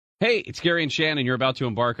Hey, it's Gary and Shannon. You're about to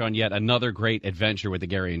embark on yet another great adventure with the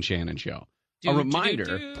Gary and Shannon Show. A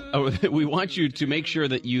reminder, we want you to make sure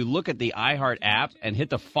that you look at the iHeart app and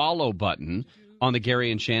hit the follow button on the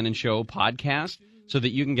Gary and Shannon Show podcast so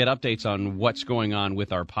that you can get updates on what's going on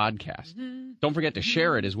with our podcast. Don't forget to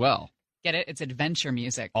share it as well. Get it? It's adventure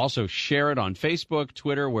music. Also, share it on Facebook,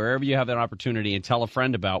 Twitter, wherever you have that opportunity, and tell a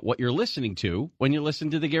friend about what you're listening to when you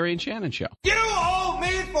listen to the Gary and Shannon Show. You owe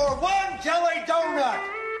me for one jelly donut.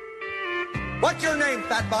 What's your name,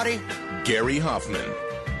 fat body? Gary Hoffman.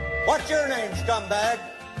 What's your name, scumbag?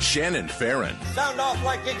 Shannon Farron. Sound off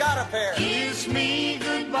like you got a pair. Kiss me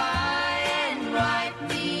goodbye and write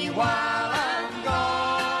me while I'm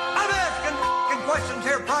gone. I'm asking questions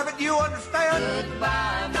here, Private. Do you understand?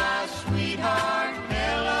 Goodbye, my sweetheart.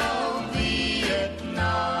 Hello,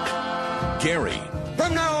 Vietnam. Gary.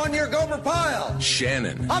 From now on, you're Gomer Pyle.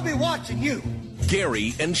 Shannon. I'll be watching you.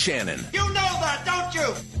 Gary and Shannon. You know that, don't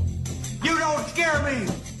you? You don't scare me.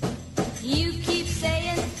 You keep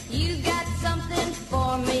saying you got something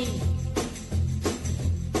for me.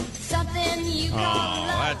 Something you call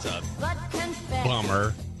love, that's a but confess.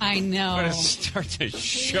 bummer. I know. I'm going to start the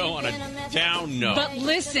show on a down note. But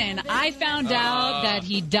listen, I found out that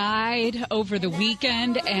he died over the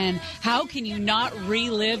weekend, and how can you not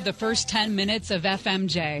relive the first 10 minutes of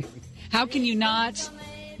FMJ? How can you not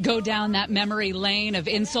go down that memory lane of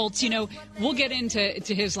insults? You know, we'll get into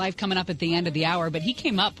his life coming up at the end of the hour, but he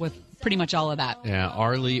came up with pretty much all of that. Yeah,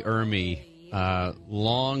 Arlie Ermy,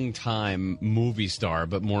 long-time movie star,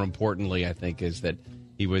 but more importantly, I think, is that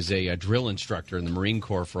he was a drill instructor in the Marine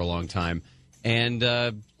Corps for a long time, and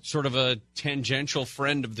sort of a tangential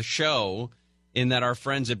friend of the show, in that our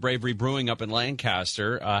friends at Bravery Brewing up in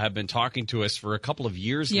Lancaster have been talking to us for a couple of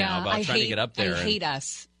years now about trying to get up there. I hate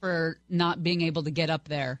us for not being able to get up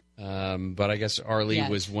there. But I guess Arlie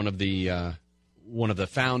was one of the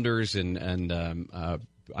founders and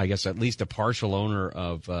I guess at least a partial owner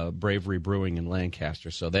of Bravery Brewing in Lancaster.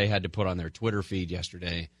 So they had to put on their Twitter feed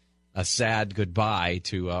yesterday a sad goodbye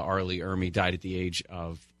to Arlie Ermy. Died at the age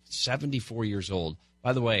of 74 years old.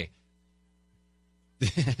 By the way,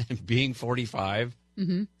 being 45,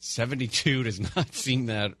 72 does not seem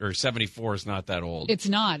that, or 74 is not that old. It's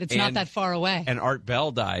not. It's not that far away. And Art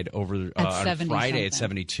Bell died on Friday at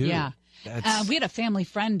 72. Yeah. We had a family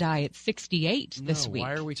friend die at 68 this week.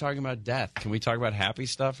 Why are we talking about death? Can we talk about happy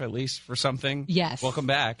stuff at least for something? Yes. Welcome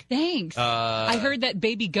back. Thanks. I heard that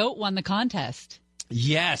Baby Goat won the contest.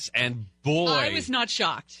 Yes, and boy. I was not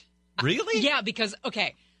shocked. Really? Yeah, because,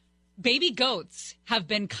 okay, baby goats have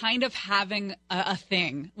been kind of having a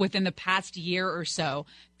thing within the past year or so.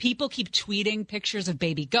 People keep tweeting pictures of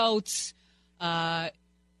baby goats,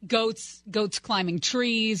 goats climbing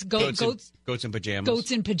trees, goats in pajamas.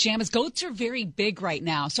 Goats in pajamas. Goats are very big right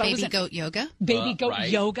now. So baby goat yoga? Baby goat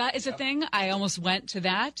yoga is a thing. I almost went to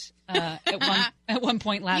that at one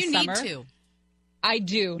point last summer. You need to. I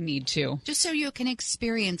do need to. Just so you can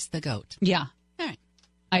experience the goat. Yeah. All right.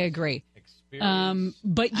 I agree.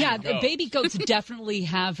 But yeah, the baby goat's definitely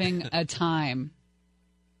having a time.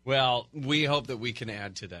 Well, we hope that we can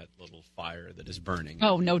add to that little fire that is burning.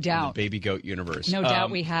 Oh, no doubt. In the baby goat universe. No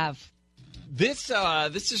doubt we have. This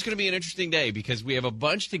is going to be an interesting day because we have a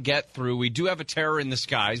bunch to get through. We do have a terror in the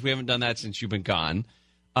skies. We haven't done that since you've been gone.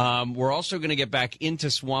 We're also going to get back into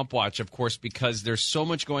Swamp Watch, of course, because there's so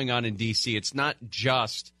much going on in D.C. It's not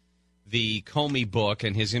just the Comey book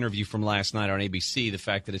and his interview from last night on ABC, the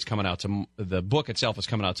fact that it's coming out the book itself is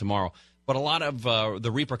coming out tomorrow, but a lot of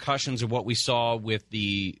the repercussions of what we saw with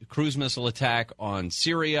the cruise missile attack on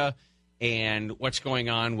Syria and what's going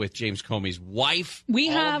on with James Comey's wife. We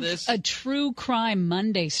have a True Crime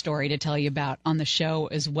Monday story to tell you about on the show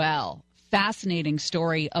as well. Fascinating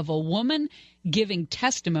story of a woman giving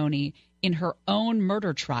testimony in her own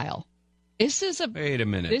murder trial. Wait a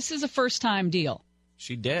minute. This is a first-time deal.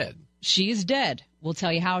 She dead. She's dead. We'll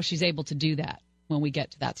tell you how she's able to do that when we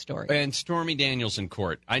get to that story. And Stormy Daniels in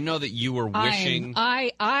court. I know that you were wishing.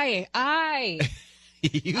 I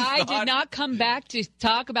did not come back to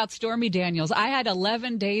talk about Stormy Daniels. I had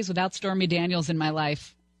 11 days without Stormy Daniels in my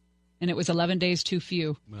life, and it was 11 days too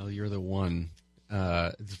few. Well, you're the one.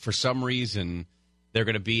 For some reason, they're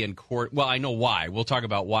going to be in court. Well, I know why. We'll talk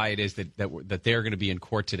about why it is that they're going to be in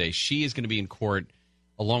court today. She is going to be in court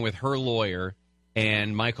along with her lawyer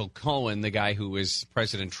and Michael Cohen, the guy who was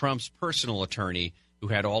President Trump's personal attorney, who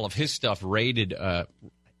had all of his stuff raided.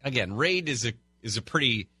 Again, raid is a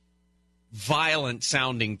pretty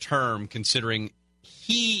violent-sounding term, considering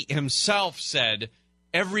he himself said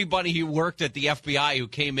everybody who worked at the FBI who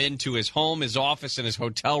came into his home, his office, and his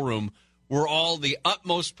hotel room were all the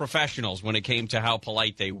utmost professionals when it came to how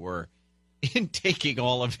polite they were. in taking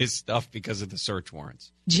all of his stuff because of the search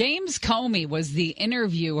warrants. James Comey was the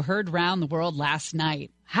interview heard around the world last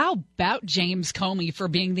night. How about James Comey for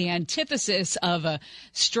being the antithesis of a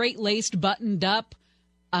straight-laced, buttoned-up,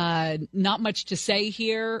 not much to say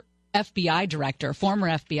here, FBI director, former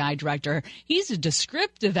FBI director? He's a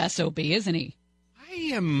descriptive SOB, isn't he?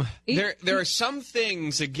 There are some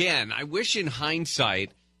things, again, I wish in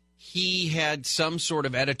hindsight he had some sort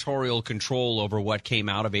of editorial control over what came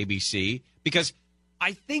out of ABC, because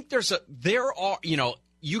I think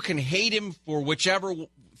you can hate him for whichever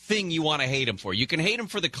thing you want to hate him for. You can hate him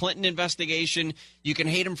for the Clinton investigation. You can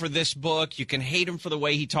hate him for this book. You can hate him for the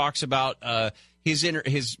way he talks about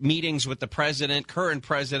his meetings with the president, current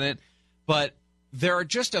president. But there are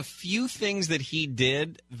just a few things that he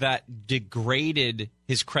did that degraded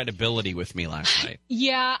his credibility with me last night.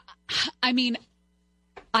 Yeah, I mean,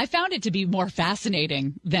 I found it to be more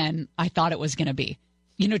fascinating than I thought it was going to be.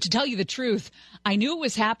 You know, to tell you the truth, I knew it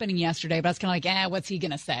was happening yesterday, but I was kind of like, what's he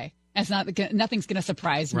going to say? Nothing's going to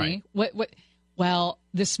surprise me. Right. What? Well,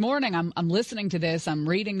 this morning I'm listening to this. I'm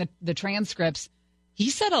reading the transcripts. He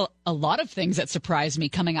said a lot of things that surprised me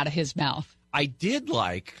coming out of his mouth. I did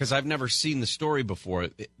because I've never seen the story before,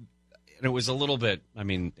 and it was a little bit, I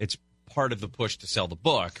mean, it's part of the push to sell the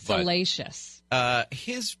book. Salacious. But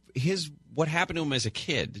his what happened to him as a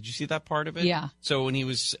kid, did you see that part of it? Yeah. So when he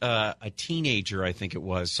was a teenager, I think it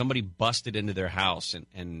was, somebody busted into their house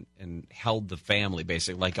and held the family,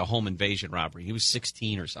 basically, like a home invasion robbery. He was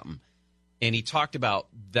 16 or something. And he talked about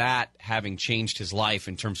that having changed his life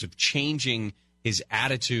in terms of changing his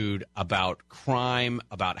attitude about crime,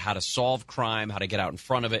 about how to solve crime, how to get out in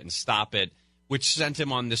front of it and stop it, which sent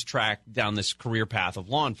him on this track down this career path of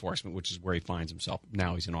law enforcement, which is where he finds himself.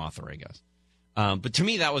 Now he's an author, I guess. But to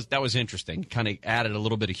me, that was interesting. Kind of added a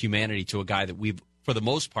little bit of humanity to a guy that we've, for the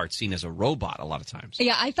most part, seen as a robot a lot of times.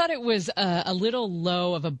 Yeah, I thought it was a little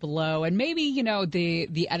low of a blow. And maybe,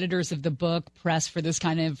 the editors of the book press for this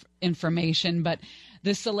kind of information, but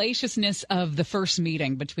the salaciousness of the first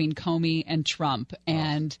meeting between Comey and Trump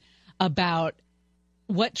and about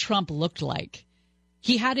what Trump looked like.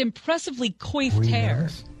 He had impressively coiffed hair.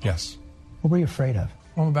 Nervous? Yes. What were you afraid of?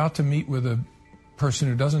 I'm about to meet with a person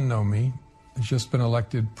who doesn't know me. He's just been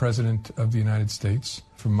elected president of the United States.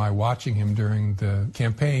 From my watching him during the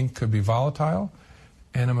campaign, could be volatile.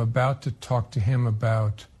 And I'm about to talk to him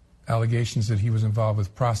about allegations that he was involved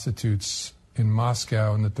with prostitutes in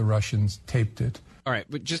Moscow and that the Russians taped it. All right,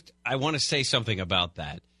 but I want to say something about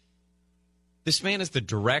that. This man is the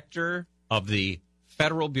director of the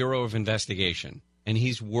Federal Bureau of Investigation, and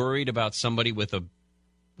he's worried about somebody with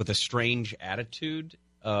a strange attitude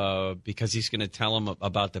because he's going to tell him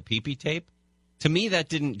about the pee-pee tape. To me, that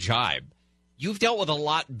didn't jibe. You've dealt with a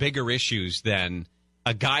lot bigger issues than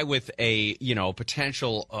a guy with a,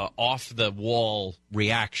 potential off-the-wall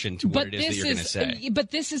reaction to what it is that you're going to say.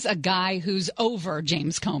 But this is a guy who's over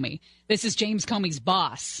James Comey. This is James Comey's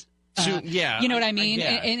boss. Yeah. You know what I mean?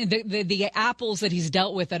 And the apples that he's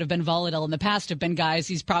dealt with that have been volatile in the past have been guys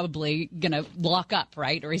he's probably going to lock up,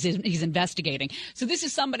 right? Or he's investigating. So this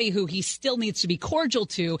is somebody who he still needs to be cordial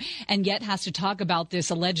to and yet has to talk about this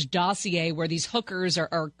alleged dossier where these hookers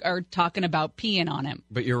are talking about peeing on him.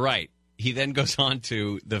 But you're right. He then goes on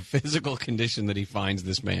to the physical condition that he finds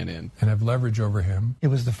this man in. And have leverage over him. It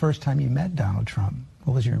was the first time you met Donald Trump.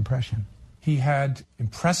 What was your impression? He had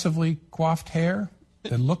impressively coiffed hair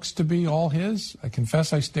that looks to be all his. I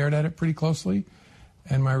confess I stared at it pretty closely,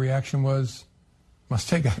 and my reaction was, must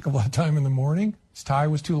take a heck of a lot of time in the morning. His tie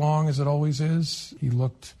was too long, as it always is. He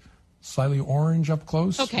looked slightly orange up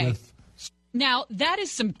close. Okay. Now, that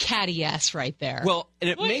is some catty ass right there. Well, and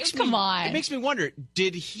it makes me wonder,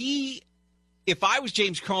 did he, if I was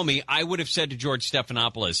James Comey, I would have said to George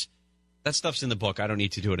Stephanopoulos, that stuff's in the book. I don't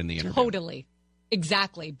need to do it in the interview. Totally.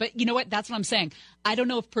 Exactly. But you know what? That's what I'm saying. I don't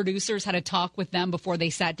know if producers had a talk with them before they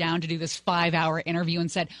sat down to do this 5-hour interview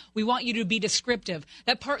and said, we want you to be descriptive.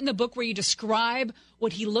 That part in the book where you describe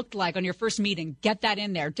what he looked like on your first meeting, get that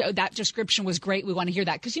in there. That description was great. We want to hear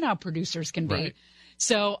that because you know how producers can be. Right.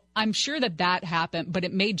 So I'm sure that happened, but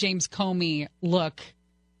it made James Comey look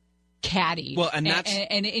catty. Well, and that's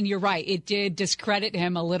and you're right. It did discredit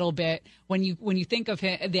him a little bit when you think of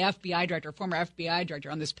him, the FBI director, former FBI director,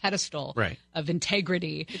 on this pedestal of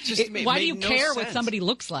integrity. Why do you care what somebody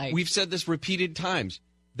looks like? We've said this repeated times.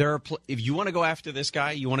 There are if you want to go after this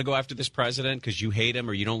guy, you want to go after this president because you hate him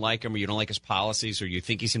or you don't like him or you don't like his policies or you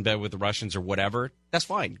think he's in bed with the Russians or whatever. That's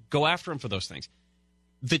fine. Go after him for those things.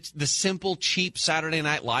 The simple, cheap Saturday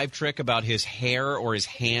Night Live trick about his hair or his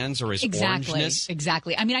hands or his orangeness.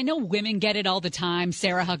 Exactly. I mean, I know women get it all the time.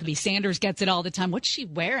 Sarah Huckabee Sanders gets it all the time. What's she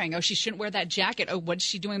wearing? Oh, she shouldn't wear that jacket. Oh, what's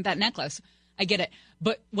she doing with that necklace? I get it.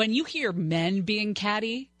 But when you hear men being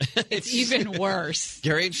catty, it's even worse.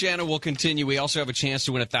 Gary and Shannon will continue. We also have a chance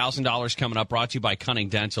to win $1,000 coming up, brought to you by Cunning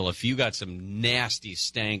Dental. If you got some nasty,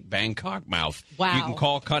 stank Bangkok mouth, wow, you can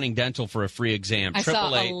call Cunning Dental for a free exam. I saw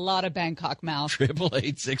a lot of Bangkok mouth.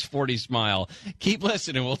 888-640-SMILE. Keep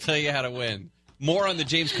listening. We'll tell you how to win. More on the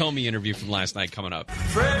James Comey interview from last night coming up.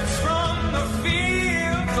 Fresh from the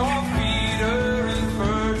fields of Peter and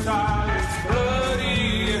fertile, it's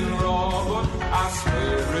bloody and raw, but I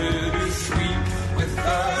swear it is sweet with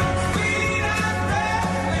the sweet and red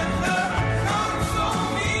and the comes so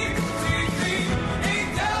mean to see.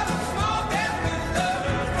 Ain't that a small death and the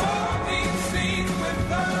foaming scene with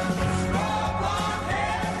the straw blonde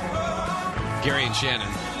hair? Gary and Shannon.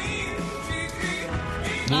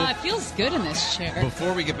 It feels good in this chair.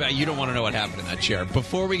 Before we get back, you don't want to know what happened in that chair.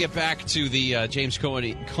 Before we get back to the James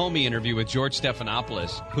Comey interview with George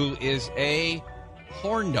Stephanopoulos, who is a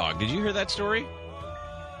horn dog. Did you hear that story?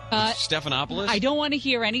 Stephanopoulos? I don't want to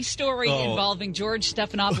hear any story involving George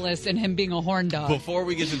Stephanopoulos and him being a horn dog. Before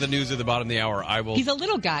we get to the news at the bottom of the hour, I will... He's a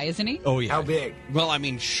little guy, isn't he? Oh, yeah. How big? Well, I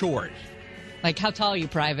mean, short. Like, how tall are you,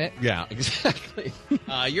 Private? Yeah, exactly.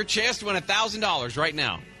 Your chance to win $1,000 right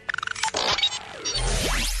now.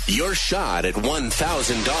 Your shot at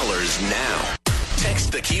 $1,000 now.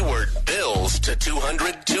 Text the keyword BILLS to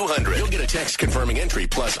 200-200. You'll get a text confirming entry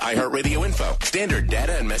plus iHeartRadio info. Standard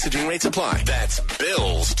data and messaging rates apply. That's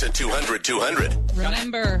BILLS to 200-200.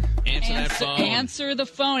 Remember, Answer that phone. Answer the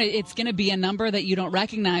phone. It's going to be a number that you don't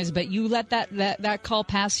recognize, but you let that call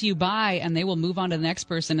pass you by, and they will move on to the next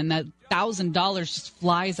person, and that $1,000 just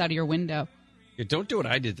flies out of your window. Yeah, don't do what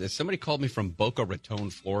I did. Somebody called me from Boca Raton,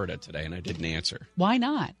 Florida today, and I didn't answer. Why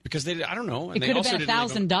not? Because I don't know. And it could have been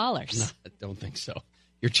 $1,000. No, I don't think so.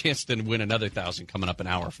 Your chance to win another $1,000 coming up an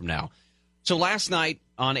hour from now. So last night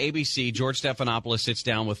on ABC, George Stephanopoulos sits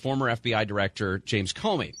down with former FBI Director James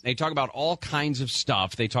Comey. They talk about all kinds of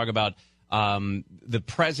stuff. They talk about the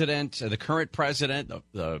president, the current president,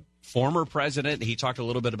 the former president. He talked a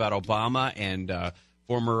little bit about Obama and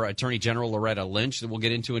former Attorney General Loretta Lynch that we'll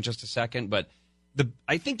get into in just a second. But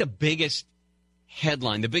I think the biggest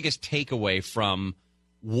headline, the biggest takeaway from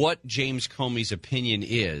what James Comey's opinion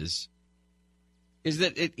is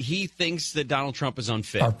that he thinks that Donald Trump is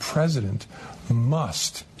unfit. Our president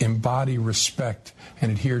must embody respect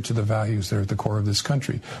and adhere to the values that are at the core of this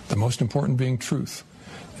country, the most important being truth.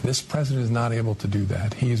 This president is not able to do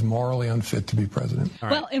that. He is morally unfit to be president.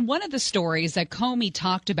 Right. Well, and one of the stories that Comey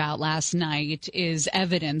talked about last night is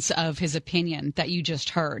evidence of his opinion that you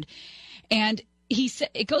just heard. And he said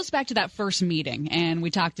it goes back to that first meeting, and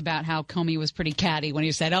we talked about how Comey was pretty catty when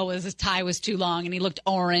he said, his tie was too long, and he looked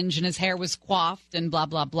orange, and his hair was coiffed, and blah,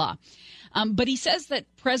 blah, blah. But he says that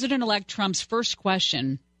President-elect Trump's first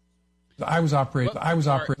question... I was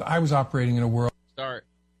operating in a world... Start.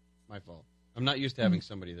 My fault. I'm not used to having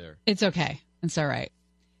somebody there. It's okay. It's all right.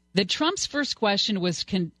 That Trump's first question was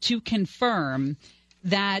to confirm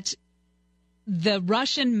that the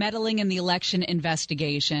Russian meddling in the election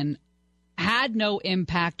investigation had no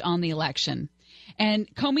impact on the election. And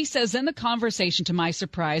Comey says then the conversation, to my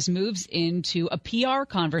surprise, moves into a PR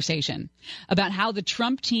conversation about how the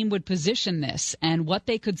Trump team would position this and what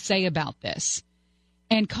they could say about this.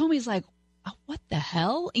 And Comey's like, what the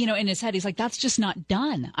hell? In his head, he's like, that's just not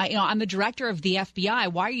done. I'm the director of the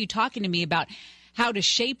FBI. Why are you talking to me about how to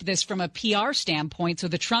shape this from a PR standpoint so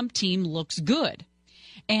the Trump team looks good?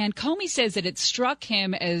 And Comey says that it struck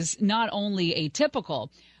him as not only atypical,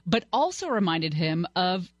 but also reminded him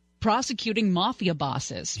of prosecuting mafia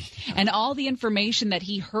bosses and all the information that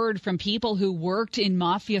he heard from people who worked in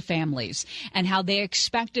mafia families and how they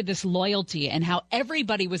expected this loyalty and how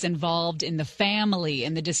everybody was involved in the family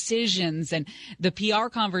and the decisions, and the PR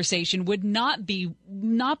conversation would not be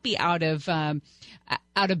out of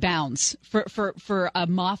bounds for a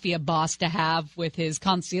mafia boss to have with his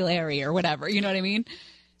consigliere or whatever. You know what I mean?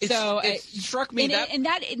 It struck me and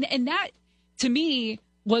that to me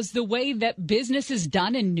was the way that business is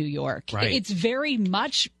done in New York. Right. It's very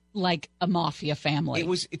much like a mafia family.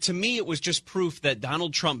 To me, it was just proof that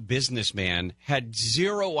Donald Trump, businessman, had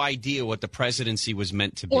zero idea what the presidency was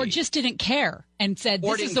meant to be. Or just didn't care and said,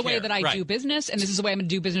 this is the way that I do business, and this is the way I'm going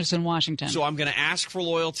to do business in Washington. So I'm going to ask for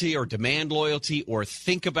loyalty or demand loyalty or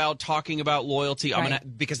think about talking about loyalty.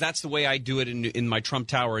 Because that's the way I do it in my Trump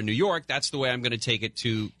Tower in New York. That's the way I'm going to take it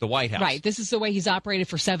to the White House. Right. This is the way he's operated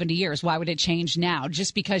for 70 years. Why would it change now?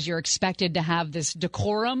 Just because you're expected to have this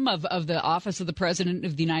decorum of the office of the President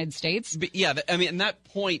of the United States? But yeah, and that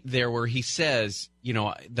point there where he says,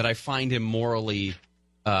 that I find him morally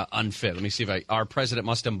unfit. Let me see if our president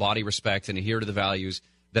must embody respect and adhere to the values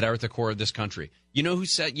that are at the core of this country. You know who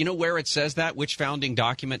said? You know where it says that? Which founding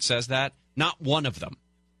document says that? Not one of them.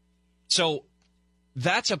 So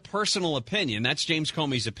that's a personal opinion. That's James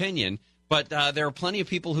Comey's opinion. But there are plenty of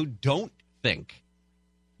people who don't think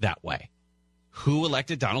that way, who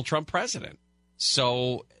elected Donald Trump president.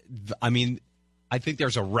 So, I mean, I think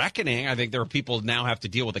there's a reckoning. I think there are people who now have to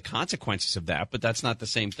deal with the consequences of that, but that's not the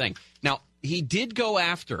same thing. Now, he did go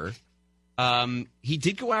after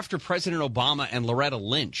President Obama and Loretta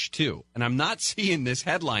Lynch, too. And I'm not seeing this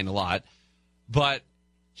headline a lot, but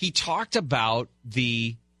he talked about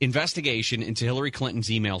the investigation into Hillary Clinton's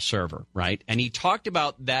email server, right? And he talked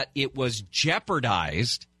about that it was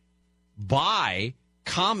jeopardized by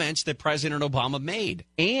comments that President Obama made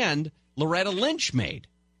and Loretta Lynch made.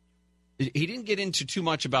 He didn't get into too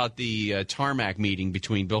much about the tarmac meeting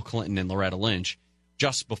between Bill Clinton and Loretta Lynch.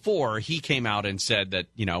 Just before he came out and said that,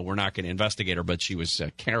 you know, we're not going to investigate her, but she was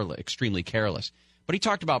extremely careless. But he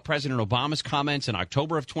talked about President Obama's comments in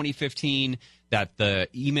October of 2015, that the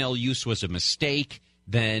email use was a mistake.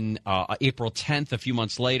 Then April 10th, a few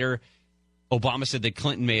months later, Obama said that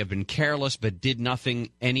Clinton may have been careless, but did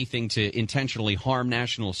anything to intentionally harm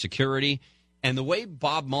national security. And the way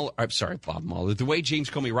the way James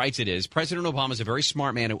Comey writes it is, President Obama is a very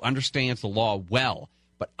smart man who understands the law well.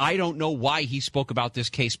 But I don't know why he spoke about this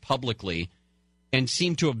case publicly and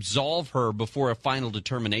seemed to absolve her before a final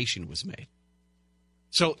determination was made.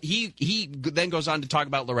 So he then goes on to talk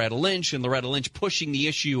about Loretta Lynch and Loretta Lynch pushing the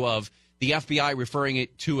issue of the FBI referring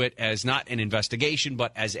to it as not an investigation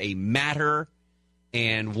but as a matter,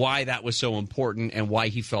 and why that was so important and why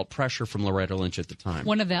he felt pressure from Loretta Lynch at the time.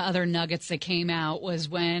 One of the other nuggets that came out was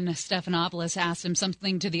when Stephanopoulos asked him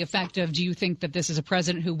something to the effect of, do you think that this is a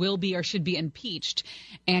president who will be or should be impeached?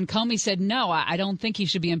 And Comey said, no, I don't think he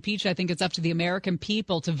should be impeached. I think it's up to the American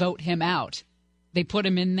people to vote him out. They put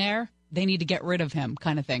him in there. They need to get rid of him,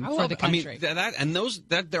 kind of thing, for the country. I mean,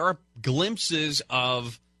 there are glimpses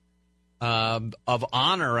of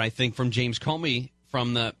honor, I think, from James Comey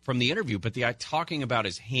from the interview, but the talking about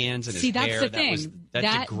his hands and his hair, the thing.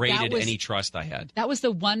 that degraded any trust I had. That was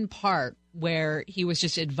the one part where he was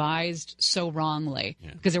just advised so wrongly,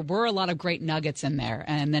 because there were a lot of great nuggets in there,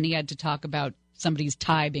 and then he had to talk about somebody's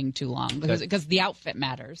tie being too long because the outfit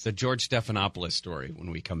matters. The George Stephanopoulos story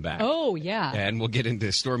when we come back. Oh, yeah. And we'll get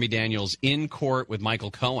into Stormy Daniels in court with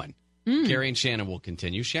Michael Cohen. Gary and Shannon will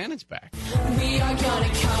continue. Shannon's back. We are gonna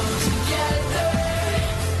come together.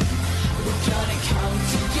 We're gonna come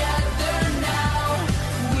together now.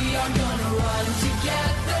 We are gonna run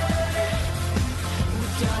together.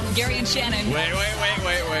 We're gonna Gary and Shannon. Wait.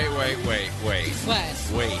 What?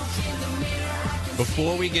 Wait.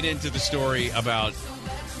 Before we get into the story about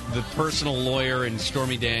the personal lawyer and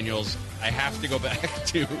Stormy Daniels, I have to go back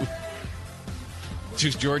to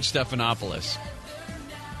George Stephanopoulos.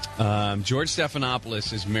 George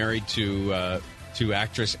Stephanopoulos is married to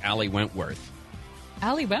actress Allie Wentworth.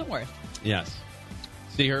 Allie Wentworth. Yes.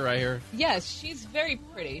 See her right here? Yes, she's very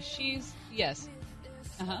pretty. Yes.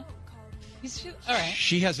 Uh-huh. All right.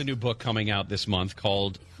 She has a new book coming out this month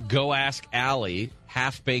called Go Ask Allie,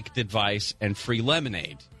 Half-Baked Advice and Free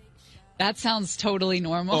Lemonade. That sounds totally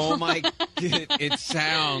normal. Oh, my. It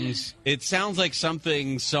sounds like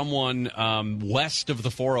something someone west of the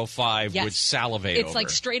 405 would salivate over. It's like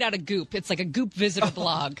straight out of Goop. It's like a Goop visitor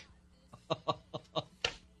blog.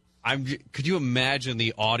 Could you imagine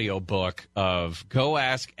the audio book of Go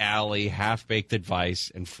Ask Allie, Half-Baked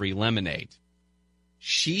Advice and Free Lemonade?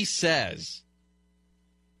 She says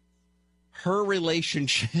her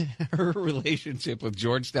relationship with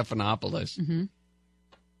George Stephanopoulos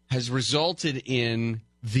has resulted in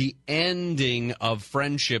the ending of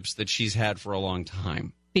friendships that she's had for a long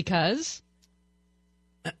time. Because?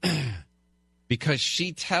 Because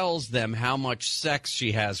she tells them how much sex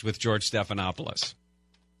she has with George Stephanopoulos.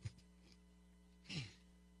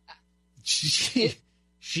 She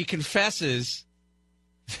confesses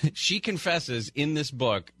in this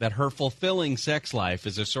book that her fulfilling sex life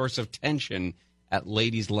is a source of tension at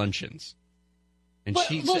ladies' luncheons. And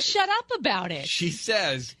shut up about it. She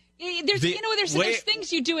says... There's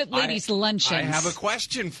things you do at ladies' luncheons. I have a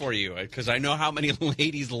question for you, because I know how many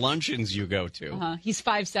ladies' luncheons you go to. He's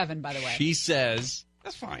 5'7", by the way. She says...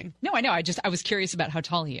 That's fine. No, I know. I was curious about how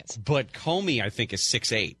tall he is. But Comey, I think, is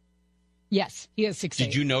 6'8". Yes, he is 6'8".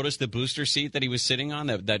 Did you notice the booster seat that he was sitting on,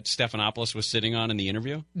 that Stephanopoulos was sitting on in the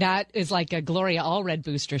interview? That is like a Gloria Allred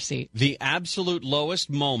booster seat. The absolute lowest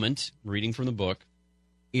moment, reading from the book,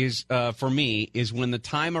 is for me, is when the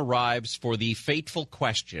time arrives for the fateful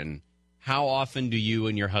question, how often do you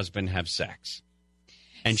and your husband have sex?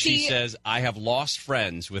 And she says, I have lost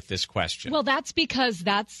friends with this question. Well, that's because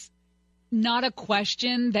not a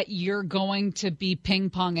question that you're going to be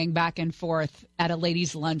ping-ponging back and forth at a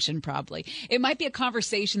ladies' luncheon, probably. It might be a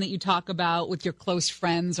conversation that you talk about with your close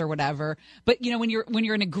friends or whatever. But, when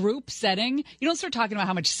you're in a group setting, you don't start talking about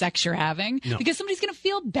how much sex you're having because somebody's going to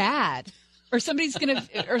feel bad. Or somebody's gonna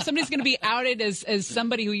be outed as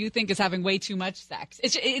somebody who you think is having way too much sex.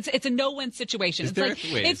 It's a no-win situation.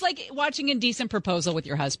 It's like watching Indecent Proposal with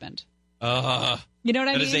your husband. You know what I mean?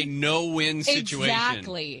 That is a no-win situation.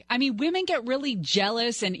 Exactly. I mean, women get really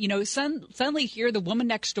jealous, and suddenly here the woman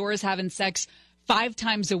next door is having sex 5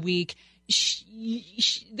 times a week.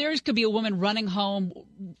 There could be a woman running home,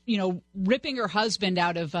 ripping her husband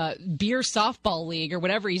out of a beer softball league or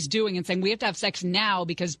whatever he's doing and saying, we have to have sex now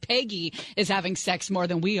because Peggy is having sex more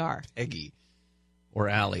than we are. Peggy or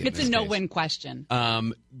Allie. It's a no-win question.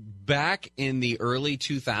 Back in the early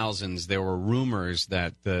 2000s, there were rumors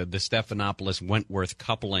that the Stephanopoulos-Wentworth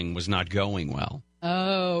coupling was not going well.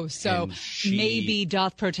 Oh, so maybe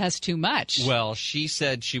doth protest too much. Well, she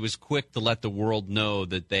said she was quick to let the world know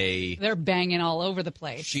that they're banging all over the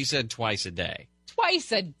place. She said twice a day.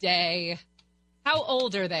 Twice a day. How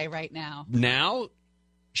old are they right now? Now,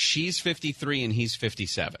 she's 53 and he's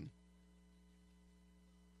 57.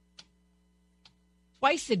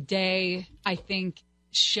 Twice a day, I think.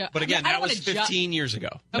 But again, that was 15 years ago.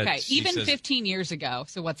 Okay, even 15 years ago.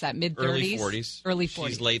 So what's that, mid-30s? Early 40s.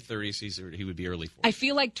 She's late 30s. He would be early 40s. I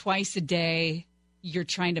feel like twice a day you're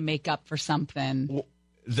trying to make up for something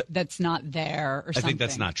that's not there or something. I think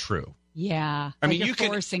that's not true. Yeah. I mean, you're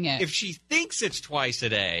forcing it. If she thinks it's twice a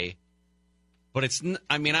day, but it's,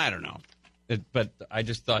 I don't know. But I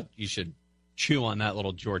just thought you should chew on that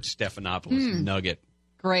little George Stephanopoulos nugget.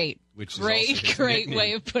 Great. Great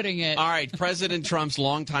way of putting it. All right. President Trump's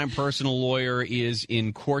longtime personal lawyer is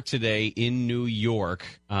in court today in New York.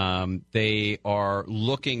 They are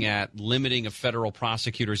looking at limiting a federal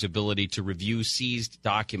prosecutor's ability to review seized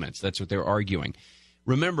documents. That's what they're arguing.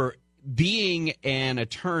 Remember, being an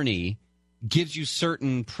attorney gives you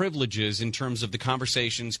certain privileges in terms of the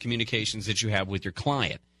conversations, communications that you have with your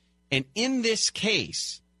client. And in this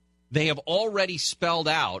case, they have already spelled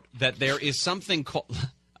out that there is something called,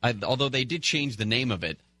 although they did change the name of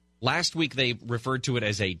it. Last week they referred to it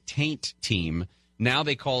as a taint team. Now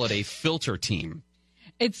they call it a filter team.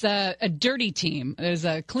 It's a dirty team. There's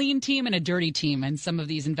a clean team and a dirty team in some of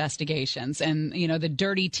these investigations. And, the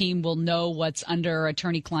dirty team will know what's under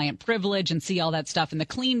attorney-client privilege and see all that stuff. And the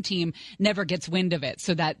clean team never gets wind of it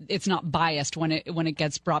so that it's not biased when it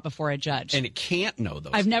gets brought before a judge. And it can't know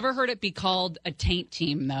those I've things. never heard it be called a taint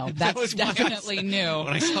team, though. That's definitely new.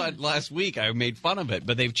 When I saw it last week, I made fun of it.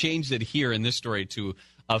 But they've changed it here in this story to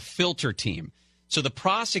a filter team. So the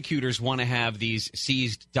prosecutors want to have these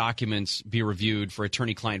seized documents be reviewed for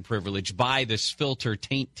attorney-client privilege by this filter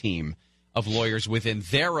taint team of lawyers within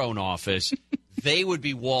their own office. They would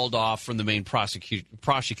be walled off from the main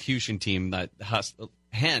prosecution team.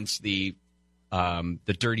 Hence the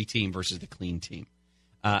dirty team versus the clean team.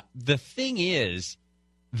 The thing is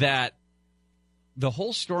that the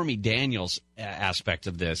whole Stormy Daniels aspect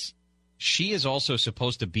of this, she is also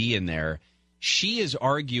supposed to be in there. She is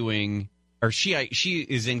arguing. Or she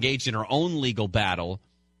is engaged in her own legal battle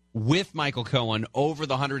with Michael Cohen over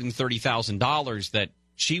the $130,000 that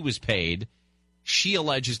she was paid. She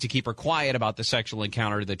alleges to keep her quiet about the sexual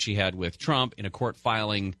encounter that she had with Trump. In a court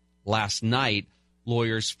filing last night,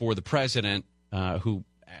 lawyers for the president, who,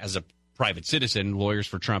 as a private citizen, lawyers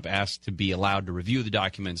for Trump asked to be allowed to review the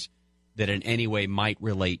documents that in any way might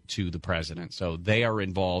relate to the president. So they are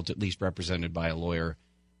involved, at least represented by a lawyer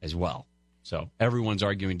as well. So everyone's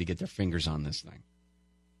arguing to get their fingers on this thing.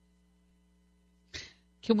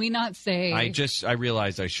 Can we not say... I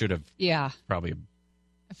realized I should have... Yeah. Probably...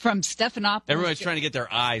 From Stephanopoulos... Everyone's trying to get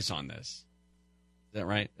their eyes on this. Is that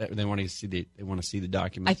right? They want to see the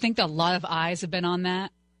document. I think a lot of eyes have been on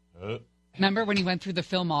that. Remember when he went through the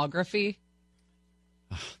filmography?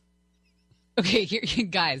 Okay,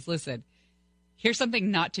 guys, listen. Here's something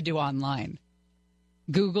not to do online.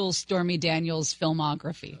 Google Stormy Daniels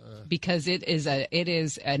filmography because it is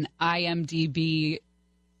an IMDb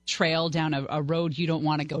trail down a road you don't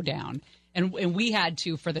want to go down. And we had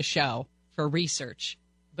to for the show, for research,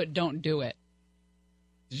 but don't do it.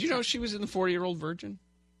 Did you know she was in the 40-Year-Old Virgin?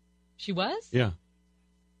 She was? Yeah.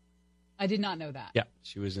 I did not know that. Yeah,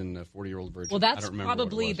 she was in the 40-Year-Old Virgin. Well, that's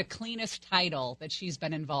probably the cleanest title that she's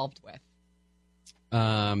been involved with.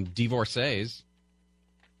 Divorcees.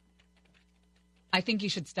 I think you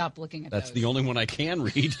should stop looking at That's those. the only one I can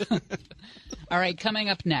read. All right, coming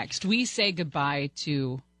up next, we say goodbye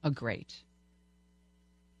to a great.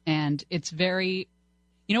 And it's very,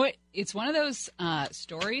 you know what? It's one of those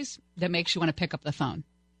stories that makes you want to pick up the phone.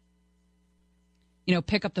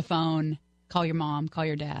 pick up the phone, call your mom, call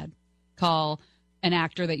your dad, call an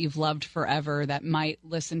actor that you've loved forever that might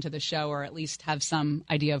listen to the show or at least have some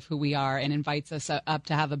idea of who we are and invites us up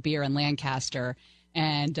to have a beer in Lancaster.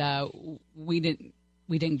 And we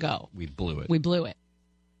didn't go. We blew it. We blew it.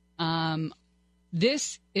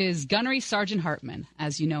 This is Gunnery Sergeant Hartman,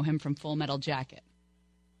 as you know him from Full Metal Jacket.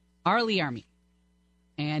 Arlie Army.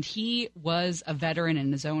 And he was a veteran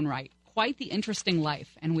in his own right. Quite the interesting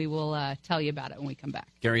life, and we will tell you about it when we come back.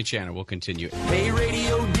 Gary and Shannon will continue. Hey,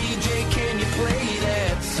 radio DJ, can you play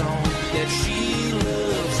that song that she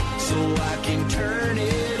loves so I can turn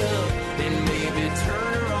it up and maybe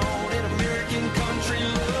turn her on an American country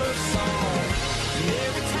love song? In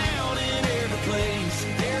every town, in every place,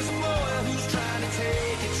 there's a boy who's trying to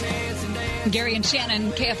take a chance and dance. Gary and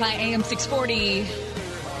Shannon, KFI AM 640.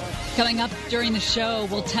 Coming up during the show,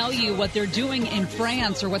 we'll tell you what they're doing in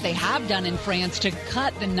France or what they have done in France to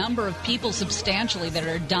cut the number of people substantially that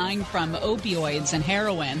are dying from opioids and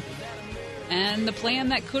heroin, and the plan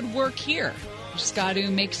that could work here. Just got to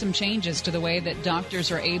make some changes to the way that doctors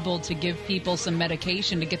are able to give people some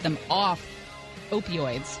medication to get them off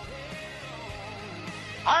opioids.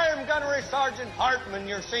 I am Gunnery Sergeant Hartman,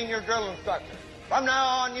 your senior drill instructor. From now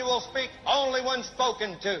on, you will speak only when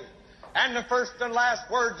spoken to. And the first and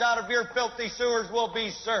last words out of your filthy sewers will be,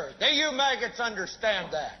 sir. Do you maggots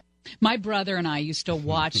understand that? My brother and I used to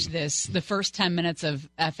watch this, the first 10 minutes of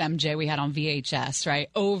FMJ we had on VHS, right,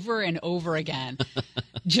 over and over again,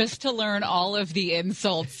 just to learn all of the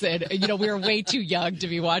insults. And, we were way too young to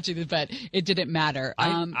be watching this, but it didn't matter.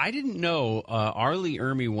 I didn't know Arlie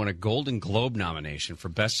Ermy won a Golden Globe nomination for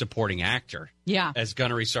Best Supporting Actor. Yeah. As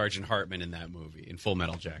Gunnery Sergeant Hartman in that movie, in Full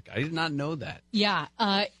Metal Jacket. I did not know that. Yeah.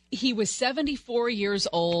 He was 74 years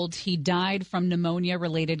old. He died from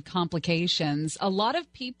pneumonia-related complications. A lot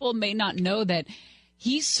of people may not know that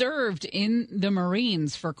he served in the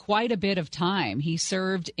Marines for quite a bit of time. He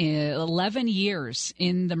served 11 years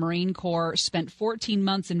in the Marine Corps, spent 14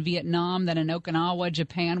 months in Vietnam, then in Okinawa,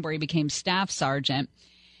 Japan, where he became staff sergeant,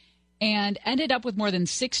 and ended up with more than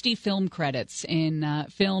 60 film credits in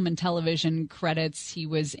film and television credits. He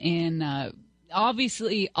was in...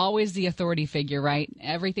 obviously, always the authority figure, right?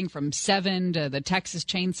 Everything from Seven to the Texas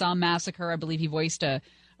Chainsaw Massacre. I believe he voiced a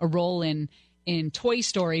role in Toy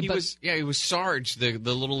Story. He was Sarge, the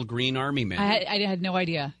little green army man. I had no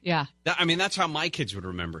idea. Yeah. That's how my kids would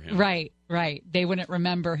remember him. Right. They wouldn't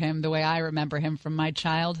remember him the way I remember him from my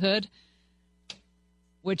childhood,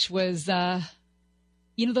 which was,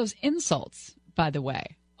 those insults, by the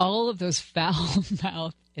way. All of those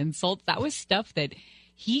foul-mouthed insults, that was stuff that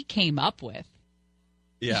he came up with.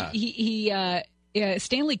 Yeah.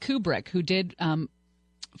 Stanley Kubrick, who did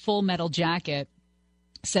Full Metal Jacket,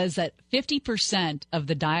 says that 50% of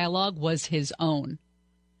the dialogue was his own,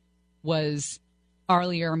 was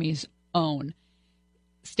Arlie Ermy's own.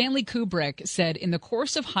 Stanley Kubrick said, in the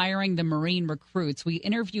course of hiring the Marine recruits, we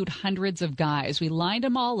interviewed hundreds of guys. We lined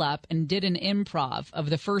them all up and did an improv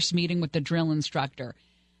of the first meeting with the drill instructor.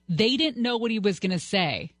 They didn't know what he was going to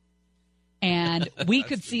say, and we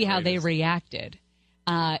could see how they reacted.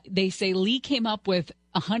 They say Lee came up with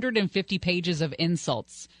 150 pages of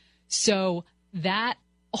insults. So that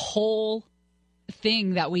whole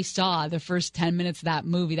thing that we saw, the first 10 minutes of that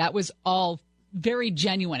movie, that was all very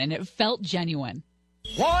genuine, and it felt genuine.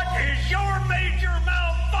 What is your major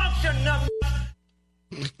malfunction number?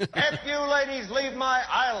 If you ladies leave my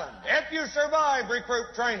island, if you survive recruit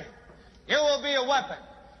training, you will be a weapon.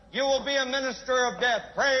 You will be a minister of death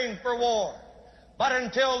praying for war. But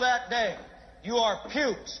until that day, you are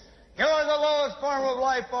pukes. You are the lowest form of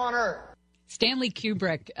life on earth. Stanley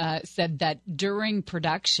Kubrick said that during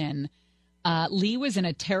production, Lee was in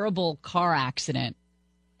a terrible car accident,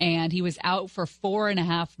 and he was out for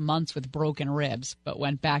 4.5 months with broken ribs, but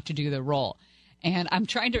went back to do the role. And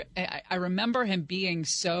I remember him being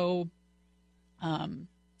so,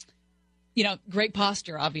 great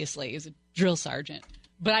posture, obviously, as a drill sergeant.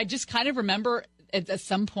 But I just kind of remember at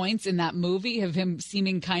some points in that movie of him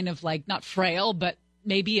seeming kind of like, not frail, but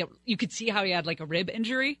maybe you could see how he had like a rib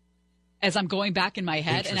injury as I'm going back in my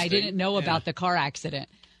head, and I didn't know about the car accident.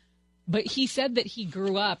 But he said that he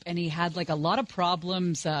grew up and he had like a lot of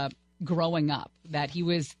problems growing up, that he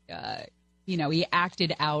was, he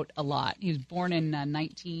acted out a lot. He was born in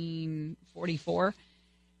 1944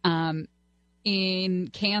 in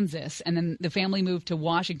Kansas, and then the family moved to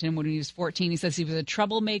Washington when he was 14. He says he was a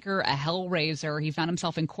troublemaker, a hellraiser. He found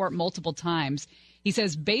himself in court multiple times. He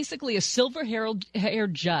says basically a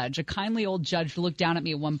silver-haired judge, a kindly old judge, looked down at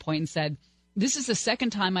me at one point and said, "This is the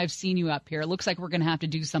second time I've seen you up here. It looks like we're going to have to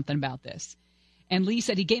do something about this." And Lee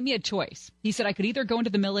said he gave me a choice. He said I could either go into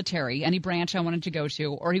the military, any branch I wanted to go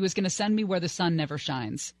to, or he was going to send me where the sun never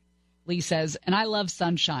shines. Lee says, and I love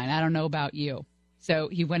sunshine. I don't know about you. So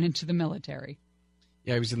he went into the military.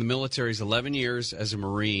 Yeah, he was in the military. He's 11 years as a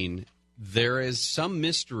Marine. There is some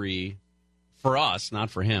mystery for us,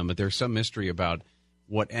 not for him, but there's some mystery about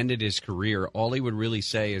what ended his career. All he would really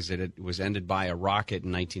say is that it was ended by a rocket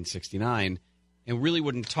in 1969 and really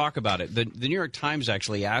wouldn't talk about it. The New York Times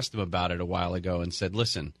actually asked him about it a while ago and said,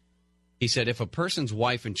 listen, he said, if a person's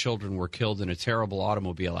wife and children were killed in a terrible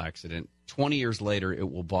automobile accident, 20 years later,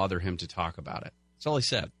 it will bother him to talk about it. That's all he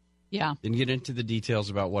said. Yeah. Didn't get into the details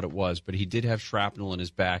about what it was, but he did have shrapnel in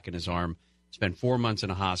his back and his arm, spent 4 months in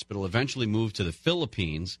a hospital, eventually moved to the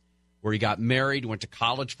Philippines, where he got married, went to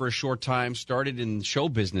college for a short time, started in show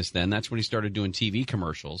business then. That's when he started doing TV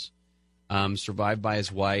commercials. Survived by his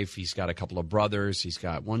wife. He's got a couple of brothers. He's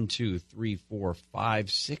got 1, 2, 3, 4, 5,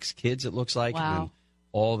 6 kids, it looks like. Wow. And then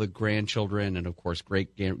all the grandchildren and, of course,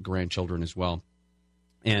 great-grandchildren as well.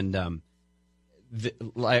 And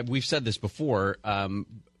we've said this before.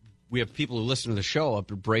 We have people who listen to the show up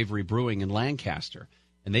at Bravery Brewing in Lancaster.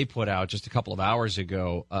 And they put out just a couple of hours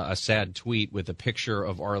ago a sad tweet with a picture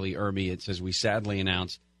of Arlie Ermy. It says, we sadly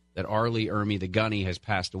announce that Arlie Ermy, the gunny, has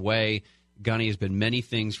passed away. Gunny has been many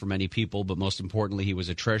things for many people, but most importantly, he was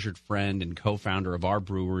a treasured friend and co-founder of our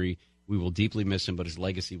brewery. We will deeply miss him, but his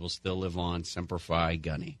legacy will still live on. Semper Fi,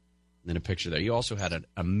 Gunny. And then a picture there. You also had an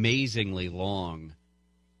amazingly long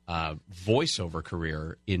voiceover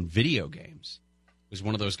career in video games. He was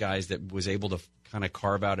one of those guys that was able to kind of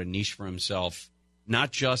carve out a niche for himself,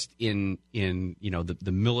 not just in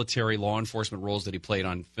the military law enforcement roles that he played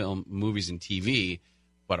on film, movies, and TV,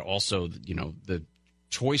 but also the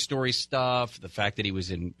Toy Story stuff, the fact that he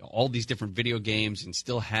was in all these different video games and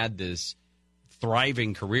still had this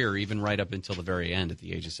thriving career even right up until the very end at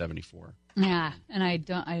the age of 74. Yeah, and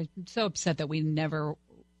I'm so upset that we never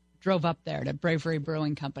drove up there to Bravery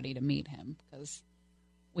Brewing Company to meet him because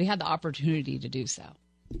we had the opportunity to do so.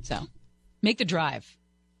 So make the drive.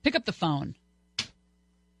 Pick up the phone.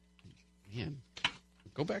 Man,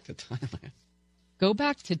 go back to Thailand. Go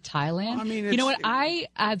back to Thailand? I mean, you know what? I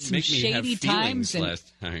had some shady times.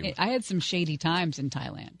 I had some shady times in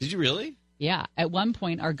Thailand. Did you really? Yeah. At one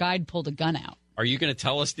point, our guide pulled a gun out. Are you going to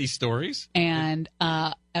tell us these stories? And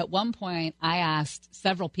at one point, I asked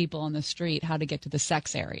several people on the street how to get to the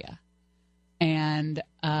sex area. And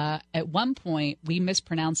at one point, we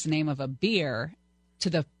mispronounced the name of a beer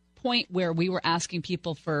to the point where we were asking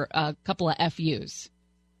people for a couple of FUs.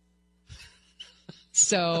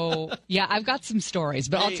 So, yeah, I've got some stories,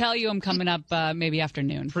 but I'll tell you them coming up maybe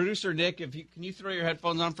afternoon. Producer Nick, can you throw your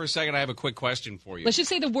headphones on for a second? I have a quick question for you. Let's just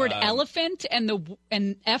say the word elephant and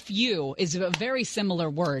FU is a very similar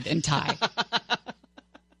word in Thai.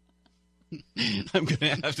 I'm going to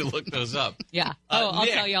have to look those up. Yeah. I'll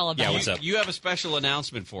Nick, tell you all about it. Yeah, what's up? You have a special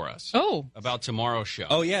announcement for us. Oh. About tomorrow's show.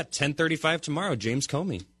 Oh, yeah, 10:35 tomorrow, James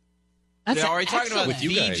Comey. That's are we talking about With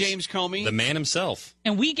you guys. James Comey? The man himself.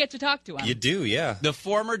 And we get to talk to him. You do, yeah. The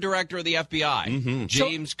former director of the FBI,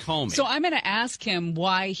 James Comey. So I'm going to ask him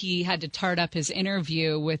why he had to tart up his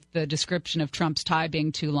interview with the description of Trump's tie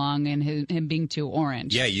being too long and him being too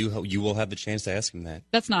orange. Yeah, you will have the chance to ask him that.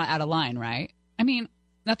 That's not out of line, right? I mean,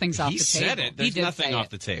 nothing's off he the table. said it. There's He did nothing say off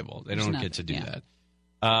it. the table. They There's don't nothing, get to do yeah. that.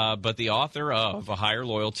 But the author of A Higher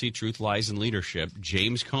Loyalty, Truth, Lies, and Leadership,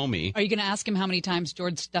 James Comey. Are you going to ask him how many times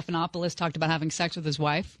George Stephanopoulos talked about having sex with his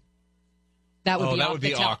wife? That would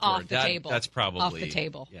be, awkward. Off the table. That's probably off the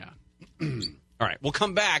table. Yeah. All right, we'll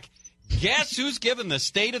come back. Guess who's given the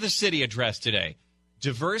State of the City address today?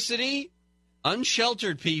 Diversity,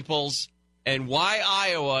 unsheltered peoples, and why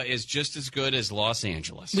Iowa is just as good as Los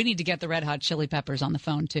Angeles. We need to get the Red Hot Chili Peppers on the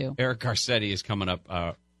phone, too. Eric Garcetti is coming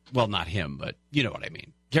up. Well, not him, but you know what I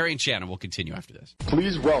mean. Gary and Shannon will continue after this.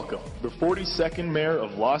 Please welcome the 42nd Mayor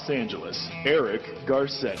of Los Angeles, Eric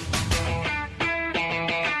Garcetti.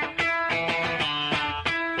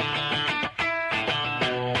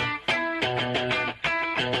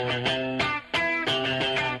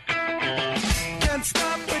 Can't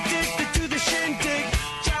stop, addicted to the shindig.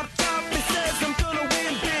 Chop, chop, it says I'm gonna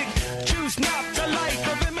win big. Choose not the life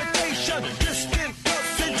of imitation. Distant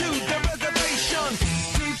us into the reservation.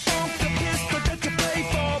 We funk the pistol that you play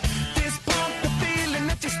for. This pump the feeling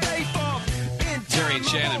that you stay for. Gary and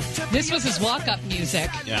Shannon. This was his walk-up music.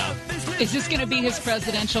 Yeah. Is this going to be his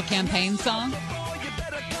presidential campaign song?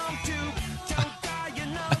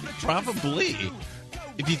 Probably.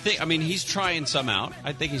 If you think, I mean, he's trying some out.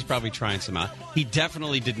 I think he's probably trying some out. He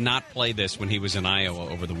definitely did not play this when he was in Iowa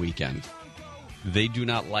over the weekend. They do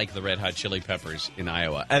not like the Red Hot Chili Peppers in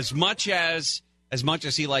Iowa as much as as much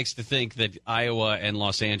as he likes to think that Iowa and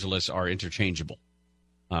Los Angeles are interchangeable.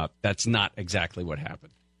 That's not exactly what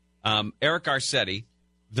happened. Eric Garcetti,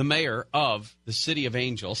 the mayor of the City of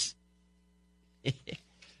Angels,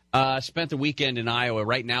 spent the weekend in Iowa.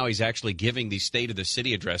 Right now, he's actually giving the State of the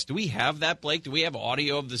City address. Do we have that, Blake? Do we have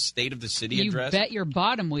audio of the State of the City address? You bet your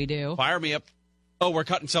bottom we do. Fire me up. Oh, we're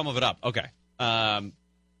cutting some of it up. Okay.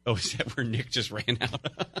 Is that where Nick just ran out?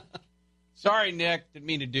 Sorry, Nick. Didn't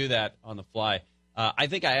mean to do that on the fly. I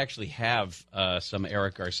think I actually have some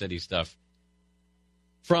Eric Garcetti stuff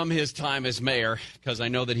from his time as mayor, because I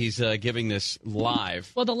know that he's giving this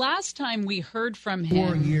live. Well, the last time we heard from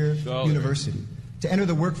him... 4-year university to enter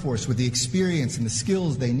the workforce with the experience and the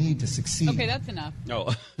skills they need to succeed. Okay, that's enough. No.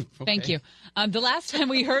 Okay. Thank you. The last time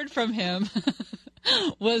we heard from him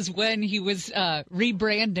was when he was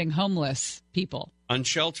rebranding homeless people.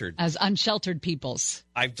 Unsheltered. As unsheltered peoples.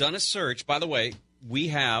 I've done a search. By the way, we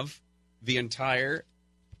have the entire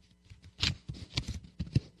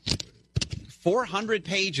 400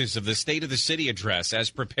 pages of the State of the City address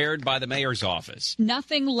as prepared by the mayor's office.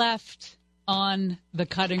 Nothing left on the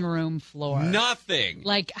cutting room floor. Nothing.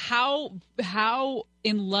 Like, how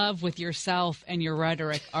in love with yourself and your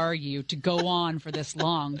rhetoric are you to go on for this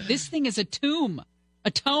long? This thing is a tomb.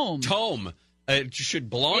 A tome. Tome. It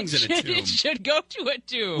belongs in a tomb. It should go to a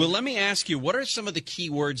tomb. Well, let me ask you, what are some of the key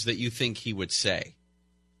words that you think he would say?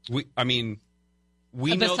 We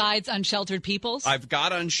know. Besides unsheltered peoples? I've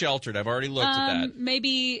got unsheltered. I've already looked at that.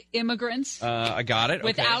 Maybe immigrants. I got it. Okay.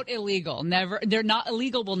 Without illegal. Never. They're not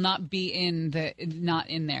illegal. Will not be not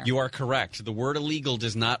in there. You are correct. The word illegal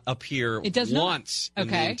does not appear once in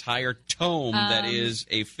the entire tome that is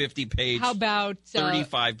a 50-page, how about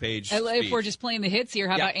 35-page speech. If we're just playing the hits here,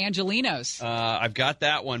 how about Angelinos? I've got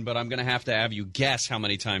that one, but I'm going to have you guess how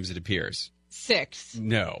many times it appears. 6.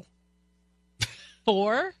 No.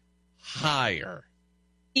 4. Higher.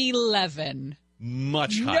 11.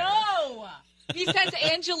 Much higher. No! He says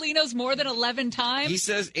Angelinos more than 11 times? He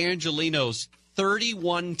says Angelinos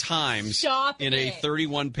 31 times in a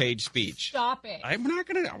 31-page speech. Stop it. I'm not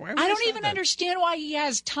going to... I don't even understand why he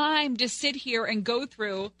has time to sit here and go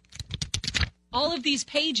through all of these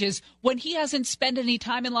pages when he hasn't spent any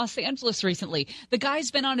time in Los Angeles recently. The guy's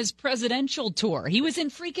been on his presidential tour. He was in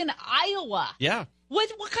freaking Iowa. Yeah. What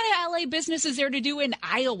kind of LA business is there to do in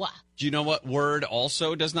Iowa? Do you know what word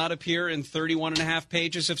also does not appear in 31 and a half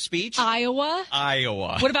pages of speech? Iowa?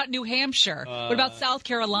 Iowa. What about New Hampshire? What about South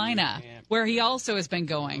Carolina, where he also has been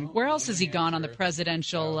going? Where else has he gone on the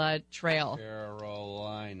presidential trail?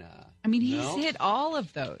 Carolina. I mean, he's hit all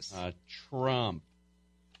of those. Trump.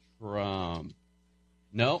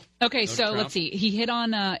 Nope. Okay, so Trump. Let's see. He hit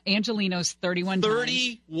on Angelinos 31 times.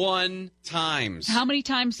 31 times. How many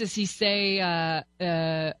times does he say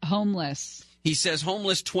homeless? He says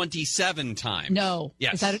homeless 27 times. No.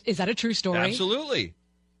 Yes. Is that a true story? Absolutely.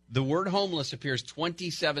 The word homeless appears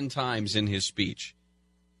 27 times in his speech.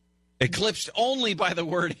 Eclipsed only by the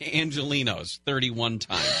word Angelinos 31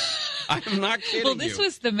 times. I'm not kidding you. Well, this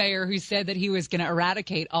was the mayor who said that he was going to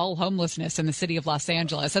eradicate all homelessness in the city of Los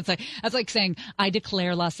Angeles. That's like saying, I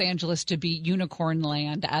declare Los Angeles to be unicorn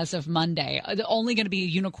land as of Monday. Only going to be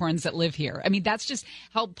unicorns that live here. I mean, that's just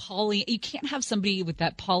how you can't have somebody with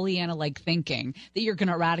that Pollyanna-like thinking that you're going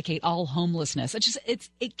to eradicate all homelessness.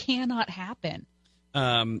 It cannot happen.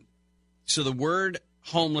 So the word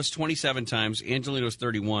homeless 27 times, Angelinos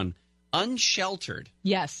 31, unsheltered.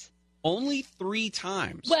 Yes. Only 3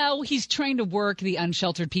 times. Well, he's trying to work the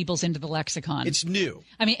unsheltered peoples into the lexicon. It's new.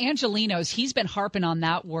 I mean, Angelinos, he's been harping on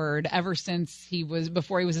that word ever since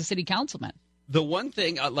before he was a city councilman. The one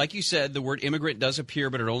thing, like you said, the word immigrant does appear,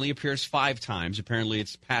 but it only appears 5 times. Apparently,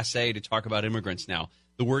 it's passé to talk about immigrants now.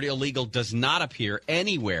 The word illegal does not appear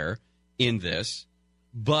anywhere in this,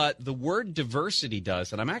 but the word diversity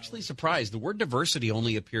does. And I'm actually surprised. The word diversity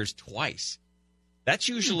only appears twice. That's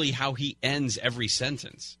usually how he ends every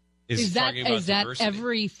sentence. Is that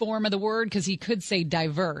every form of the word? Because he could say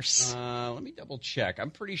diverse. Let me double check.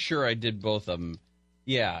 I'm pretty sure I did both of them.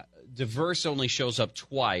 Yeah, diverse only shows up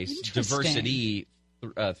twice. Diversity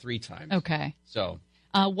 3 times. Okay. So,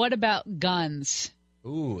 what about guns?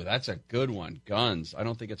 Ooh, that's a good one. Guns. I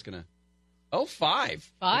don't think it's gonna. Oh,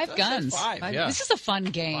 5. 5 guns. 5. Yeah. This is a fun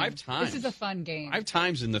game. 5 times. This is a fun game. 5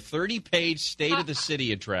 times in the 30-page State of the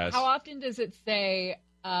City address. How often does it say?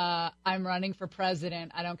 I'm running for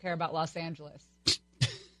president. I don't care about Los Angeles.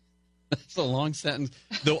 That's a long sentence.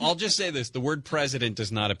 Though I'll just say this: the word president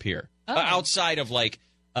does not appear outside of like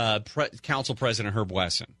Council President Herb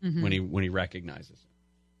Wesson when he recognizes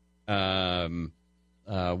it.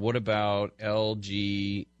 What about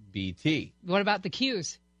LGBT? What about the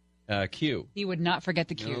Qs? Q. He would not forget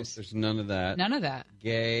the Nope, Q's. there's none of that. None of that.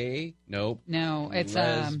 Gay. Nope. No, it's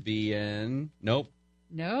lesbian. Nope.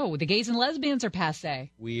 No, the gays and lesbians are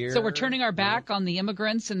passe. Weird. So we're turning our back on the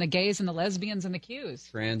immigrants and the gays and the lesbians and the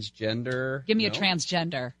Qs. Transgender. Give me Nope. a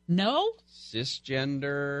transgender. No?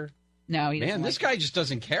 Cisgender. No, he doesn't. Man, this guy just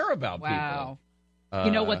doesn't care about Wow. people.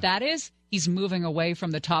 You know what that is? He's moving away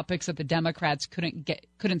from the topics that the Democrats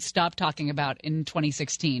couldn't stop talking about in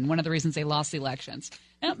 2016. One of the reasons they lost the elections.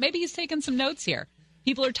 Now, maybe he's taking some notes here.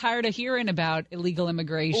 People are tired of hearing about illegal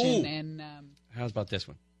immigration Ooh. and How about this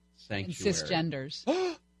one? and Sanctuary. cisgenders.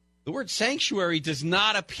 The word sanctuary does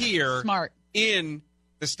not appear Smart. in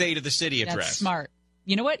the State of the City address. That's smart.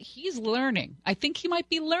 You know what? He's learning. I think he might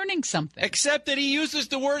be learning something. Except that he uses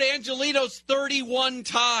the word Angelinos 31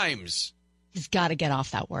 times. He's got to get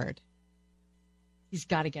off that word. He's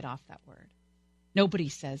got to get off that word. Nobody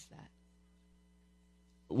says that.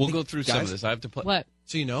 We'll go through some Guys? of this. I have to play. What?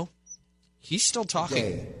 So you know, he's still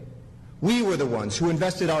talking. We were the ones who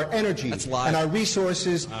invested our energy That's live. and our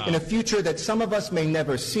resources in a future that some of us may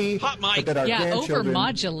never see, Hot mic. but that our Yeah, grandchildren will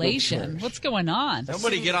overmodulation. cherish. What's going on?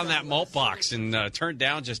 Somebody get on that malt box and turn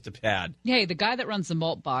down just a pad. Hey, the guy that runs the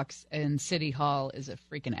malt box in City Hall is a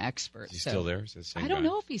freaking expert. Is he still there? Is it the same I don't guy?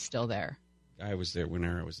 know if he's still there. I was there when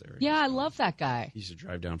I was there. Yeah, I love that guy. He used to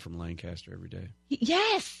drive down from Lancaster every day.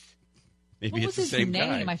 Yes. Maybe What it's was the his same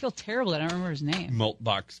name? guy. I feel terrible that I don't remember his name. Malt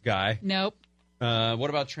box guy. Nope. What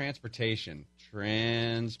about transportation?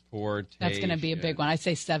 Transportation. That's going to be a big one. I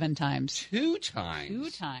say 7 times. 2 times. 2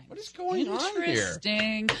 times. What is going on here?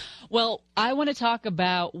 Interesting. Well, I want to talk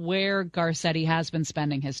about where Garcetti has been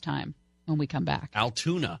spending his time when we come back.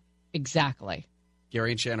 Altoona. Exactly. Gary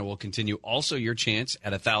and Shannon will continue. Also, your chance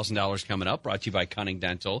at $1,000 coming up, brought to you by Cunning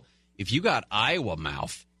Dental. If you got Iowa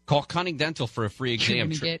mouth, call Cunning Dental for a free You're exam.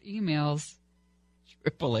 going to get emails.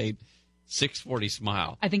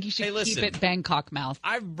 888-640-SMILE. I think you should Hey, keep listen. it Bangkok mouth.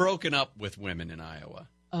 I've broken up with women in Iowa.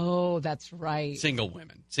 Oh, that's right. Single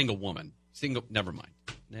women. Single woman. Single. Never mind.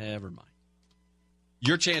 Never mind.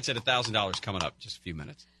 Your chance at $1,000 coming up. Just a few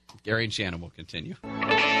minutes. Gary and Shannon will continue.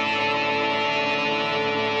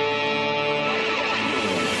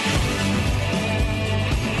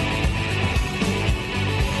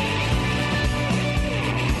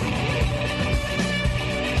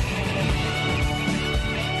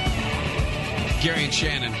 Gary and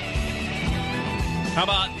Shannon. How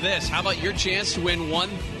about this? How about your chance to win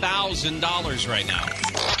 $1,000 right now?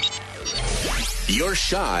 Your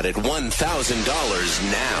shot at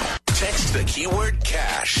 $1,000 now. Text the keyword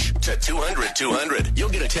cash to 200-200. You'll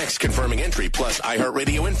get a text confirming entry plus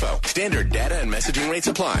iHeartRadio info. Standard data and messaging rates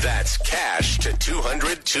apply. That's cash to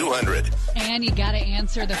 200-200. And you got to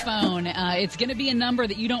answer the phone. It's going to be a number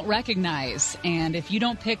that you don't recognize. And if you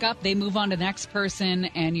don't pick up, they move on to the next person,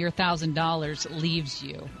 and your $1,000 leaves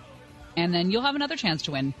you. And then you'll have another chance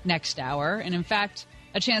to win next hour. And in fact,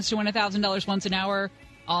 a chance to win $1,000 once an hour,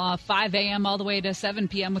 5 a.m. all the way to 7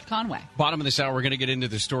 p.m. with Conway. Bottom of this hour, we're going to get into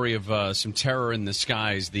the story of some terror in the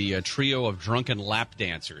skies, the trio of drunken lap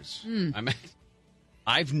dancers.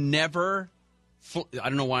 I've never, I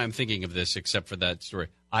don't know why I'm thinking of this except for that story.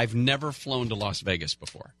 I've never flown to Las Vegas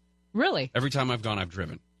before. Really? Every time I've gone, I've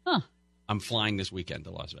driven. Huh. I'm flying this weekend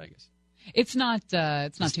to Las Vegas. It's not too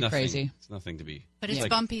nothing, crazy. It's nothing to be. But it's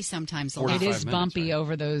like bumpy sometimes. 45 It is minutes, bumpy right?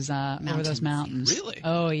 over those mountains. Really?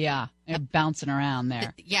 Oh, yeah. They're bouncing around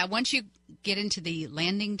there. Yeah, once you get into the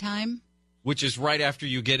landing time, Which is right after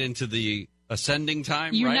you get into the ascending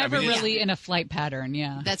time, You're right? never it's- really in a flight pattern,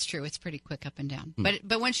 yeah. that's true. It's pretty quick up and down. But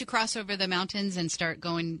once you cross over the mountains and start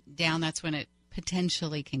going down, that's when it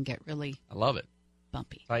potentially can get really I love it.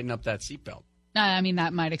 bumpy. Tighten up that seatbelt. I mean,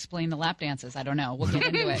 that might explain the lap dances. I don't know. We'll get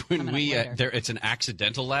into it. When coming we up later. it's an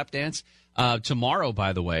accidental lap dance. Tomorrow,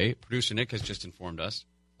 by the way, producer Nick has just informed us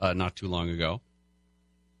not too long ago.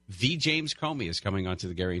 The James Comey is coming onto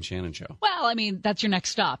the Gary and Shannon show. Well, I mean, that's your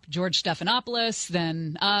next stop. George Stephanopoulos,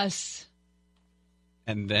 then us.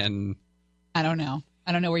 And then I don't know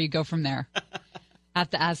where you go from there. Have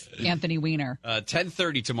to ask Anthony Weiner.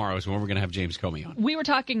 10:30 tomorrow is when we're going to have James Comey on. We were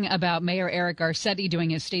talking about Mayor Eric Garcetti doing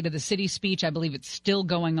his State of the City speech. I believe it's still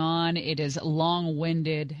going on. It is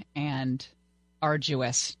long-winded and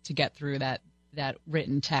arduous to get through that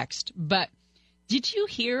written text. But did you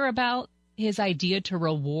hear about his idea to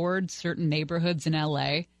reward certain neighborhoods in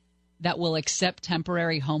L.A. that will accept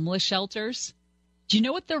temporary homeless shelters? Do you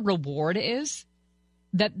know what the reward is?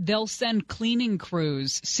 That they'll send cleaning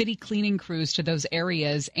crews, city cleaning crews to those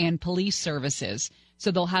areas and police services.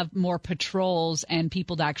 So they'll have more patrols and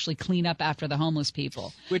people to actually clean up after the homeless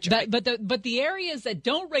people. But the areas that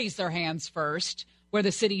don't raise their hands first, where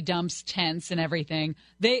the city dumps tents and everything,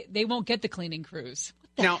 they won't get the cleaning crews. What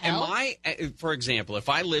Now, hell? for example, if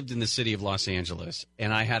I lived in the city of Los Angeles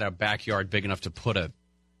and I had a backyard big enough to put a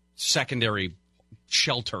secondary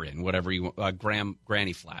shelter in, whatever you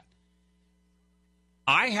granny flat,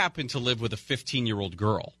 I happen to live with a 15-year-old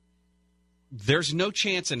girl. There's no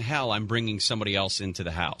chance in hell I'm bringing somebody else into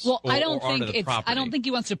the house. Well, or, I don't or onto think the it's. property. I don't think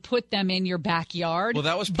he wants to put them in your backyard. Well,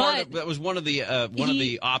 that was that was one of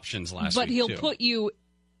the options last week. But he'll too.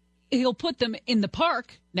 He'll put them in the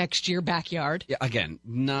park next to your backyard. Yeah, again,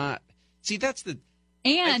 not. See, that's the.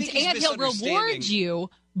 And he'll reward you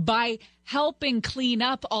by helping clean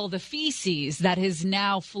up all the feces that has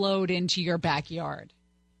now flowed into your backyard.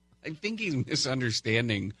 I think he's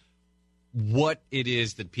misunderstanding what it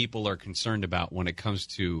is that people are concerned about when it comes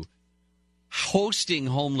to hosting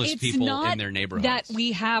homeless people in their neighborhoods. It's not that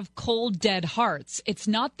we have cold, dead hearts. It's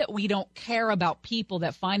not that we don't care about people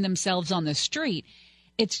that find themselves on the street.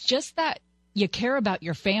 It's just that you care about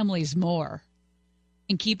your families more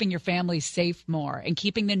and keeping your families safe more and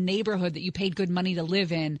keeping the neighborhood that you paid good money to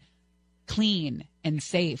live in clean and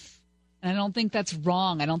safe. And I don't think that's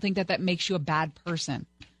wrong. I don't think that makes you a bad person.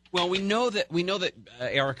 Well, we know that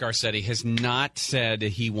Eric Garcetti has not said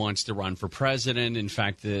he wants to run for president. In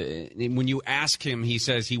fact, when you ask him, he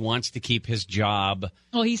says he wants to keep his job.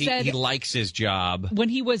 Well, he said he likes his job. When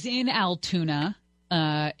he was in Altoona,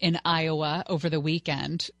 in Iowa over the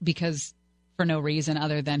weekend, because for no reason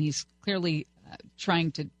other than he's clearly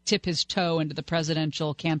trying to tip his toe into the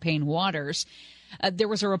presidential campaign waters, there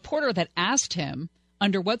was a reporter that asked him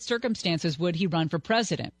under what circumstances would he run for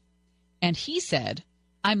president, and he said,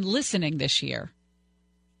 I'm listening this year.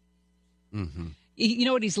 Mm-hmm. You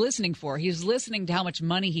know what he's listening for? He's listening to how much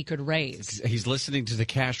money he could raise. He's listening to the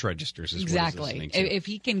cash registers. Is exactly. What he's listening to. If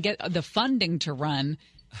he can get the funding to run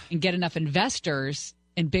and get enough investors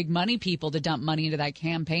and big money people to dump money into that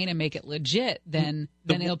campaign and make it legit, then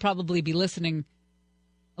he'll probably be listening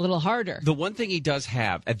a little harder. The one thing he does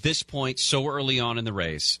have at this point, so early on in the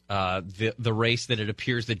race, the race that it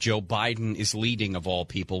appears that Joe Biden is leading of all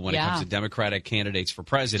people when it comes to Democratic candidates for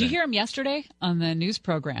president. Did you hear him yesterday on the news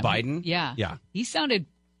program? Biden? Yeah. Yeah. He sounded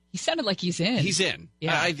like he's in. He's in.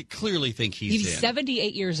 Yeah. I clearly think he's in.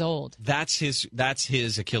 78 years old. That's his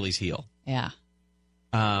Achilles heel. Yeah.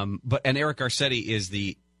 And Eric Garcetti is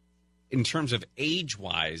in terms of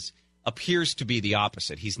age-wise, appears to be the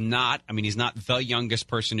opposite. He's not the youngest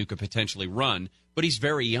person who could potentially run, but he's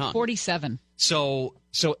very young. 47. So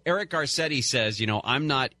Eric Garcetti says,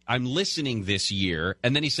 I'm listening this year.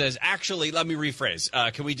 And then he says, actually, let me rephrase.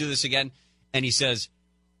 Can we do this again? And he says,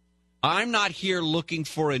 I'm not here looking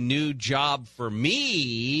for a new job for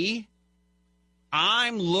me.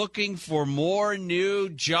 I'm looking for more new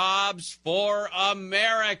jobs for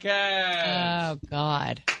America. Oh,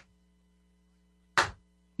 God.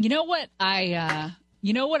 You know what I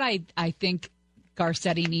think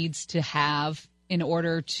Garcetti needs to have in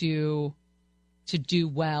order to do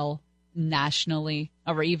well nationally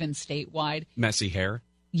or even statewide? Messy hair?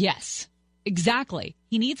 Yes, exactly.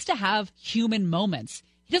 He needs to have human moments.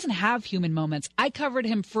 He doesn't have human moments. I covered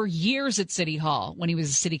him for years at City Hall when he was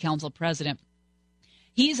a city council president.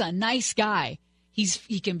 He's a nice guy. He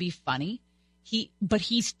can be funny. But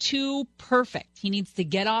he's too perfect. He needs to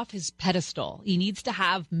get off his pedestal. He needs to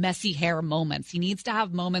have messy hair moments. He needs to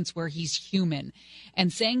have moments where he's human.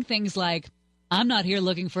 And saying things like, I'm not here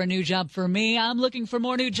looking for a new job for me. I'm looking for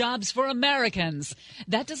more new jobs for Americans.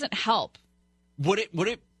 That doesn't help. Would it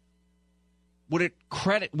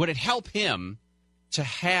help him to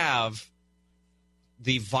have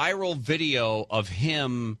the viral video of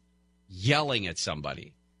him yelling at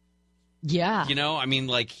somebody? Yeah.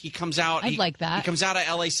 He comes out. I'd like that. He comes out of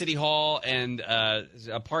L.A. City Hall, and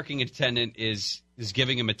a parking attendant is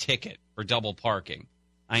giving him a ticket for double parking.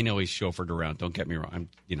 I know he's chauffeured around. Don't get me wrong.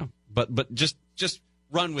 But just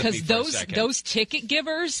run with me for a second. Because those ticket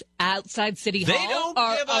givers outside City Hall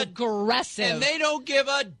are aggressive. And they don't give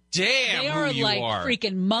a damn They are who you like are.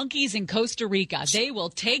 freaking monkeys in Costa Rica. They will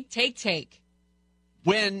take.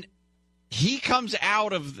 When he comes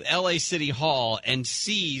out of L.A. City Hall and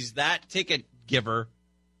sees that ticket giver,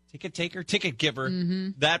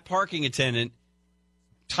 that parking attendant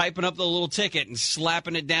typing up the little ticket and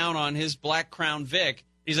slapping it down on his black Crown Vic,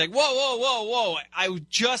 he's like, whoa. I was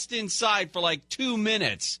just inside for like 2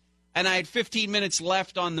 minutes, and I had 15 minutes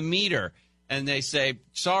left on the meter. And they say,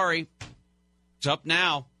 sorry, it's up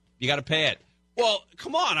now. You got to pay it. Well,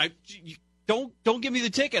 come on. Don't give me the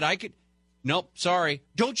ticket. I could. Nope, sorry.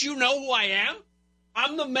 Don't you know who I am?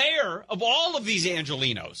 I'm the mayor of all of these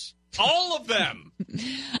Angelenos. All of them.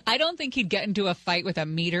 I don't think he'd get into a fight with a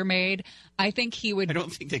meter maid. I think he would. I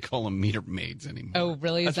don't think they call them meter maids anymore. Oh,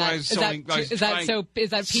 really? Is that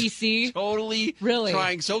PC? Totally. Really?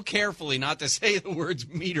 Trying so carefully not to say the words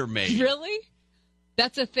meter maid. Really?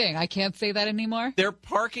 That's a thing. I can't say that anymore. They're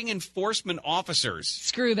parking enforcement officers.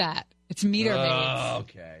 Screw that. It's meter maids.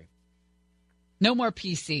 Okay. No more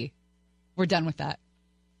PC. We're done with that.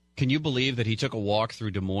 Can you believe that he took a walk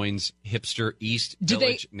through Des Moines' hipster East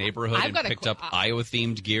Village neighborhood and picked up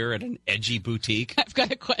Iowa-themed gear at an edgy boutique? I've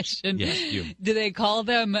got a question. Yes, you. Do they call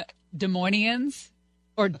them Des Moinesians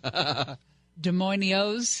or Des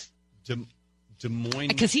Moinios? Des Moines.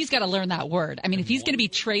 Because he's got to learn that word. I mean, if he's going to be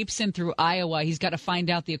traipsing through Iowa, he's got to find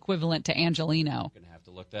out the equivalent to Angelino. Going to have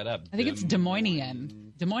to look that up. I think it's Des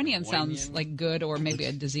Moinian. Des Moinian sounds like good or maybe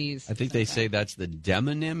a disease. I think they say that's the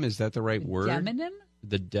demonym. Is that the right word? Demonym?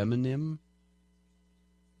 The demonym?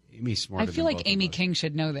 Amy's smarter I feel than like both Amy of us. King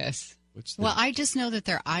should know this. Well, I just know that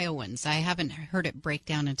they're Iowans. I haven't heard it break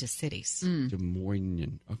down into cities. Des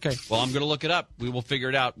Moines. Okay. Well, I'm going to look it up. We will figure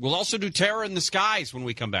it out. We'll also do Terror in the Skies when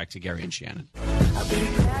we come back to Gary and Shannon. I'll be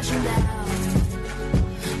crashing down right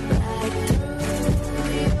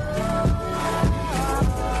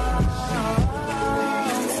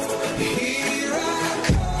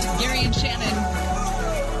Gary and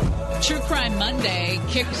Shannon, True Crime Monday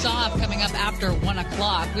kicks off coming up after 1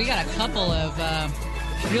 o'clock. We got a couple of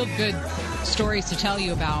real good stories to tell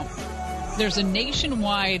you about. There's a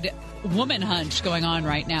nationwide woman hunt going on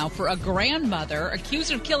right now for a grandmother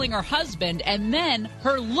accused of killing her husband and then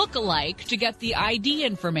her lookalike to get the ID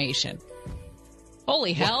information.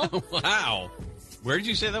 Holy hell. Wow. Where did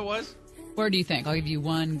you say that was? Where do you think? I'll give you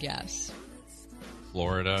one guess.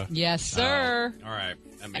 Florida. Yes, sir. All right.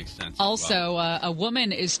 That makes sense. Also, a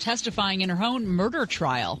woman is testifying in her own murder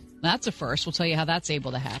trial. That's a first. We'll tell you how that's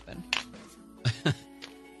able to happen.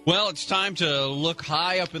 Well, it's time to look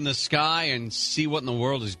high up in the sky and see what in the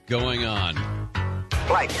world is going on.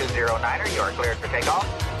 Flight 209er, you are cleared for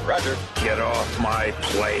takeoff. Roger. Get off my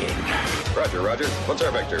plane. Roger, Roger. What's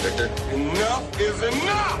our vector, Victor? Enough is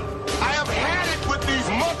enough! I have had it with these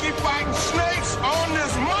monkey-fighting snakes on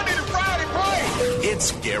this Monday to Friday plane!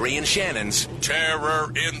 It's Gary and Shannon's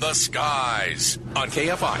Terror in the Skies on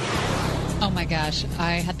KFI. Oh, my gosh.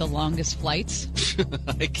 I had the longest flights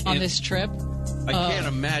on this trip. I can't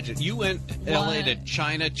imagine. You went L.A. to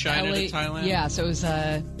China, LA, to Thailand? Yeah, so it was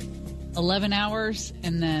 11 hours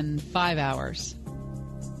and then 5 hours.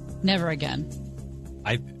 Never again.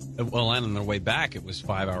 Well, and on the way back, it was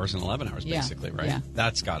 5 hours and 11 hours, Yeah, basically, right? yeah.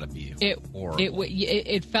 That's got to be horrible.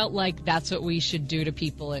 It felt like that's what we should do to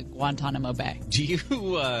people at Guantanamo Bay. Do you,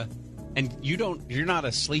 and you're not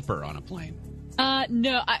a sleeper on a plane?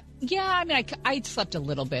 No. I slept a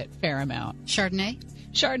little bit, fair amount. Chardonnay?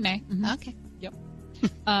 Chardonnay. Mm-hmm. Okay. Yep.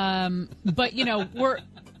 But,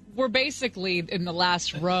 we're basically in the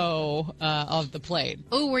last row of the plane.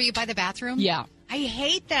 Oh, were you by the bathroom? Yeah. I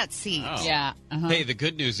hate that seat. Oh. Yeah. Uh-huh. Hey, the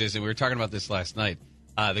good news is, and we were talking about this last night,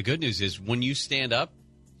 the good news is when you stand up,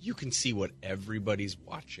 you can see what everybody's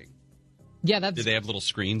watching. Yeah, that's. Do they have little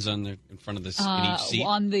screens in front of in each seat?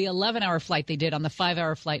 On the 11-hour flight, they did. On the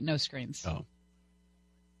 5-hour flight, no screens. Oh.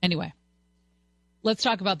 Anyway, let's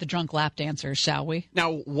talk about the drunk lap dancers, shall we?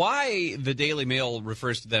 Now, why the Daily Mail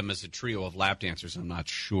refers to them as a trio of lap dancers, I'm not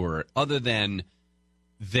sure, other than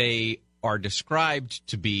they are described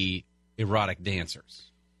to be erotic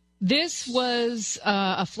dancers. This was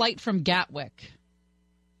a flight from Gatwick.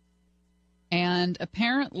 And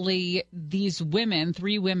apparently these women,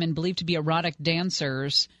 3 women believed to be erotic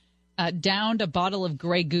dancers, downed a bottle of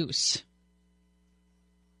Grey Goose.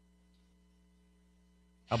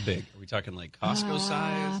 How big? Are we talking like Costco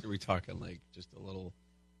size? Or are we talking like just a little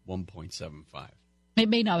 1.75? It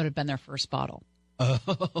may not have been their first bottle.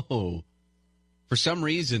 Oh. For some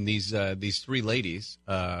reason, these 3 ladies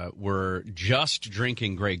were just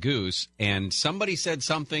drinking Grey Goose, and somebody said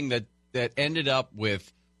something that ended up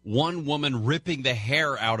with one woman ripping the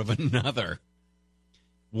hair out of another.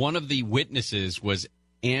 One of the witnesses was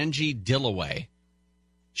Angie Dillaway.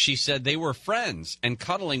 She said they were friends and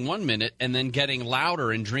cuddling one minute and then getting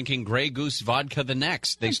louder and drinking Grey Goose vodka the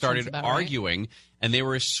next. They started arguing, and they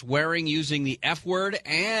were swearing using the F word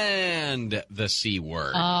and the C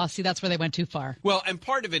word. See, that's where they went too far. Well, and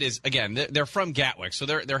part of it is, again, they're from Gatwick, so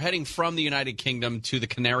they're heading from the United Kingdom to the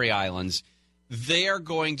Canary Islands. They are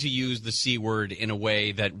going to use the C word in a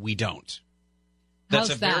way that we don't.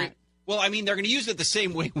 How's that? Well, I mean, they're going to use it the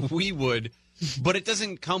same way we would, but it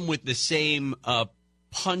doesn't come with the same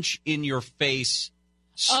punch in your face,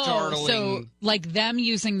 startling. Oh, so like them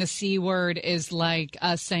using the C word is like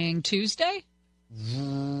us saying Tuesday?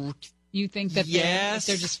 You think that Yes.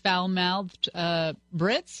 they're just foul-mouthed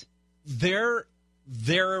Brits?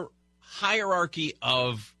 Their hierarchy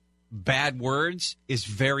of bad words is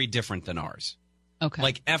very different than ours. Okay.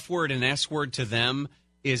 Like F word and S word to them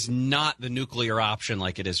is not the nuclear option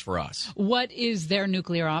like it is for us. What is their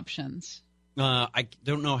nuclear options? I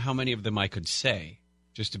don't know how many of them I could say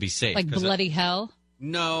just to be safe. Like 'cause bloody hell?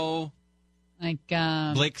 No. Like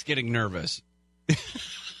Blake's getting nervous.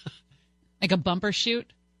 like a bumper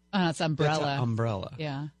shoot? Oh, it's umbrella. That's an umbrella.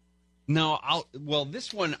 Yeah. No,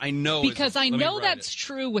 this one I know. Because I let me know write that's it.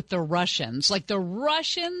 true with the Russians. Like the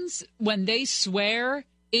Russians, when they swear,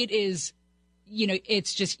 it is,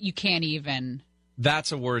 it's just, you can't even.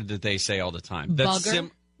 That's a word that they say all the time. That's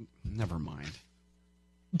Bugger? Never mind.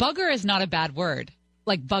 Bugger is not a bad word.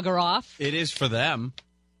 Like bugger off. It is for them.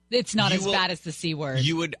 It's not as bad as the C word.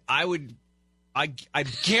 I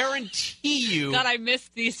guarantee you. God, I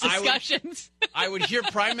missed these discussions. I would hear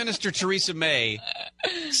Prime Minister Theresa May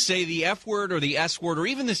say the F word or the S word or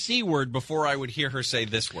even the C word before I would hear her say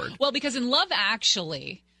this word. Well, because in Love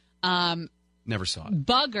Actually, never saw it.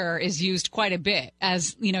 Bugger is used quite a bit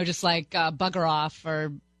as, just like bugger off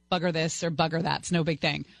or bugger this or bugger that. It's no big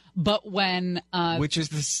thing. But when which is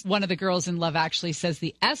this? One of the girls in Love Actually says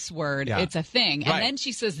the S word, it's a thing. Right. And then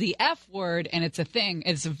she says the F word, and it's a thing.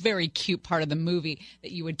 It's a very cute part of the movie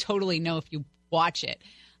that you would totally know if you watch it.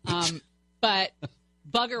 But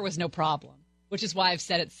bugger was no problem, which is why I've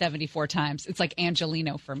said it 74 times. It's like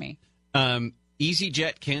Angelino for me.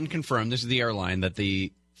 EasyJet can confirm, this is the airline, that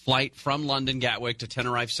the flight from London Gatwick to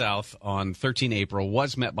Tenerife South on 13 April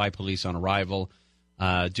was met by police on arrival.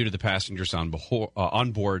 Due to the passengers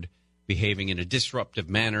on board behaving in a disruptive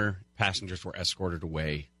manner, passengers were escorted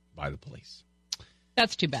away by the police.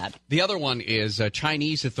 That's too bad. The other one is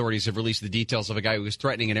Chinese authorities have released the details of a guy who was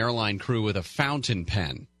threatening an airline crew with a fountain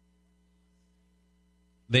pen.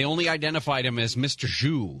 They only identified him as Mr.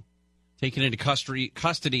 Zhu, taken into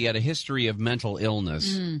custody at a history of mental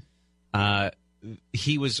illness.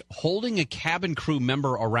 He was holding a cabin crew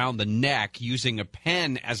member around the neck using a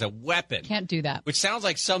pen as a weapon. Can't do that. Which sounds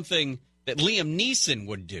like something that Liam Neeson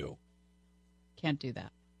would do. Can't do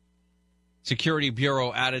that. Security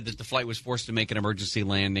Bureau added that the flight was forced to make an emergency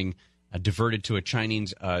landing, diverted to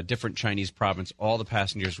a different Chinese province. All the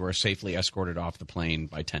passengers were safely escorted off the plane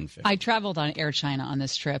by 10:50. I traveled on Air China on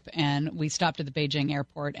this trip, and we stopped at the Beijing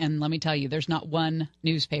airport. And let me tell you, there's not one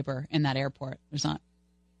newspaper in that airport.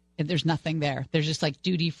 There's nothing there. There's just like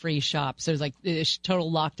duty-free shops. There's like this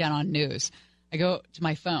total lockdown on news. I go to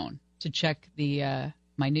my phone to check the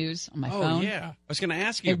my news on my phone. Oh, yeah. I was going to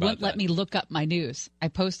ask you about that. It wouldn't let me look up my news. I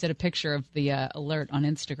posted a picture of the alert on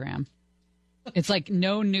Instagram. It's like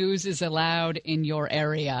no news is allowed in your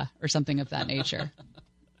area or something of that nature.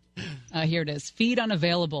 Here it is. Feed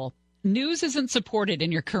unavailable. News isn't supported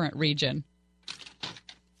in your current region.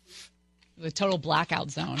 The total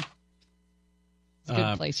blackout zone. It's a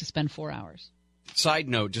good place to spend 4 hours. Side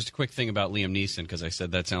note, just a quick thing about Liam Neeson, because I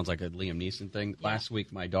said that sounds like a Liam Neeson thing. Yeah. Last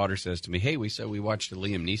week, my daughter says to me, hey, we watched a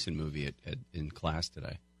Liam Neeson movie in class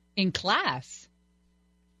today. In class?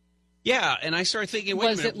 Yeah, and I started thinking, wait a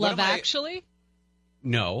minute. Was it Love Actually?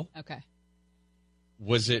 No. Okay.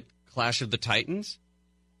 Was it Clash of the Titans?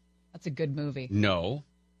 That's a good movie. No.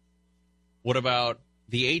 What about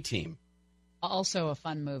The A-Team? Also a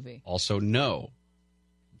fun movie. Also no.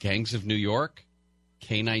 Gangs of New York?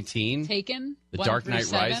 K-19? Taken? The Dark Knight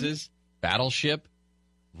 7? Rises? Battleship?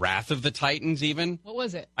 Wrath of the Titans even? What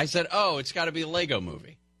was it? I said, it's got to be a Lego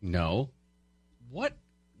movie. No. What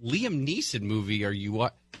Liam Neeson movie are you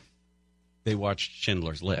They watched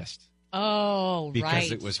Schindler's List. Oh, right.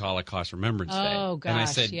 Because it was Holocaust Remembrance Day. Oh, gosh, and I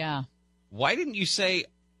said, yeah. Why didn't you say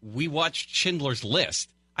we watched Schindler's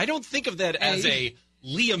List? I don't think of that as a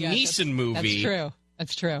Liam Neeson movie.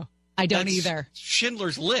 That's true. I don't either.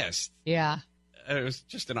 Schindler's List. Yeah. It was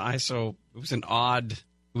just it was an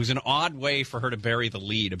odd way for her to bury the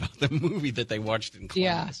lead about the movie that they watched in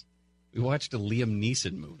class. Yeah. We watched a Liam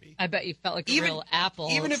Neeson movie. I bet you felt like a real apple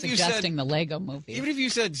suggesting the Lego movie. Even if you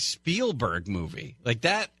said Spielberg movie, like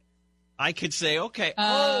that, I could say, okay,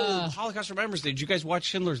 Holocaust Remembrance Day. Did you guys watch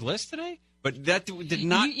Schindler's List today? But that did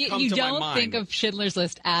not come to my mind. You don't think of Schindler's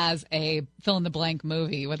List as a fill-in-the-blank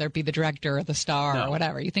movie, whether it be the director or the star or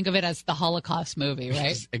whatever. You think of it as the Holocaust movie,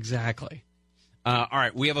 right? Exactly. All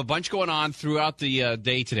right, we have a bunch going on throughout the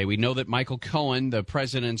day today. We know that Michael Cohen, the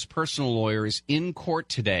president's personal lawyer, is in court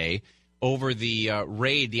today over the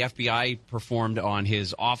raid the FBI performed on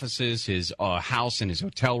his offices, his house, and his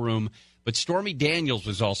hotel room. But Stormy Daniels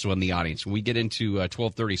was also in the audience. When we get into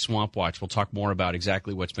 12:30 Swamp Watch, we'll talk more about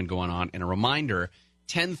exactly what's been going on. And a reminder,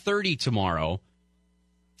 10:30 tomorrow,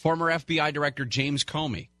 former FBI Director James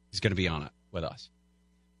Comey is going to be on it with us.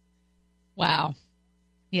 Wow.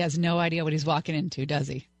 He has no idea what he's walking into, does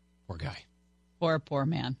he? Poor guy. Poor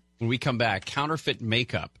man. When we come back, counterfeit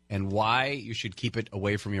makeup and why you should keep it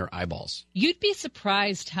away from your eyeballs. You'd be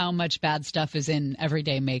surprised how much bad stuff is in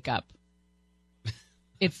everyday makeup.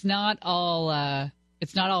 It's not all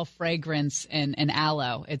fragrance and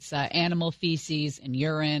aloe. It's animal feces and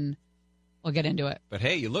urine. We'll get into it. But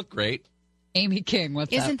hey, you look great. Amy King,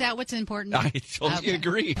 what's up? Isn't that what's important? I totally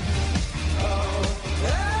agree.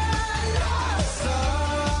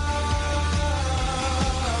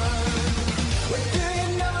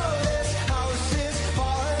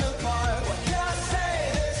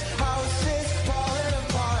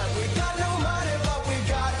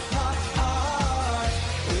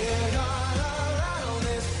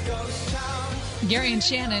 Gary and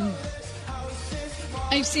Shannon,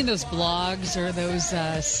 I've seen those blogs or those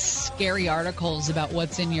scary articles about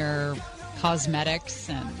what's in your cosmetics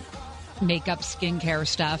and makeup, skincare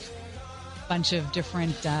stuff. A bunch of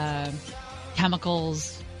different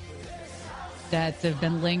chemicals that have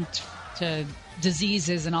been linked to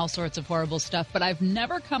diseases and all sorts of horrible stuff. But I've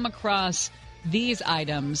never come across these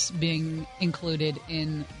items being included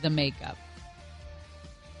in the makeup.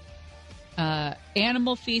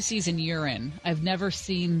 Animal feces and urine. I've never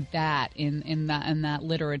seen that in that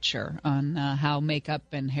literature on how makeup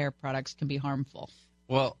and hair products can be harmful.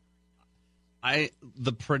 Well,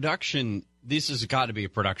 the production, this has got to be a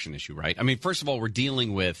production issue, right? I mean, first of all, we're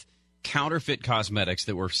dealing with counterfeit cosmetics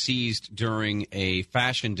that were seized during a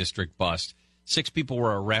fashion district bust. 6 people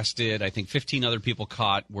were arrested. I think 15 other people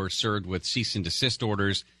caught were served with cease and desist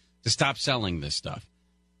orders to stop selling this stuff.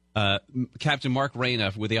 Captain Mark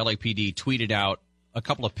Reyna with the LAPD tweeted out a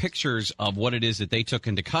couple of pictures of what it is that they took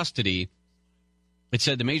into custody. It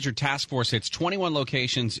said the major task force hits 21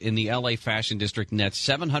 locations in the LA fashion district, nets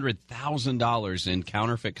 $700,000 in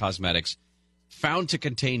counterfeit cosmetics found to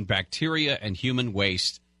contain bacteria and human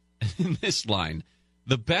waste. In this line,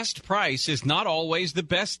 the best price is not always the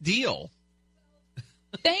best deal.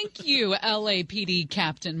 Thank you, LAPD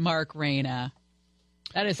Captain Mark Reyna.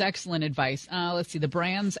 That is excellent advice. Let's see. The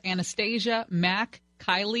brands Anastasia, MAC,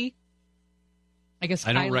 Kylie. I guess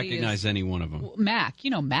I don't Kylie recognize any one of them. MAC.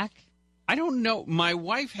 You know MAC? I don't know. My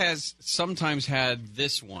wife has sometimes had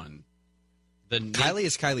this one. Kylie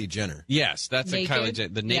is Kylie Jenner. Yes, that's Naked. a Kylie Jenner.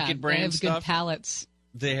 The Naked brand they have stuff. Good palettes.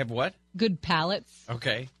 They have what? Good palettes.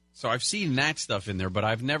 Okay. So I've seen that stuff in there, but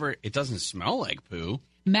I've never, it doesn't smell like poo.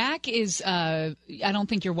 MAC is, I don't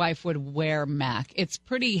think your wife would wear MAC. It's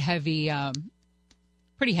pretty heavy.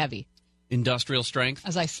 Pretty heavy. Industrial strength?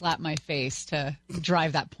 As I slap my face to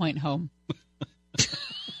drive that point home.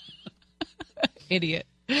 Idiot.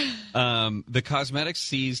 The cosmetics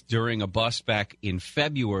seized during a bust back in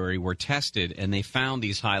February were tested, and they found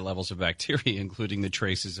these high levels of bacteria, including the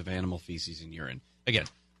traces of animal feces and urine. Again,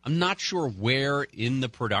 I'm not sure where in the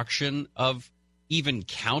production of even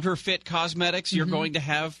counterfeit cosmetics you're going to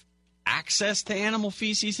have access to animal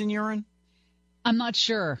feces and urine. I'm not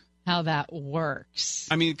sure how that works.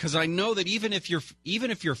 I mean, because I know that even if you're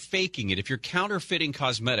faking it, if you're counterfeiting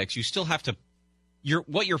cosmetics, you still have to.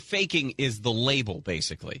 What you're faking is the label,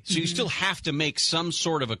 basically. So you still have to make some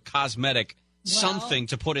sort of a cosmetic something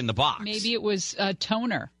to put in the box. Maybe it was a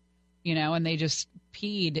toner, and they just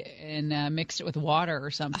peed and mixed it with water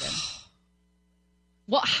or something.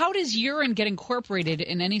 Well, how does urine get incorporated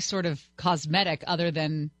in any sort of cosmetic other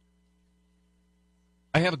than...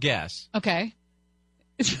 I have a guess. Okay.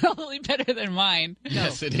 It's probably better than mine.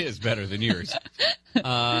 Yes, it is better than yours.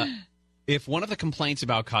 If one of the complaints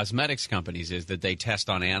about cosmetics companies is that they test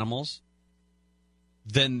on animals,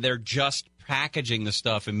 then they're just packaging the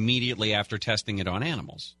stuff immediately after testing it on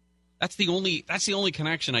animals. That's the only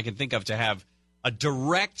connection I can think of to have a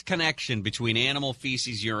direct connection between animal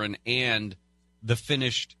feces, urine, and the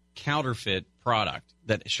finished counterfeit product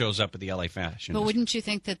that shows up at the LA Fashion. But wouldn't you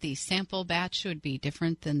think that the sample batch would be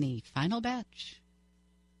different than the final batch?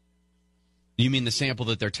 You mean the sample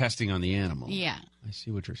that they're testing on the animal? Yeah. I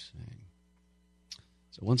see what you're saying.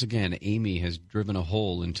 So once again, Amy has driven a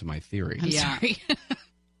hole into my theory. I'm sorry.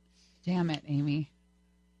 Damn it, Amy.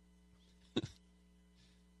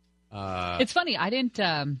 It's funny. I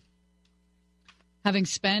didn't, having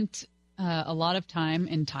spent a lot of time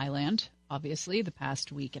in Thailand, obviously, the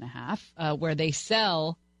past week and a half, where they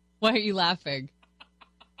sell... Why are you laughing?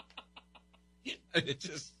 It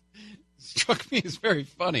just struck me as very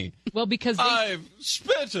funny. Well, because I've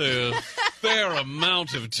spent a fair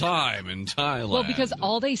amount of time in Thailand. Well, because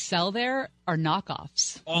all they sell there are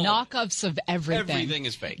knockoffs. Knockoffs of everything. Everything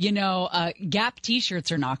is fake. Gap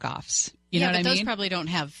T-shirts are knockoffs. You know what I mean? Those probably don't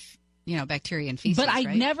have bacteria and feces. But I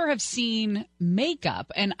right? never have seen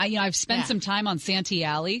makeup. And I've spent some time on Santee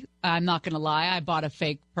Alley. I'm not going to lie. I bought a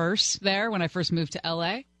fake purse there when I first moved to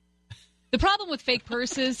L.A. The problem with fake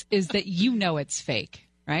purses is that it's fake,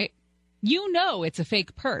 right? It's a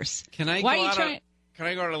fake purse. Can I go out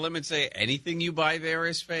on a limb and say anything you buy there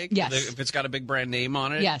is fake? Yes. If it's got a big brand name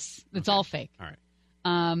on it? Yes, it's all fake. All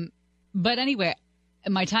right. But anyway,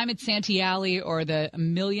 my time at Santee Alley or the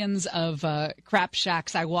millions of crap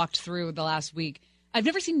shacks I walked through the last week, I've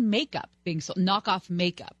never seen makeup being sold, knockoff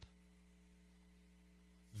makeup.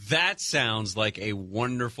 That sounds like a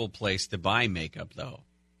wonderful place to buy makeup, though,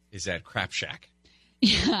 is that crap shack.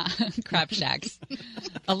 Yeah, crap shacks.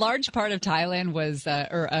 A large part of Thailand was,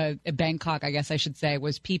 Bangkok, I guess I should say,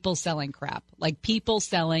 was people selling crap. Like people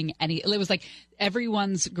selling it was like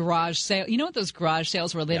everyone's garage sale. You know what those garage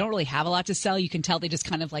sales where they don't really have a lot to sell? You can tell they just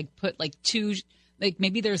kind of like put like two, like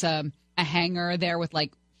maybe there's a hanger there with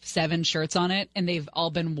like 7 shirts on it and they've all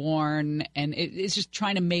been worn and it's just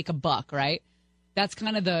trying to make a buck, right? That's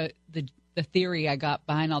kind of the theory I got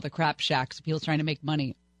behind all the crap shacks, people trying to make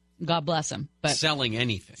money. God bless them. But selling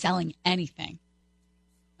anything.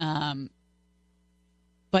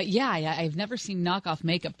 But yeah, I've never seen knockoff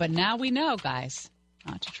makeup. But now we know, guys,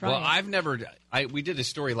 not to try. Well, we did a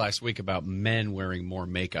story last week about men wearing more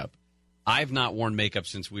makeup. I've not worn makeup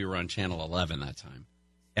since we were on Channel 11 that time.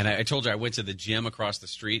 And I told you I went to the gym across the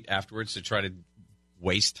street afterwards to try to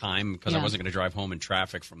waste time because I wasn't going to drive home in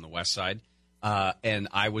traffic from the west side. And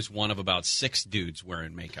I was one of about 6 dudes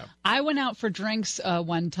wearing makeup. I went out for drinks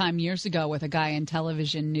one time years ago with a guy in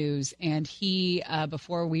television news, and he,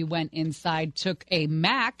 before we went inside, took a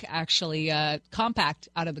Mac, actually compact,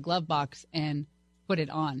 out of the glove box and put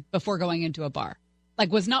it on before going into a bar.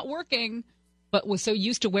 Like, was not working, but was so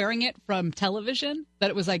used to wearing it from television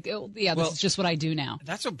that it was like, this is just what I do now.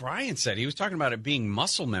 That's what Brian said. He was talking about it being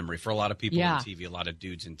muscle memory for a lot of people on TV, a lot of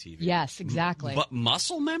dudes in TV. Yes, exactly. But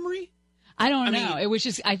muscle memory? I don't know. It was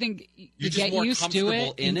just, I think you get used to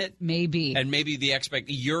it. In it, maybe, and maybe the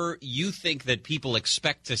you think that people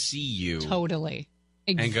expect to see you totally,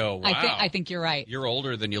 and go, wow. I think you're right. You're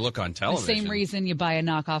older than you look on television. The same reason you buy a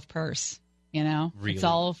knockoff purse. Really? It's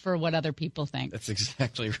all for what other people think. That's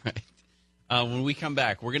exactly right. When we come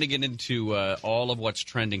back, we're going to get into all of what's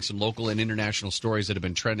trending, some local and international stories that have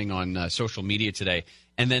been trending on social media today,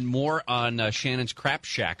 and then more on Shannon's Crap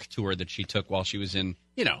Shack tour that she took while she was in,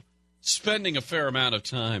 spending a fair amount of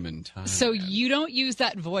time in Thailand. So you don't use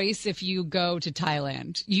that voice if you go to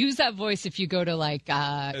Thailand. Use that voice if you go to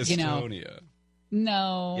Estonia.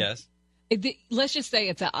 No. Yes. Let's just say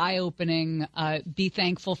it's an eye-opening, be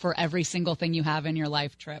thankful for every single thing you have in your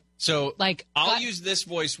life trip. So I'll use this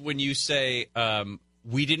voice when you say,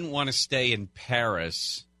 we didn't want to stay in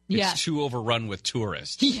Paris. It's too overrun with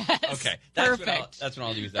tourists. Yes. Okay. Perfect. That's when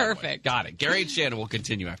I'll use that Perfect. voice. Got it. Gary and Shannon will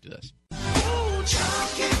continue after this.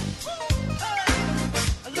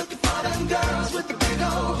 Looking for them girls with the big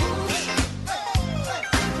old hoops.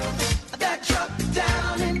 That truck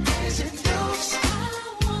down in Daisy Dukes.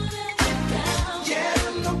 Yeah,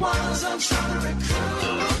 them the ones I'm trying to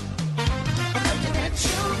recruit. I'm looking at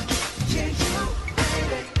you,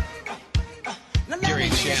 baby. Gary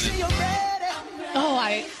and Shannon. Oh,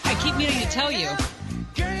 I keep meaning to tell you.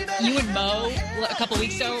 You and Mo, a couple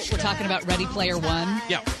weeks ago, were talking about Ready Player One.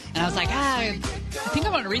 Yeah. And I was like, I think I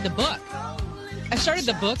want to read the book. I started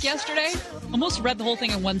the book yesterday, almost read the whole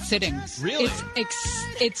thing in one sitting. Really?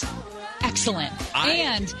 It's excellent.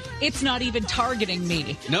 And it's not even targeting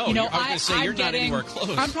me. No, I was going to say, you're not anywhere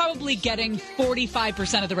close. I'm probably getting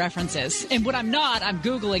 45% of the references. And what I'm not, I'm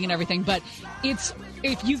Googling and everything. But if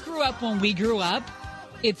you grew up when we grew up,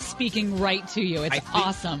 it's speaking right to you. It's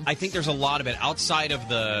awesome. I think there's a lot of it outside of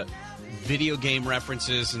the video game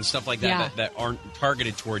references and stuff like that that aren't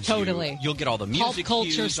targeted towards you. You'll get all the music pop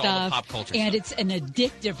culture cues, stuff, all the pop culture and stuff. it's an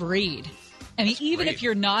addictive read. I mean, even if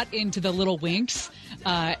you're not into the little winks,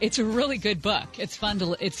 it's a really good book. It's fun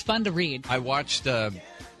to read. I watched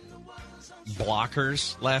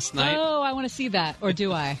Blockers last night. Oh, I want to see that. Or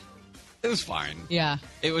do I? It was fine. Yeah.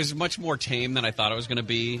 It was much more tame than I thought it was going to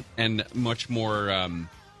be, and much more, I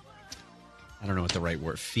don't know what the right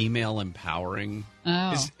word, female empowering.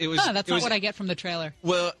 Oh. That's not what I get from the trailer.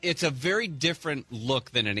 Well, it's a very different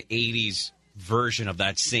look than an 80s version of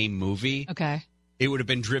that same movie. Okay. It would have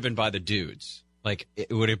been driven by the dudes. Like,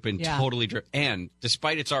 it would have been totally driven. And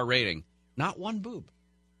despite its R rating, not one boob.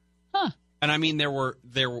 Huh. And I mean, there were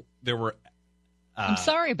I'm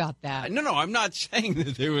sorry about that. No, I'm not saying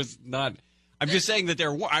that there was not. I'm just saying that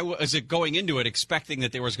I was going into it expecting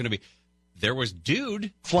that there was going to be. There was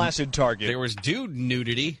dude. Flaccid target. There was dude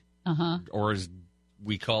nudity. Uh-huh. Or as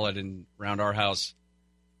we call it around our house,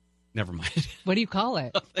 Never mind. What do you call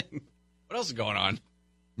it? What else is going on?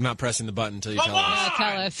 I'm not pressing the button until you Come tell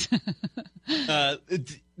us. Yeah, tell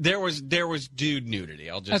us. There was dude nudity.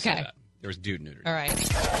 I'll just say that. There was dude nudity. All right.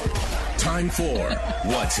 Time for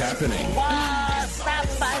What's Happening.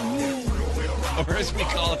 Or as we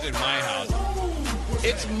call it in my house,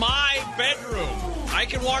 it's my bedroom. I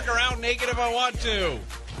can walk around naked if I want to.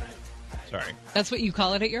 Sorry. That's what you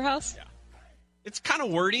call it at your house? Yeah. It's kind of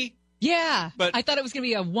wordy. Yeah, but I thought it was going to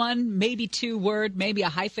be a one, maybe two word, maybe a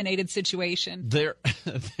hyphenated situation. There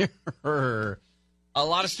are a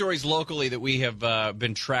lot of stories locally that we have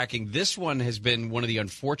been tracking. This one has been one of the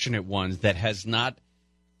unfortunate ones that has not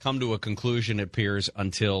come to a conclusion, it appears,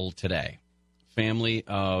 until today. Family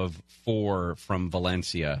of 4 from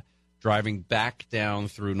Valencia driving back down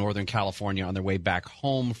through Northern California on their way back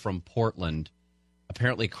home from Portland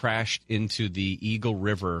apparently crashed into the Eagle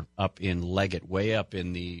River up in Leggett, way up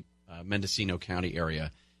in the Mendocino County area.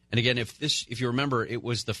 And again, if you remember, it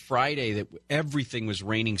was the Friday that everything was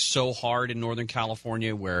raining so hard in Northern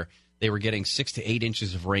California where they were getting 6 to 8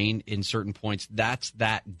 inches of rain in certain points. That's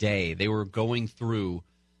that day. They were going through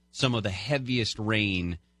some of the heaviest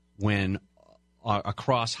rain when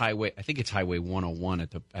across highway, I think it's Highway 101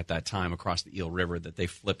 at that time, across the Eel River, that they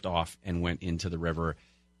flipped off and went into the river.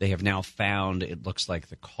 They have now found, it looks like,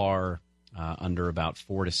 the car under about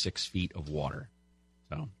 4 to 6 feet of water.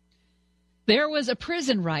 So there was a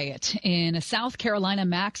prison riot in a South Carolina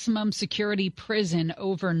maximum security prison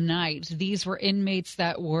overnight. These were inmates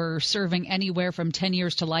that were serving anywhere from 10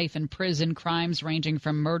 years to life in prison, crimes ranging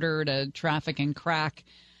from murder to trafficking crack.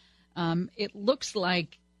 It looks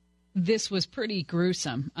like this was pretty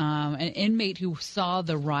gruesome. An inmate who saw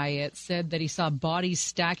the riot said that he saw bodies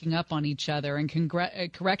stacking up on each other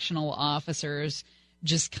and correctional officers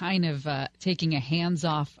just kind of taking a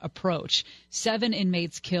hands-off approach. 7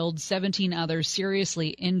 inmates killed, 17 others seriously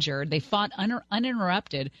injured. They fought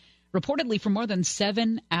uninterrupted, reportedly for more than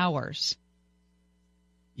 7 hours.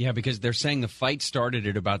 Yeah, because they're saying the fight started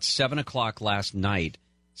at about 7 o'clock last night,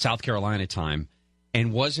 South Carolina time,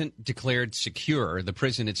 and wasn't declared secure. The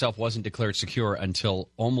prison itself wasn't declared secure until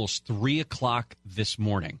almost 3 o'clock this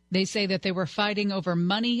morning. They say that they were fighting over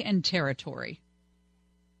money and territory.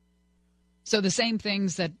 So the same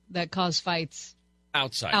things that cause fights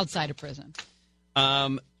outside of prison.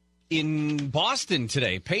 In Boston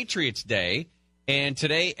today, Patriots Day, and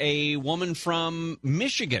today a woman from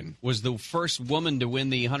Michigan was the first woman to win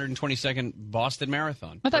the 122nd Boston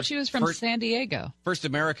Marathon. I thought she was from San Diego. First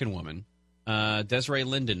American woman. Desiree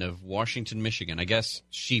Linden of Washington, Michigan. I guess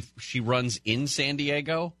she runs in San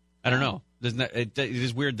Diego. I don't know. It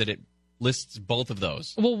is weird that it lists both of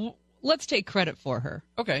those. Well, let's take credit for her.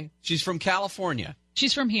 Okay. She's from California.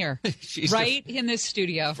 She's from here. She's right in this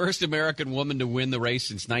studio. First American woman to win the race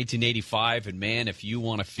since 1985. And, man, if you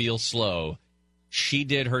want to feel slow, she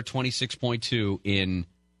did her 26.2 in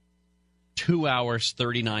 2 hours,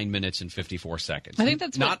 39 minutes, and 54 seconds. I think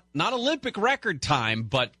that's not Olympic record time,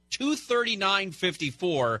 but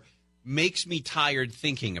 2:39:54 makes me tired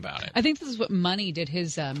thinking about it. I think this is what Money did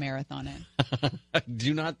his marathon in. I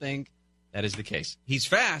do not think that is the case. He's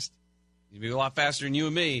fast. He'd be a lot faster than you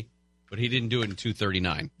and me, but he didn't do it in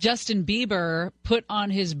 2:39. Justin Bieber put on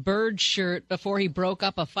his bird shirt before he broke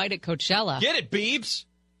up a fight at Coachella. Get it, Biebs!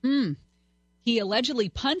 He allegedly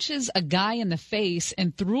punches a guy in the face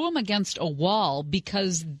and threw him against a wall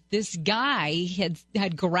because this guy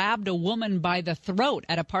had grabbed a woman by the throat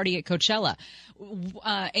at a party at Coachella.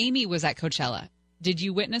 Amy was at Coachella. Did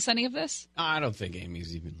you witness any of this? I don't think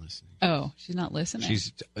Amy's even listening. Oh, she's not listening.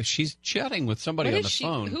 She's chatting with somebody on the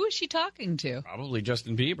phone. Who is she talking to? Probably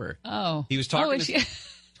Justin Bieber. Oh, he was talking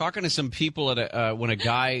to some people at when a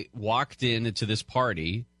guy walked into this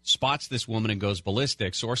party, spots this woman and goes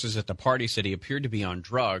ballistic. Sources at the party said he appeared to be on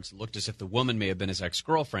drugs. It looked as if the woman may have been his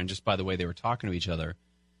ex-girlfriend just by the way they were talking to each other.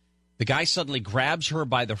 The guy suddenly grabs her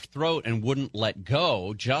by the throat and wouldn't let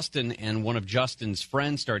go. Justin and one of Justin's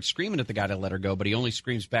friends start screaming at the guy to let her go, but he only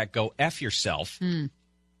screams back, "Go F yourself." And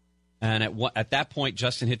at that point,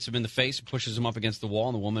 Justin hits him in the face, pushes him up against the wall,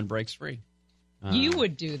 and the woman breaks free. You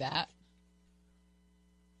would do that,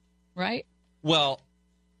 right? Well,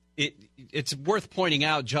 it's worth pointing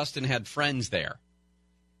out Justin had friends there.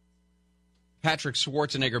 Patrick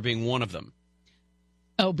Schwarzenegger being one of them.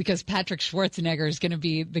 Oh, because Patrick Schwarzenegger is going to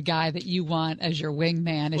be the guy that you want as your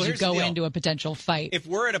wingman as you go into a potential fight. If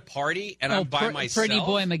we're at a party and I'm by myself, Pretty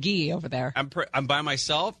Boy McGee over there. I'm by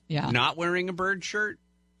myself, not wearing a bird shirt,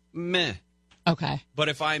 meh. Okay. But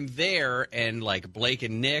if I'm there and like Blake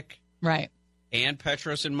and Nick, right, and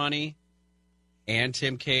Petros and Money, and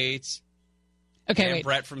Tim Cates, Okay, and wait.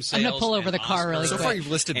 Brett from I'm sales. going to pull over and the car really So quick. far, you've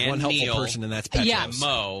listed and one helpful Neil, person, and that's Petros. Yeah. and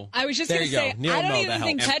Mo. I was just There going to you say, go. Neil I don't Mo, even that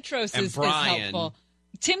think helps. Petros And is Brian. helpful.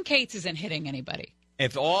 Tim Cates isn't hitting anybody.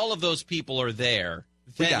 If all of those people are there,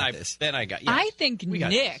 then I got. Yeah, I think we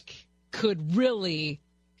got Nick could really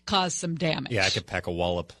cause some damage. Yeah, I could pack a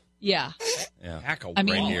wallop. Yeah. Yeah. Pack a I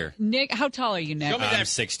mean, right here. Nick, how tall are you, Nick? Show me I'm that-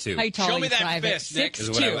 6'2". How tall Show are me you, that Private? fist, Nick. 'Cause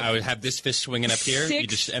what 6'2". I would have this fist swinging up here,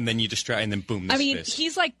 and then you distract, and then boom, this I mean, fist.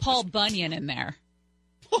 he's like Paul Bunyan in there.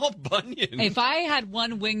 Paul Bunyan. If I had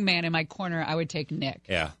one wingman in my corner, I would take Nick.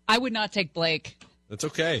 Yeah. I would not take Blake. That's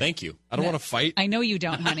okay. Thank you. I don't want to fight. I know you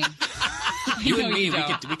don't, honey. You I and know me, you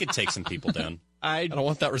don't. we could take some people down. I don't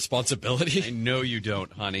want that responsibility. I know you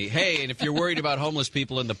don't, honey. Hey, and if you're worried about homeless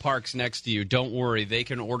people in the parks next to you, don't worry. They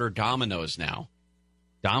can order Domino's now.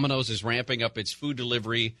 Domino's is ramping up its food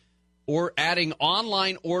delivery or adding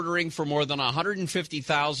online ordering for more than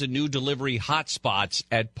 150,000 new delivery hotspots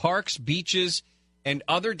at parks, beaches, and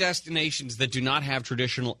other destinations that do not have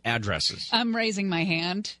traditional addresses. I'm raising my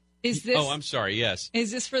hand. Is this? Oh, I'm sorry. Yes.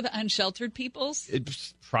 Is this for the unsheltered peoples?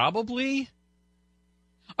 It's probably.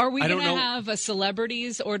 Are we I going don't to know. have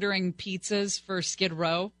celebrities ordering pizzas for Skid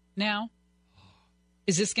Row now?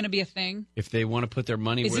 Is this going to be a thing? If they want to put their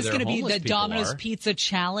money Is where this their going to be homeless the people Domino's are. Pizza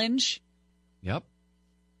Challenge? Yep.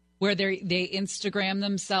 Where they Instagram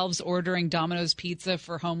themselves ordering Domino's Pizza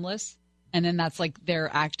for homeless, and then that's like their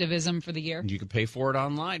activism for the year. You can pay for it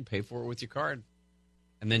online, pay for it with your card,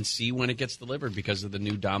 and then see when it gets delivered because of the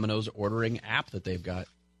new Domino's ordering app that they've got.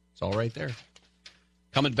 It's all right there.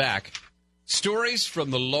 Coming back, stories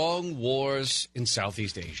from the long wars in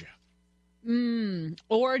Southeast Asia.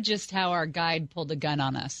 Or just how our guide pulled a gun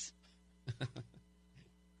on us,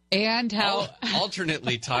 and how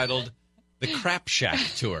Alternately titled the Crap Shack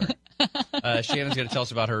Tour. Shannon's going to tell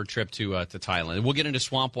us about her trip to Thailand. We'll get into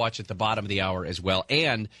Swamp Watch at the bottom of the hour as well.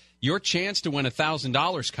 And your chance to win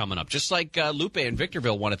 $1,000 coming up, just like Lupe in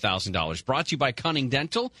Victorville won $1,000. Brought to you by Cunning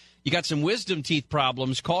Dental. You got some wisdom teeth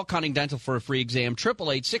problems. Call Cunning Dental for a free exam.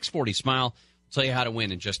 888-640-SMILE. I'll tell you how to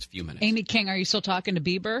win in just a few minutes. Amy King, are you still talking to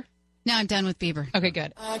Bieber? No, I'm done with Bieber. Okay,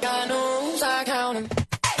 good. I got no rules, I count 'em.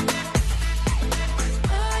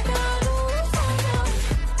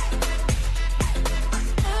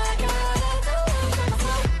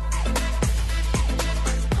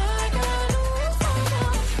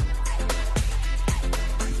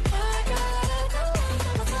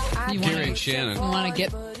 You Gary and Shannon. want to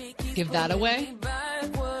give that away?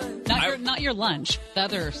 Not your lunch. The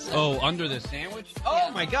other stuff. Oh, under the sandwich? Oh,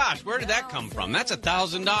 my gosh. Where did that come from? That's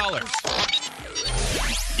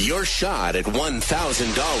 $1,000. Your shot at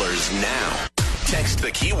 $1,000 now. Text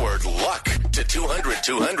the keyword luck to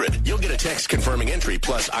 200-200. You'll get a text confirming entry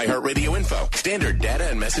plus iHeartRadio info. Standard data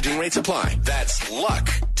and messaging rates apply. That's luck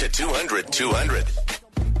to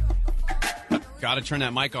 200-200. Got to turn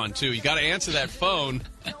that mic on, too. You got to answer that phone,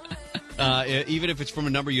 even if it's from a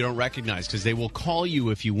number you don't recognize, because they will call you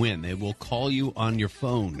if you win. They will call you on your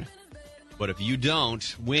phone. But if you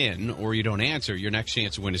don't win or you don't answer, your next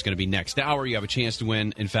chance to win is going to be next hour. You have a chance to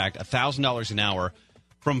win, in fact, $1,000 an hour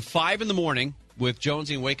from 5 in the morning with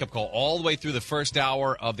Jonesy and Wake Up Call all the way through the first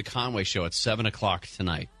hour of the Conway Show at 7 o'clock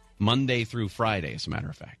tonight, Monday through Friday, as a matter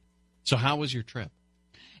of fact. So how was your trip?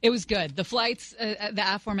 It was good. The flights, the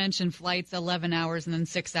aforementioned flights, 11 hours and then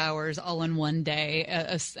 6 hours all in one day,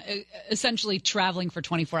 essentially traveling for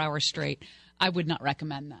 24 hours straight. I would not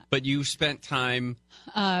recommend that. But you spent time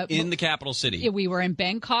in the capital city. Yeah, we were in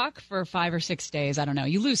Bangkok for 5 or 6 days. I don't know.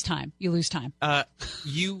 You lose time. You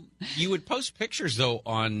would post pictures, though,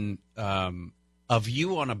 on of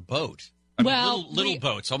you on a boat. I mean, little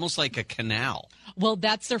boats, almost like a canal. Well,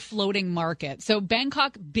 that's their floating market. So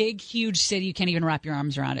Bangkok, big, huge city. You can't even wrap your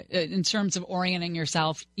arms around it. In terms of orienting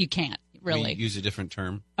yourself, you can't, really. We use a different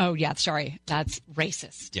term. Oh, yeah, sorry. That's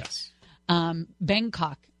racist. Yes.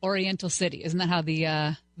 Bangkok, Oriental City. Isn't that how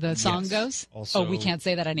the song goes? Also, we can't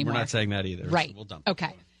say that anymore. We're not saying that either. Right. So we'll dump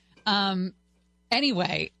Okay.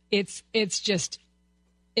 Anyway, it's just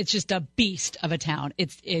a beast of a town.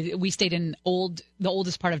 We stayed in the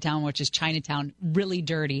oldest part of town, which is Chinatown, really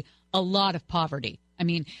dirty, a lot of poverty. I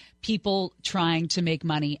mean, people trying to make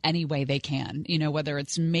money any way they can, whether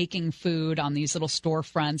it's making food on these little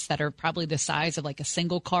storefronts that are probably the size of like a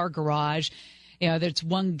single car garage. There's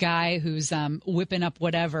one guy who's whipping up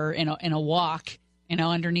whatever in a wok,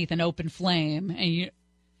 underneath an open flame.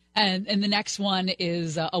 And the next one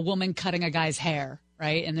is a woman cutting a guy's hair,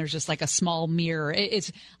 right? And there's just like a small mirror. It's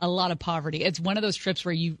a lot of poverty. It's one of those trips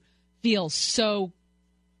where you feel so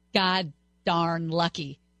god darn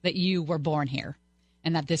lucky that you were born here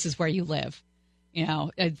and that this is where you live.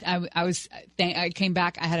 I came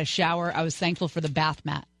back, I had a shower. I was thankful for the bath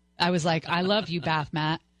mat. I was like, I love you, bath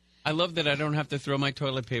mat. I love that I don't have to throw my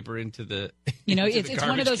toilet paper into the it's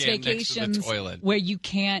one of those garbage can vacations next to the toilet. where you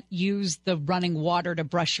can't use the running water to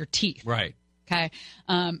brush your teeth. Right. Okay.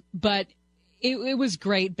 But it was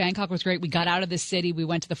great. Bangkok was great. We got out of the city. We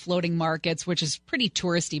went to the floating markets, which is pretty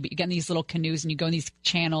touristy, but you get in these little canoes and you go in these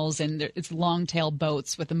channels, and it's long-tail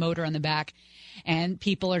boats with a motor on the back, and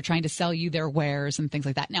people are trying to sell you their wares and things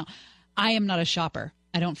like that. Now, I am not a shopper.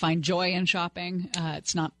 I don't find joy in shopping.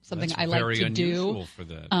 It's not something I like to do. For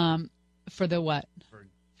that. For the what?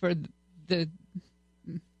 For the.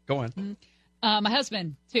 Go on. My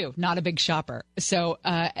husband, too, not a big shopper. So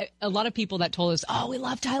a lot of people that told us, oh, we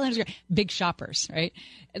love Thailand. Big shoppers, right?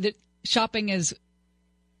 The shopping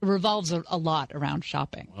revolves a lot around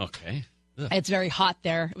shopping. Okay. Ugh. It's very hot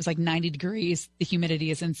there. It was like 90 degrees. The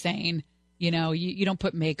humidity is insane. You know, you don't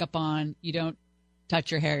put makeup on. You don't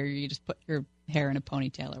touch your hair. You just put your hair in a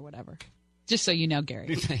ponytail or whatever. Just so you know,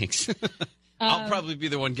 Gary. Thanks. I'll probably be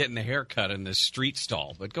the one getting the haircut in the street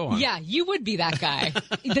stall, but go on. Yeah, you would be that guy.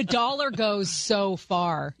 The dollar goes so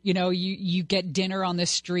far. You know, you get dinner on the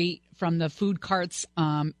street from the food carts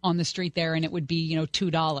on the street there, and it would be,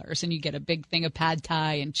 $2, and you get a big thing of pad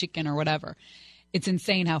thai and chicken or whatever. It's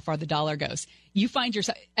insane how far the dollar goes. You find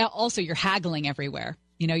yourself, also you're haggling everywhere.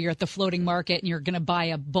 You know, you're at the floating market, and you're going to buy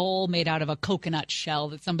a bowl made out of a coconut shell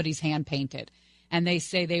that somebody's hand painted. And they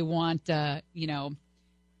say they want, 1,000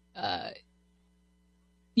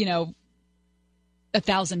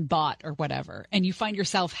 baht or whatever, and you find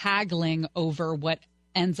yourself haggling over what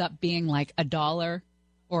ends up being like $1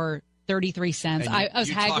 or 33 cents. And I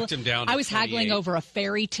was haggling over a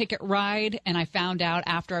ferry ticket ride, and I found out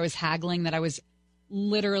after I was haggling that I was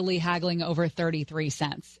literally haggling over 33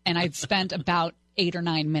 cents, and I'd spent about 8 or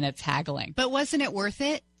 9 minutes haggling. But wasn't it worth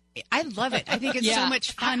it? I love it. I think it's so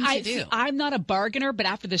much fun to do. I'm not a bargainer, but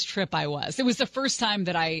after this trip I was. It was the first time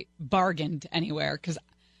that I bargained anywhere, because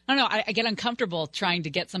I don't know, I get uncomfortable trying to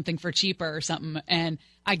get something for cheaper or something, and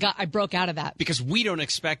I broke out of that. Because we don't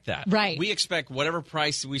expect that. Right. We expect whatever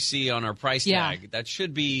price we see on our price tag. That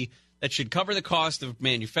should cover the cost of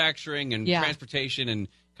manufacturing and transportation and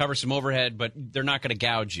cover some overhead, but they're not going to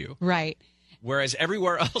gouge you. Right. Whereas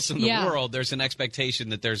everywhere else in the world, there's an expectation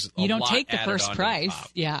that there's a you don't lot take the added first onto price. the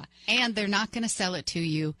top. Yeah. And they're not going to sell it to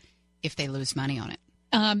you if they lose money on it.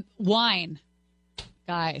 Wine,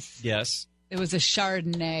 guys. Yes. It was a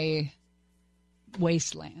Chardonnay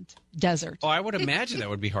wasteland, desert. Oh, I would imagine that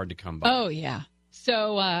would be hard to come by. Oh, yeah.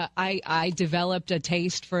 So I developed a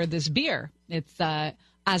taste for this beer. It's,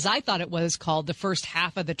 as I thought it was, called the first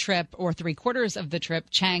half of the trip or 3/4 of the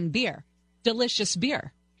trip, Chang beer. Delicious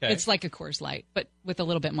beer. Okay. It's like a Coors Light, but with a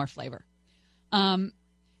little bit more flavor. And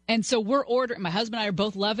so we're ordering. My husband and I are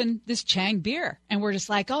both loving this Chang beer. And we're just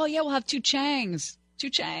like, oh, yeah, we'll have 2 Changs.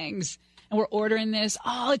 And we're ordering this.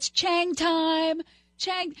 Oh, it's Chang time.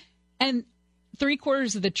 Chang. And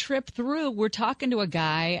 3/4 of the trip through, we're talking to a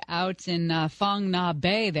guy out in Phang Na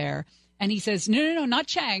Bay there. And he says, no, not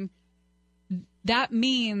Chang. That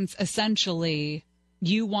means essentially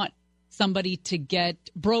you want somebody to get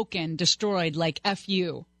broken, destroyed, like F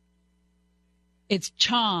you. It's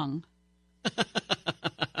Chong.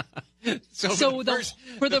 So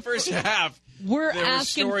for the first half, we're there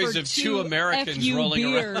asking were stories for of 2 Americans FU rolling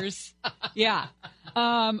beers. Yeah.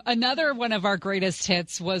 Another one of our greatest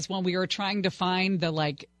hits was when we were trying to find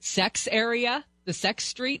the sex area, the sex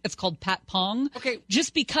street. It's called Pat Pong. Okay.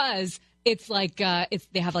 Just because it's like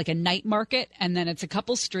they have like a night market, and then it's a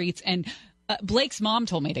couple streets. And Blake's mom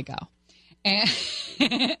told me to go. And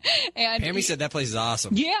Pammy said that place is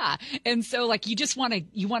awesome. Yeah. And so you just want to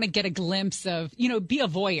get a glimpse of, be a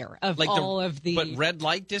voyeur of but red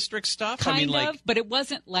light district stuff? Kind of, but it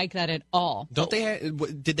wasn't like that at all. Did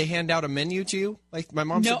they hand out a menu to you? Like my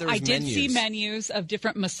mom said there was menus. No, I did see menus of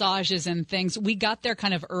different massages and things. We got there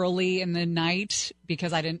kind of early in the night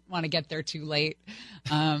because I didn't want to get there too late.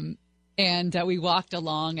 And we walked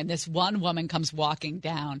along, and this one woman comes walking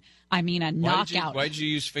down. I mean, a knockout. Why did you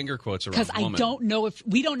use finger quotes around because woman?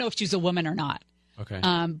 We don't know if she's a woman or not. Okay.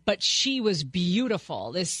 But she was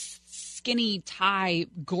beautiful. This skinny Thai,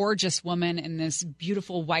 gorgeous woman in this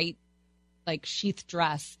beautiful white, sheath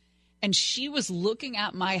dress. And she was looking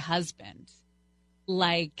at my husband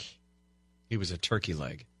like he was a turkey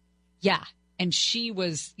leg. Yeah. And she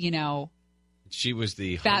was, she was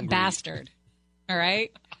the fat hungry bastard. All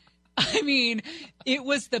right. I mean, it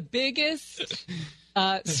was the biggest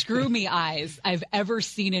screw me eyes I've ever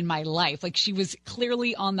seen in my life. She was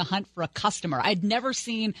clearly on the hunt for a customer. I'd never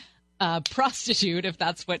seen a prostitute, if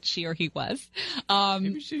that's what she or he was.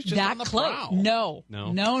 Maybe she was just that on the close. prowl. No.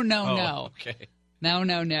 No. No. Okay.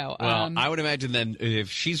 No. Well, I would imagine then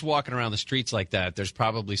if she's walking around the streets like that, there's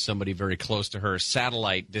probably somebody very close to her,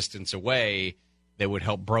 satellite distance away, that would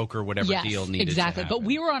help broker whatever deal needed exactly. to happen. But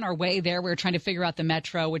we were on our way there. We were trying to figure out the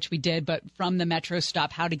metro, which we did, but from the metro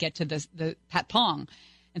stop, how to get to the Pat Pong.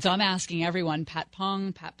 And so I'm asking everyone, Pat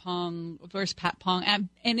Pong, where's Pat Pong?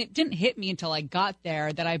 And it didn't hit me until I got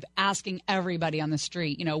there that I'm asking everybody on the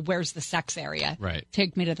street, where's the sex area? Right.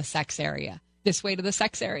 Take me to the sex area. This way to the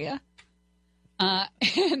sex area.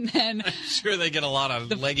 And then I'm sure they get a lot of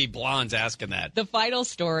leggy blondes asking that. The final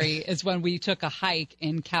story is when we took a hike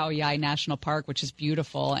in Khao Yai National Park, which is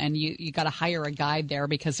beautiful, and you got to hire a guide there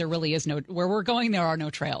because there really is where we're going, there are no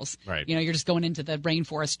trails. Right. You're just going into the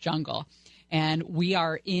rainforest jungle. And we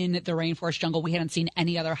are in the rainforest jungle. We hadn't seen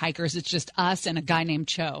any other hikers. It's just us and a guy named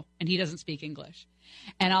Cho, and he doesn't speak English.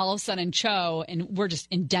 And all of a sudden, Cho, and we're just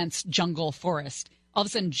in dense jungle forest. All of a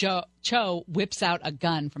sudden, Cho whips out a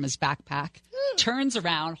gun from his backpack, turns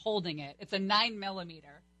around holding it. It's a 9mm.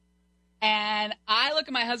 And I look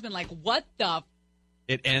at my husband like, what the?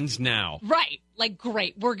 It ends now. Right. Like,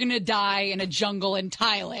 great. We're going to die in a jungle in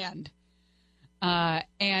Thailand.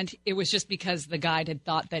 And it was just because the guide had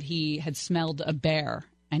thought that he had smelled a bear,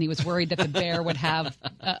 and he was worried that the bear would have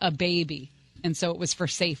a baby. And so it was for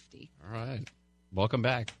safety. All right. Welcome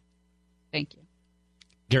back. Thank you.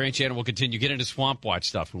 Gary and Shannon will continue. Get into Swamp Watch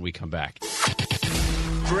stuff when we come back.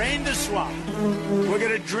 Drain the swamp. We're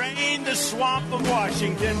going to drain the swamp of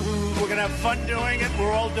Washington. We're going to have fun doing it.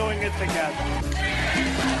 We're all doing it together.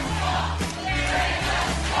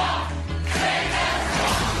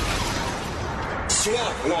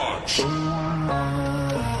 Swamp Watch.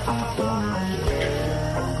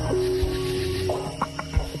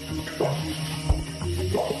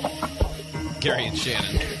 Gary and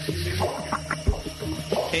Shannon.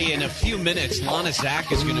 Hey, in a few minutes, Lana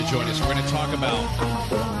Zach is going to join us. We're going to talk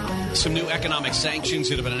about some new economic sanctions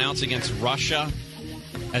that have been announced against Russia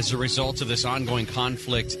as a result of this ongoing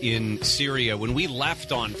conflict in Syria. When we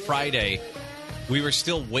left on Friday, we were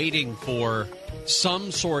still waiting for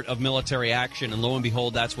some sort of military action, and lo and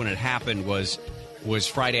behold, that's when it happened, was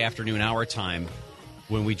Friday afternoon our time,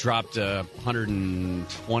 when we dropped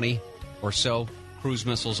 120 or so cruise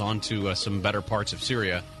missiles onto some better parts of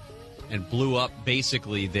Syria and blew up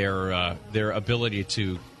basically their ability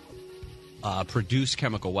to produce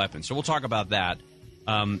chemical weapons. So we'll talk about that.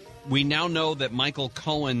 We now know that Michael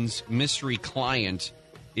Cohen's mystery client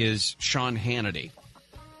is Sean Hannity.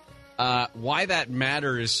 Why that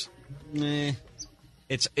matters,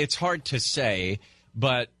 it's hard to say,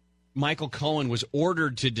 but Michael Cohen was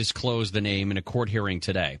ordered to disclose the name in a court hearing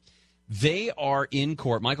today. They are in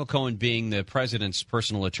court, Michael Cohen being the president's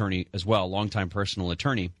personal attorney as well, longtime personal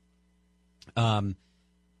attorney.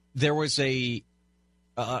 There was a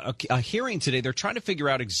hearing today. They're trying to figure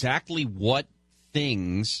out exactly what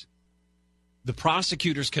things the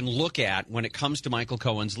prosecutors can look at when it comes to Michael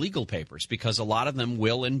Cohen's legal papers, because a lot of them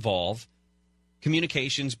will involve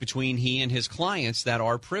communications between he and his clients that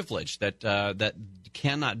are privileged, that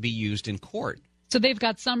cannot be used in court. So they've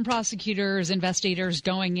got some prosecutors, investigators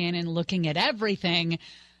going in and looking at everything,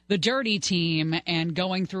 the dirty team, and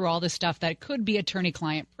going through all the stuff that could be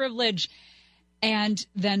attorney-client privilege, and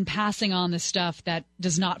then passing on the stuff that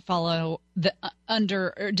does not fall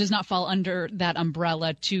under that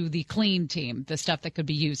umbrella to the clean team, the stuff that could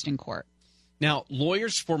be used in court. Now,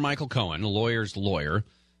 lawyers for Michael Cohen, a lawyer's lawyer,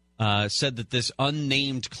 said that this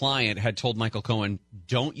unnamed client had told Michael Cohen,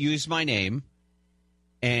 "Don't use my name,"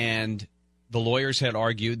 and the lawyers had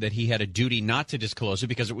argued that he had a duty not to disclose it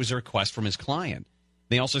because it was a request from his client.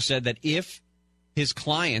 They also said that if his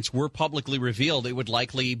clients were publicly revealed, it would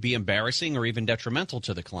likely be embarrassing or even detrimental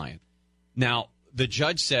to the client. Now, the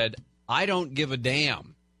judge said, "I don't give a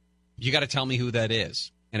damn. You got to tell me who that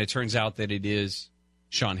is." And it turns out that it is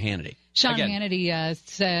Sean Hannity. Sean Hannity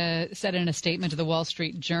said in a statement to the Wall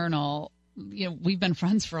Street Journal, we've been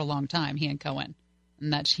friends for a long time, he and Cohen,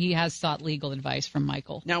 and that he has sought legal advice from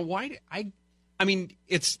Michael. Now, why? I mean,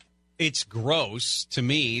 it's gross to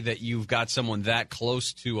me that you've got someone that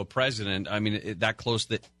close to a president. I mean, that close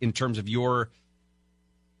that in terms of your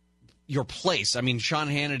place. I mean, Sean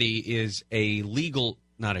Hannity is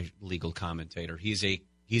not a legal commentator. He's a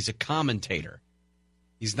commentator.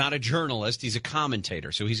 He's not a journalist. He's a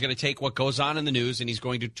commentator. So he's going to take what goes on in the news and he's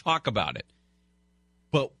going to talk about it.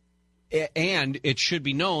 And it should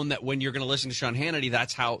be known that when you're going to listen to Sean Hannity,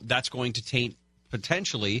 that's going to taint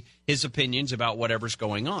potentially his opinions about whatever's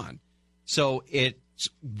going on. So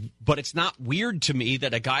but it's not weird to me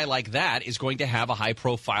that a guy like that is going to have a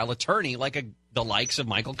high-profile attorney like the likes of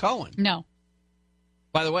Michael Cohen. No.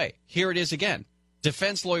 By the way, here it is again.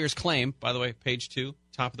 Defense lawyers claim, by the way, page 2,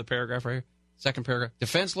 top of the paragraph right here, second paragraph.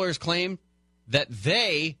 Defense lawyers claim that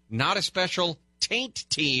they, not a special taint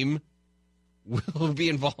team, will be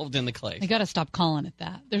involved in the case. They got to stop calling it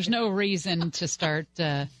that. There's no reason to start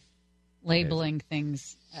labeling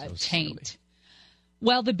things taint. Silly.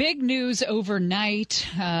 Well, the big news overnight,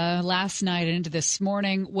 last night and into this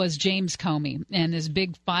morning, was James Comey and this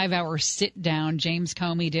big 5-hour sit-down James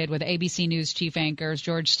Comey did with ABC News chief anchor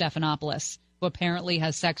George Stephanopoulos, who apparently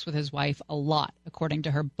has sex with his wife a lot, according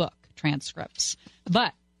to her book transcripts.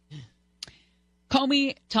 But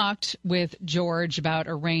Comey talked with George about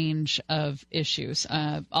a range of issues,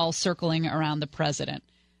 all circling around the president.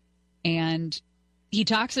 And he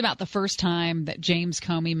talks about the first time that James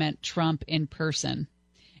Comey met Trump in person.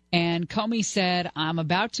 And Comey said, I'm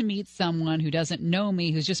about to meet someone who doesn't know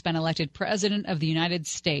me, who's just been elected president of the United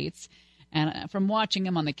States. And from watching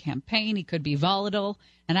him on the campaign, he could be volatile.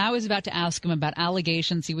 And I was about to ask him about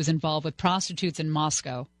allegations he was involved with prostitutes in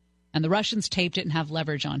Moscow. And the Russians taped it and have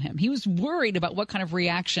leverage on him. He was worried about what kind of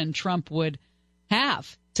reaction Trump would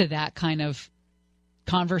have to that kind of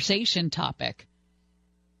conversation topic.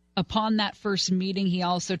 Upon that first meeting, he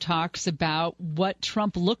also talks about what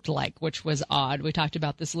Trump looked like, which was odd. We talked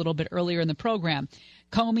about this a little bit earlier in the program.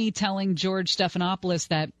 Comey telling George Stephanopoulos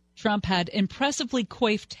that Trump had impressively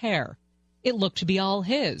coiffed hair. It looked to be all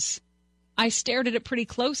his. I stared at it pretty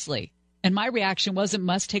closely, and my reaction was it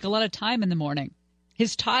must take a lot of time in the morning.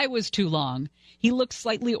 His tie was too long. He looked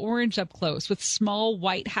slightly orange up close with small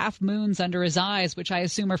white half moons under his eyes, which I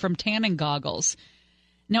assume are from tanning goggles.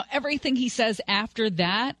 Now, everything he says after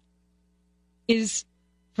that is,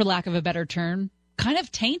 for lack of a better term, kind of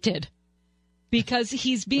tainted because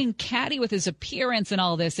he's being catty with his appearance and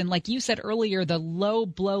all this. And like you said earlier, the low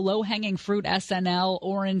blow, low-hanging fruit SNL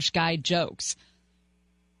orange guy jokes.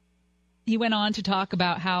 He went on to talk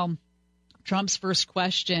about how Trump's first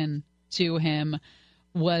question to him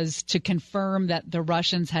was to confirm that the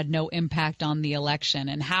Russians had no impact on the election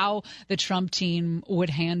and how the Trump team would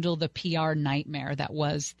handle the PR nightmare that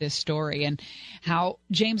was this story, and how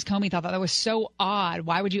James Comey thought that was so odd.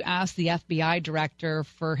 Why would you ask the FBI director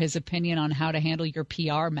for his opinion on how to handle your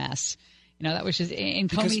PR mess? You know, that was just, and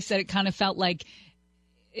Comey said it kind of felt like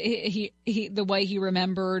he the way he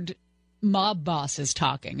remembered mob bosses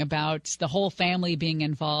talking about the whole family being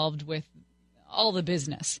involved with all the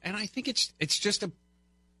business. And I think it's just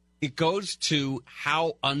it goes to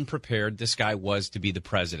how unprepared this guy was to be the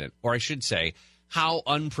president, or I should say, how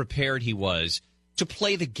unprepared he was to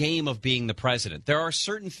play the game of being the president. There are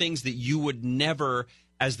certain things that you would never,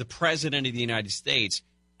 as the president of the United States,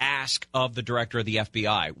 ask of the director of the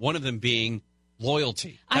FBI. One of them being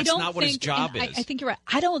loyalty. That's not what his job is. I think you're right.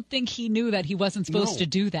 I don't think he knew that he wasn't supposed to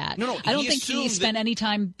do that. No, I don't think he spent any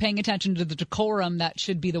time paying attention to the decorum that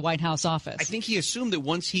should be the White House office. I think he assumed that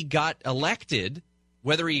once he got elected,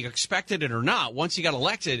 whether he expected it or not, once he got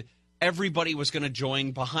elected, everybody was going to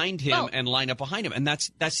join behind him and line up behind him. And that's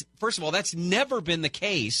first of all, that's never been the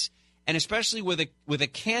case, and especially with a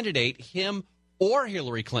candidate, him or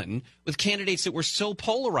Hillary Clinton, with candidates that were so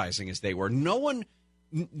polarizing as they were.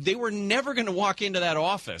 They were never going to walk into that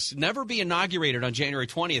office, never be inaugurated on January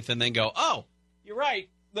 20th, and then go, oh, you're right,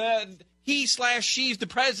 he/she's the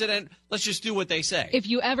president, let's just do what they say. If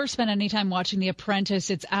you ever spend any time watching The Apprentice,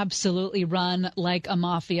 it's absolutely run like a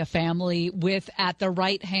mafia family, with at the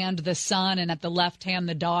right hand the son and at the left hand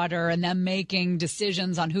the daughter, and them making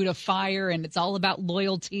decisions on who to fire, and it's all about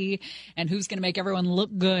loyalty and who's going to make everyone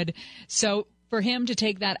look good. So for him to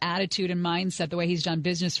take that attitude and mindset, the way he's done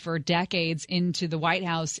business for decades, into the White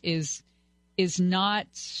House is not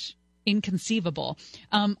inconceivable.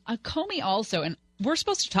 Comey also, and we're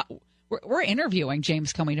supposed to talk. We're interviewing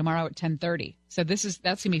James Comey tomorrow at 10:30, so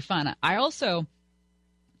that's gonna be fun. I also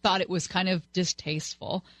thought it was kind of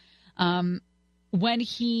distasteful when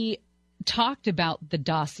he talked about the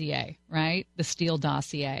dossier, right, the Steele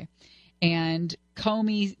dossier, and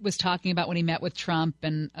Comey was talking about when he met with Trump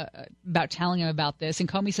and about telling him about this, and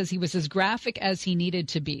Comey says he was as graphic as he needed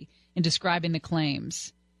to be in describing the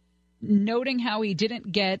claims, noting how he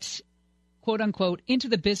didn't get, quote unquote, into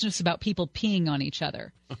the business about people peeing on each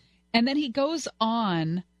other. And then he goes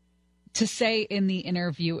on to say in the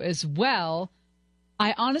interview as well,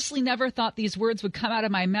 I honestly never thought these words would come out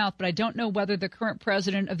of my mouth, but I don't know whether the current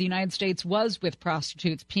president of the United States was with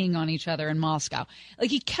prostitutes peeing on each other in Moscow.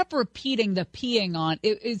 Like, he kept repeating the peeing on.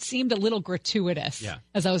 It seemed a little gratuitous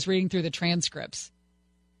as I was reading through the transcripts.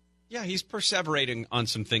 Yeah, he's perseverating on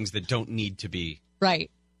some things that don't need to be. Right.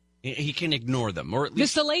 He can ignore them, or at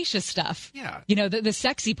least the salacious stuff. Yeah. The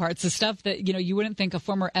sexy parts, the stuff that, you wouldn't think a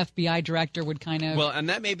former FBI director would kind of... Well, and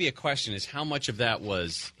that may be a question, is how much of that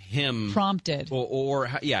was him... prompted. Or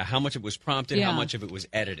how much of it was prompted, how much of it was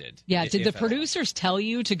edited. Yeah, did the producers tell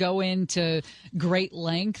you to go into great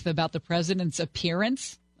length about the president's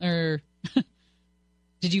appearance? Or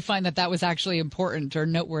did you find that was actually important or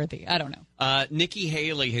noteworthy? I don't know. Nikki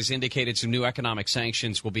Haley has indicated some new economic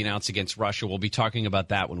sanctions will be announced against Russia. We'll be talking about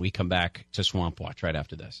that when we come back to Swamp Watch right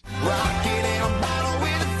after this.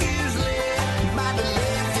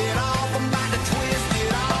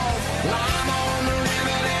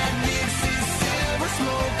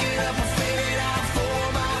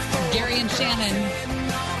 Gary and Shannon.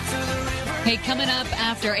 Hey, coming up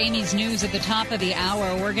after Amy's news at the top of the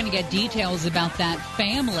hour, we're going to get details about that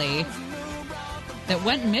family that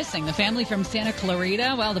went missing. The family from Santa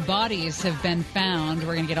Clarita. Well, the bodies have been found.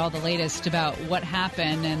 We're going to get all the latest about what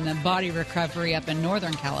happened and the body recovery up in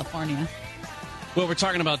Northern California. Well, we're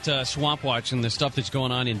talking about Swamp Watch and the stuff that's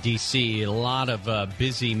going on in D.C. A lot of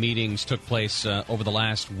busy meetings took place over the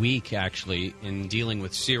last week, actually, in dealing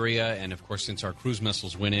with Syria. And, of course, since our cruise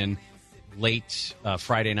missiles went in late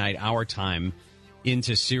Friday night, our time,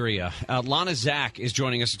 into Syria. Lana Zach is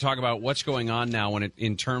joining us to talk about what's going on now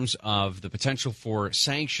in terms of the potential for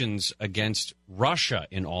sanctions against Russia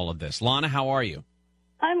in all of this. Lana, how are you?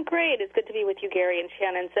 I'm great. It's good to be with you, Gary and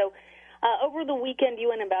Shannon. So over the weekend,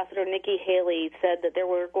 UN Ambassador Nikki Haley said that there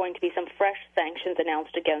were going to be some fresh sanctions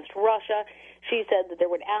announced against Russia. She said that there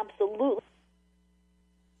would absolutely...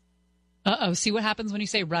 See what happens when you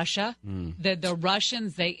say Russia? The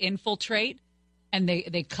Russians, they infiltrate and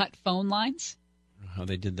they cut phone lines. How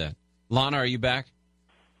they did that. Lana, are you back?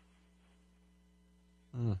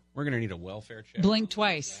 We're going to need a welfare check. Blink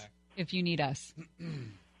twice if you need us.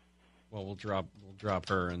 Well, we'll drop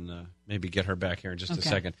her and maybe get her back here in just a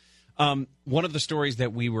second. One of the stories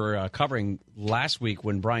that we were covering last week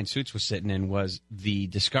when Brian Suits was sitting in was the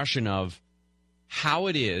discussion of how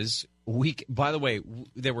it is. By the way,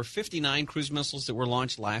 there were 59 cruise missiles that were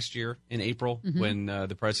launched last year in April when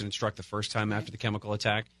the president struck the first time after the chemical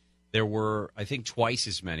attack. There were, I think, twice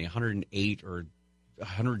as many, 108 or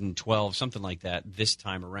 112, something like that, this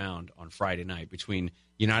time around on Friday night between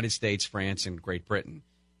United States, France, and Great Britain.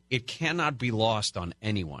 It cannot be lost on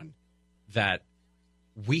anyone that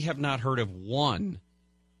we have not heard of one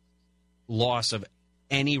loss of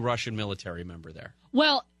any Russian military member there.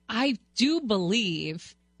 Well, I do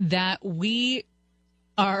believe that we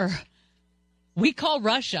call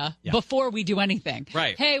Russia before we do anything.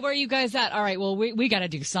 Right. Hey, where are you guys at? All right, well, we got to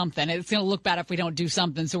do something. It's going to look bad if we don't do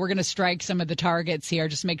something. So we're going to strike some of the targets here.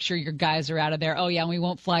 Just make sure your guys are out of there. Oh, yeah, and we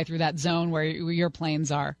won't fly through that zone where your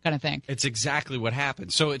planes are, kind of thing. It's exactly what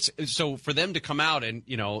happened. So for them to come out and,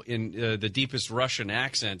 in the deepest Russian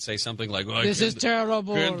accent say something like, this is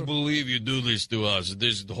terrible. I can't believe you do this to us.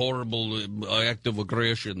 This horrible act of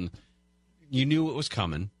aggression. You knew it was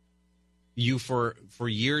coming. You, for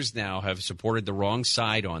years now, have supported the wrong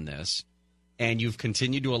side on this, and you've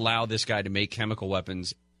continued to allow this guy to make chemical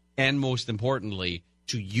weapons and, most importantly,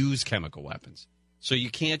 to use chemical weapons. So you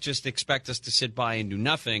can't just expect us to sit by and do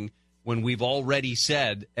nothing when we've already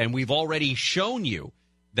said and we've already shown you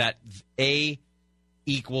that A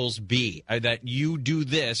equals B, that you do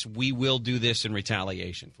this, we will do this in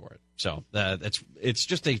retaliation for it. So it's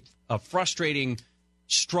just a frustrating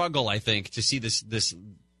struggle, I think, to see this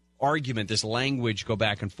argument, this language go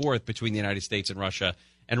back and forth between the United States and Russia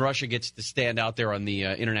gets to stand out there on the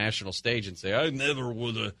international stage and say, I never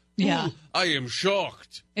would have. Yeah. I am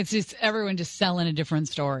shocked. It's just everyone just selling a different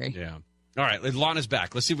story. Yeah. All right. Lana's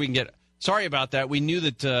back. Let's see if we can get. Sorry about that. We knew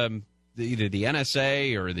that either the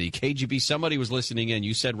NSA or the KGB, somebody was listening in.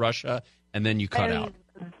 You said Russia, and then you cut out.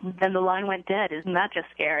 Then the line went dead. Isn't that just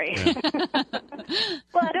scary? Yeah.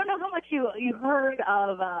 Well, I don't know how much you heard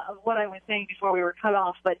of what I was saying before we were cut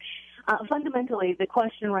off, but fundamentally the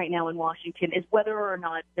question right now in Washington is whether or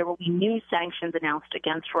not there will be new sanctions announced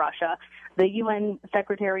against Russia. The UN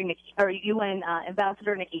UN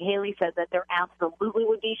Ambassador Nikki Haley said that there absolutely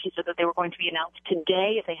would be. She said that they were going to be announced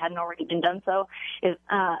today if they hadn't already been done so.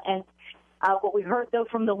 What we heard, though,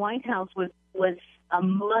 from the White House was a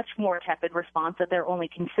much more tepid response, that they're only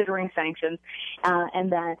considering sanctions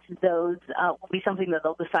and that those will be something that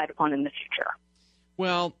they'll decide upon in the future.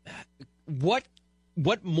 Well, what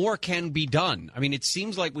more can be done? I mean, it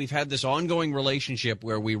seems like we've had this ongoing relationship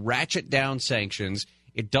where we ratchet down sanctions.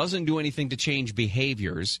 It doesn't do anything to change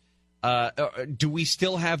behaviors. Do we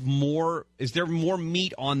still have more? Is there more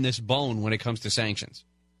meat on this bone when it comes to sanctions?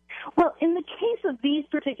 Well, in the case of these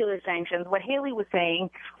particular sanctions, what Haley was saying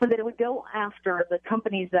was that it would go after the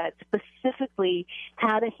companies that specifically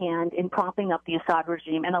had a hand in propping up the Assad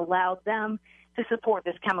regime and allowed them to support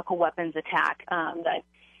this chemical weapons attack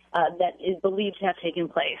that is believed to have taken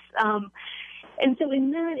place. And so in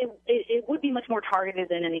that, it would be much more targeted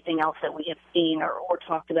than anything else that we have seen or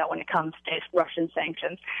talked about when it comes to Russian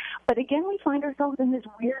sanctions. But again, we find ourselves in this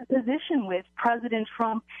weird position with President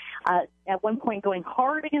Trump at one point going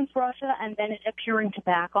hard against Russia and then appearing to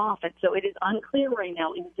back off. And so it is unclear right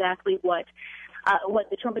now exactly what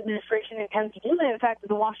the Trump administration intends to do. And in fact,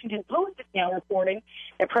 the Washington Post is now reporting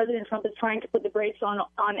that President Trump is trying to put the brakes on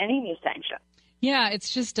any new sanction. Yeah, it's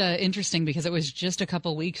just interesting because it was just a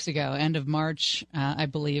couple weeks ago, end of March, I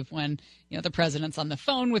believe, when the president's on the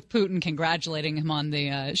phone with Putin, congratulating him on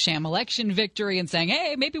the sham election victory and saying,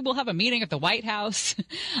 hey, maybe we'll have a meeting at the White House,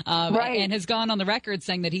 right. And has gone on the record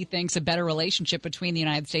saying that he thinks a better relationship between the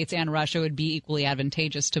United States and Russia would be equally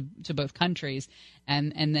advantageous to both countries.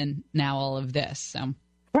 And then now all of this. So.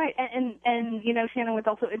 Right. And Shannon, what's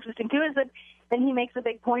also interesting, too, is that then he makes a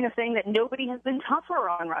big point of saying that nobody has been tougher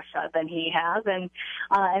on Russia than he has, and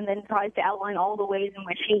then tries to outline all the ways in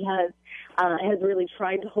which he has really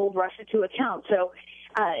tried to hold Russia to account. So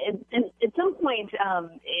at some point,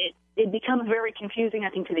 it becomes very confusing, I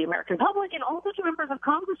think, to the American public and also to members of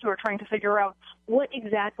Congress who are trying to figure out what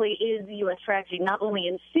exactly is the U.S. strategy, not only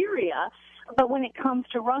in Syria, but when it comes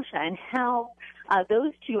to Russia and how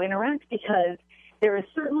those two interact, because there is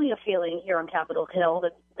certainly a feeling here on Capitol Hill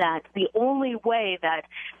that the only way that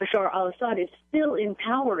Bashar al-Assad is still in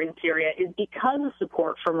power in Syria is because of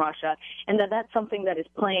support from Russia, and that's something that is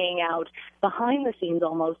playing out behind the scenes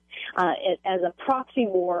almost as a proxy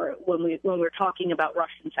war when we're talking about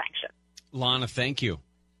Russian sanctions. Lana, thank you.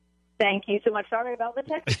 Thank you so much. Sorry about the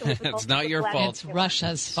technical difficulties. It's not your fault. It's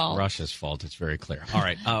Russia's fault. Russia's fault. It's very clear. All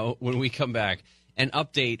right. When we come back, an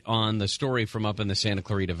update on the story from up in the Santa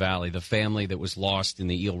Clarita Valley, the family that was lost in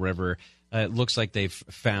the Eel River. It looks like they've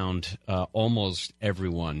found almost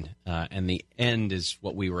everyone, and the end is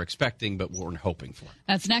what we were expecting, but weren't hoping for.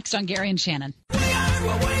 That's next on Gary and Shannon.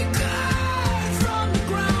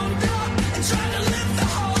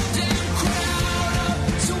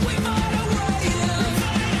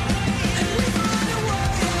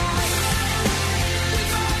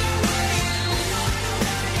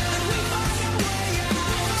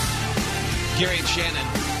 Gary and Shannon,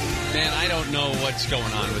 man, I don't know what's going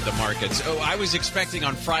on with the markets. Oh, I was expecting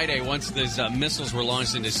on Friday, once those missiles were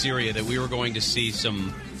launched into Syria, that we were going to see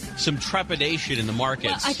some trepidation in the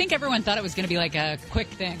markets. Well, I think everyone thought it was going to be like a quick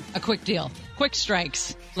thing, a quick deal, quick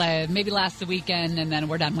strikes, maybe last the weekend, and then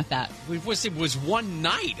we're done with that. It was one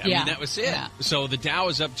night. I mean, that was it. Yeah. So the Dow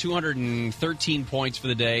is up 213 points for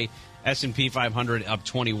the day. S&P 500 up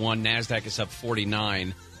 21. NASDAQ is up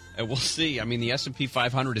 49. And we'll see. I mean, the S&P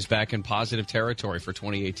 500 is back in positive territory for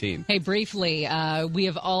 2018. Hey, briefly, we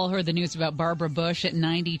have all heard the news about Barbara Bush at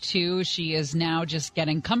 92. She is now just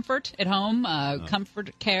getting comfort at home,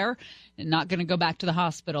 comfort care, and not going to go back to the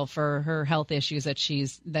hospital for her health issues that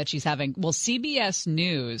she's having. Well, CBS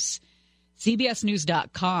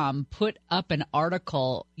News.com put up an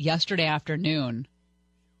article yesterday afternoon.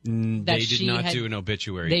 They did not do an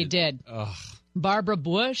obituary. They did. Ugh. Barbara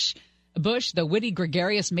Bush, the witty,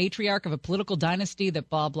 gregarious matriarch of a political dynasty that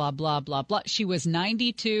blah, blah, blah, blah, blah. She was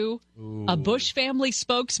 92. Ooh. A Bush family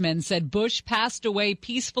spokesman said Bush passed away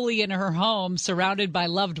peacefully in her home, surrounded by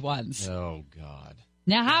loved ones. Oh, God.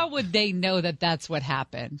 Now, how would they know that that's what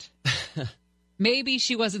happened? Maybe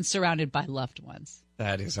she wasn't surrounded by loved ones.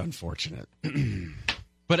 That is unfortunate.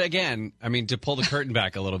 But again, I mean, to pull the curtain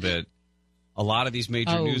back a little bit, a lot of these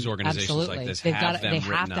major news organizations absolutely. Like this they have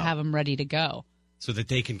to have them ready to go. So that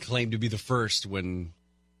they can claim to be the first when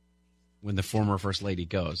the former First Lady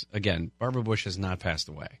goes. Again, Barbara Bush has not passed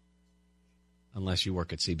away. Unless you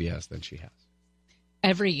work at CBS, then she has.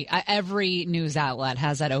 Every news outlet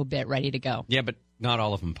has that obit ready to go. Yeah, but not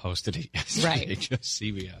all of them posted it yesterday, right. Just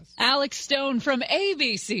CBS. Alex Stone from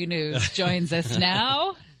ABC News joins us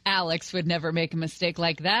now. Alex would never make a mistake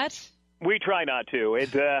like that. We try not to.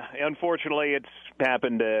 Unfortunately, it's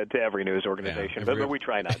happened to every news organization, but we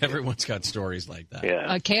try not to. Everyone's got stories like that.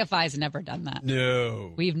 Yeah. KFI's never done that.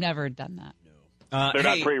 No. We've never done that. No. They're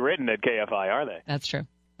not pre-written at KFI, are they? That's true.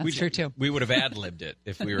 That's true, too. We would have ad-libbed it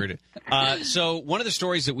if we were to. So one of the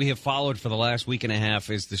stories that we have followed for the last week and a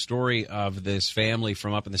half is the story of this family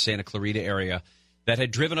from up in the Santa Clarita area that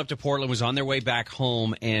had driven up to Portland, was on their way back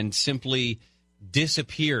home, and simply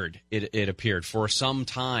disappeared, it appeared, for some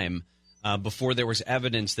time. before there was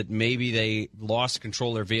evidence that maybe they lost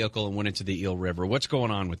control of their vehicle and went into the Eel River. What's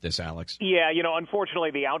going on with this, Alex? Yeah,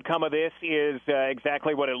 unfortunately, the outcome of this is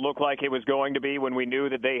exactly what it looked like it was going to be when we knew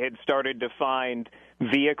that they had started to find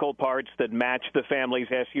vehicle parts that matched the family's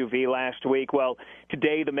SUV last week. Well,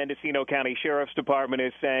 today the Mendocino County Sheriff's Department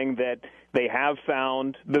is saying that they have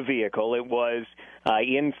found the vehicle. It was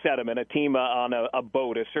in sediment. A team on a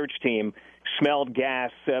boat, a search team, smelled gas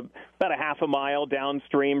about a half a mile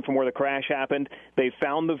downstream from where the crash happened. They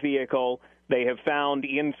found the vehicle. They have found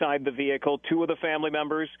inside the vehicle 2 of the family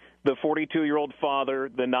members, the 42-year-old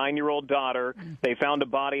father, the 9-year-old daughter. They found a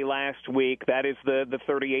body last week. That is the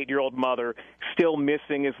 38-year-old mother. Still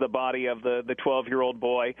missing is the body of the 12-year-old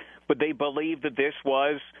boy. But they believe that this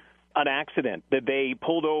was an accident, that they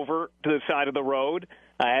pulled over to the side of the road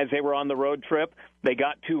as they were on the road trip. They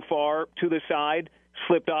got too far to the side,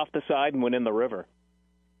 slipped off the side, and went in the river.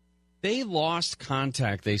 They lost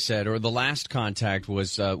contact, they said, or the last contact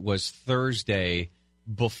was Thursday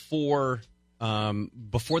before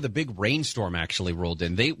the big rainstorm actually rolled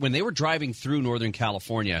in. When they were driving through Northern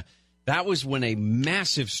California, that was when a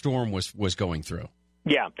massive storm was going through.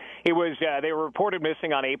 Yeah, it was. They were reported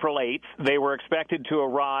missing on April 8th. They were expected to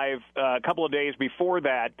arrive a couple of days before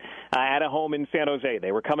that at a home in San Jose.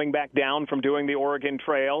 They were coming back down from doing the Oregon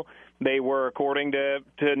Trail. They were, according to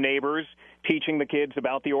neighbors, teaching the kids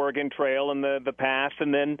about the Oregon Trail and the path,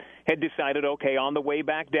 and then had decided, okay, on the way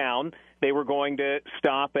back down, they were going to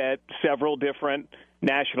stop at several different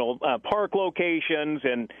national park locations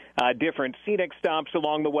and different scenic stops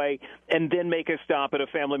along the way, and then make a stop at a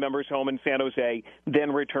family member's home in San Jose,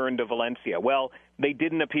 then return to Valencia. Well, they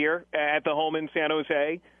didn't appear at the home in San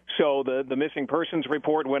Jose, so the missing persons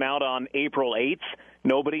report went out on April 8th.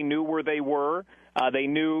 Nobody knew where they were. They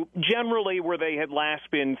knew generally where they had last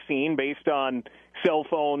been seen based on cell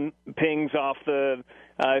phone pings off the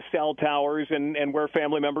cell towers and where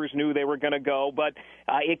family members knew they were going to go. But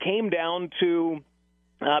it came down to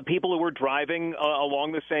people who were driving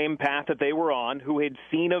along the same path that they were on, who had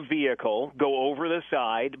seen a vehicle go over the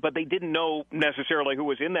side, but they didn't know necessarily who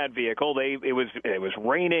was in that vehicle. It was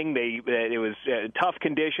raining. It was tough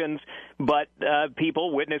conditions, but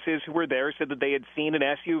witnesses who were there, said that they had seen an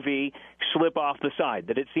SUV slip off the side,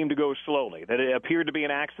 that it seemed to go slowly, that it appeared to be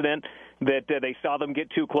an accident, that they saw them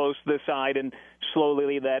get too close to the side, and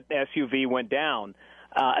slowly that SUV went down.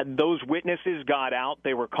 Those witnesses got out.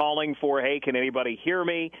 They were calling for, hey, can anybody hear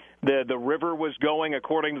me? The river was going,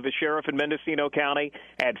 according to the sheriff in Mendocino County,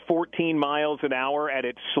 at 14 miles an hour at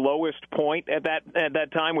its slowest point at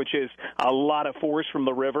that time, which is a lot of force from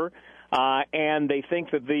the river. And they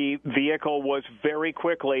think that the vehicle was very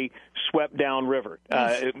quickly swept downriver,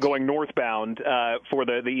 going northbound for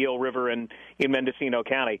the Eel River in Mendocino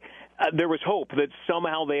County. There was hope that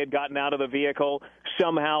somehow they had gotten out of the vehicle,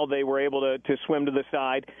 somehow they were able to swim to the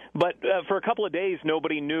side. But for a couple of days,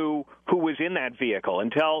 nobody knew who was in that vehicle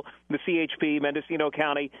until the CHP, Mendocino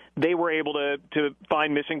County, they were able to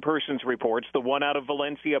find missing persons reports. The one out of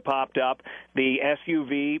Valencia popped up. The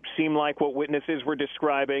SUV seemed like what witnesses were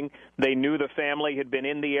describing. They knew the family had been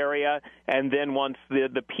in the area, and then once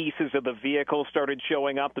the pieces of the vehicle started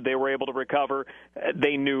showing up that they were able to recover,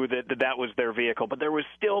 they knew that was their vehicle. But there was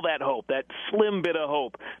still that hope, that slim bit of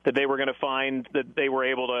hope that they were going to find that they were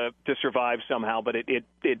able to survive somehow, but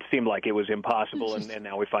it seemed like it was impossible, and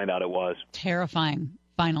now we find out it was. Terrifying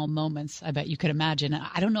final moments, I bet you could imagine.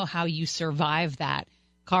 I don't know how you survive that.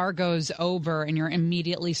 Car goes over and you're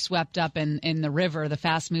immediately swept up in the river, the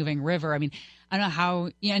fast-moving river. I mean, I don't know how,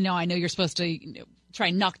 I know you're supposed to try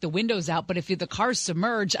and knock the windows out, but if the car's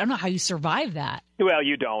submerged, I don't know how you survive that. Well,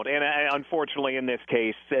 you don't. And unfortunately, in this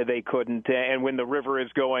case, they couldn't. And when the river is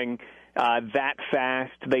going that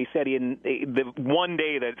fast, they said in the one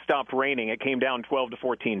day that it stopped raining, it came down 12 to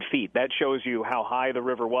 14 feet. That shows you how high the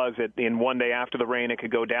river was. In one day after the rain, it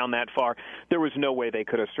could go down that far. There was no way they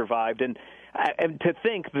could have survived. And to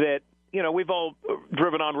think that, we've all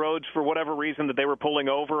driven on roads for whatever reason that they were pulling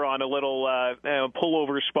over on a little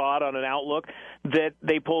pullover spot on an outlook, that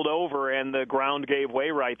they pulled over and the ground gave way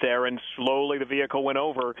right there, and slowly the vehicle went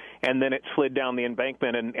over, and then it slid down the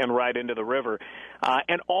embankment and right into the river.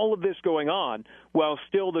 And all of this going on while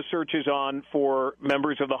still the search is on for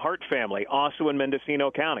members of the Hart family, also in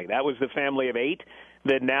Mendocino County. That was the family of 8.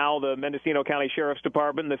 That now the Mendocino County Sheriff's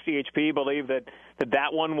Department and the CHP believe that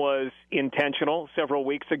one was intentional several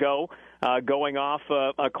weeks ago, going off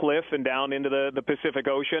a cliff and down into the Pacific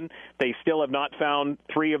Ocean. They still have not found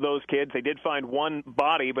 3 of those kids. They did find one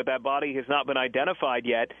body, but that body has not been identified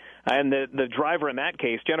yet. And the driver in that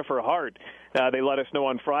case, Jennifer Hart, they let us know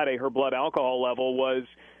on Friday her blood alcohol level was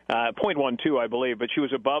 .12, I believe, but she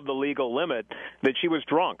was above the legal limit, that she was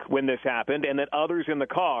drunk when this happened, and that others in the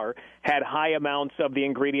car had high amounts of the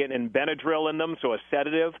ingredient in Benadryl in them, so a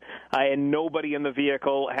sedative, and nobody in the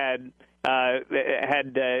vehicle had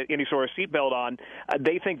any sort of seatbelt on.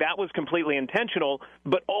 They think that was completely intentional,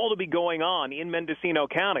 but all to be going on in Mendocino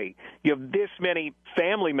County. You have this many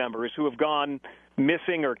family members who have gone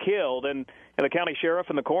missing or killed, and the county sheriff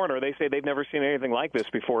and the coroner, they say they've never seen anything like this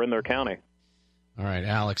before in their county. All right,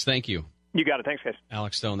 Alex, thank you. You got it. Thanks, guys.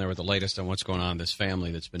 Alex Stone there with the latest on what's going on in this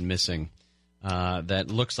family that's been missing.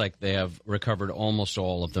 That looks like they have recovered almost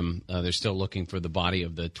all of them. They're still looking for the body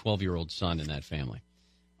of the 12-year-old son in that family.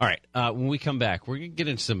 All right, when we come back, we're going to get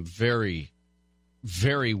into some very,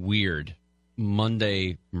 very weird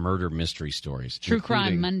Monday murder mystery stories. True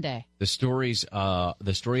Crime Monday. The story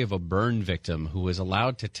of a burn victim who was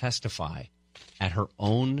allowed to testify at her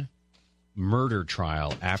own murder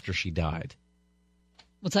trial after she died.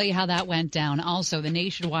 We'll tell you how that went down. Also, the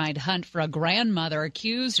nationwide hunt for a grandmother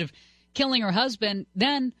accused of killing her husband,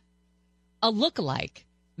 then a lookalike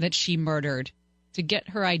that she murdered to get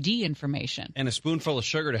her ID information. And a spoonful of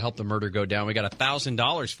sugar to help the murder go down. We got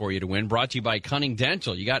 $1,000 for you to win, brought to you by Cunning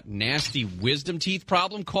Dental. You got nasty wisdom teeth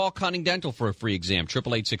problem? Call Cunning Dental for a free exam.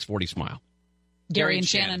 888-640-SMILE. Gary and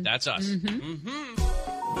Shannon. That's us. Mm-hmm.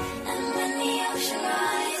 And when the ocean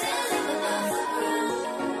rises above the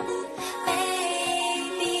ground,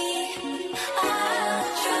 baby, I'll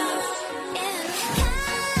drown in California.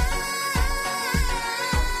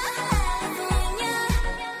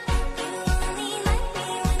 You only like me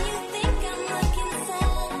when you think I'm looking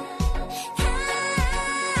sad.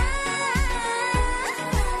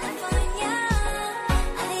 California.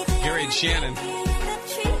 Gary and Shannon.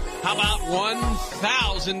 How about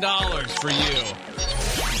 $1,000 for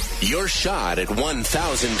you? Your shot at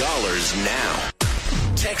 $1,000 now.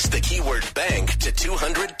 Text the keyword bank to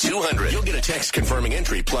 200-200. You'll get a text confirming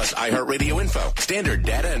entry plus iHeartRadio info. Standard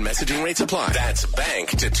data and messaging rates apply. That's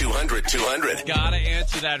bank to 200-200. Gotta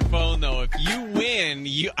answer that phone, though. If you win,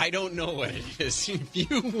 I don't know what it is. If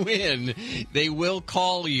you win, they will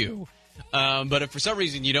call you. But if for some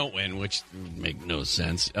reason you don't win, which would make no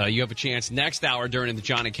sense, you have a chance next hour during the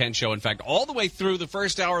John and Ken Show. In fact, all the way through the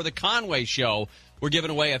first hour of the Conway Show, we're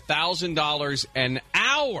giving away $1,000 an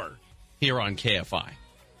hour here on KFI.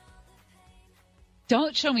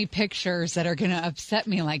 Don't show me pictures that are going to upset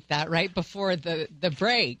me like that right before the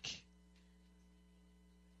break.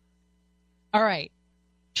 All right.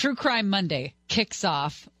 True Crime Monday kicks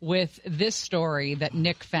off with this story that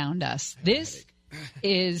Nick found us. This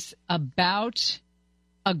is about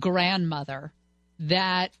a grandmother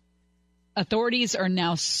that authorities are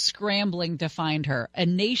now scrambling to find her. A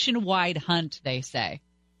nationwide hunt, they say.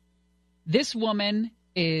 This woman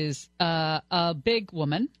is a big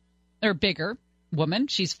woman, or bigger woman.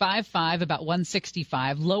 She's 5'5", about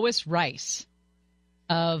 165. Lois Rice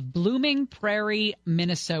of Blooming Prairie,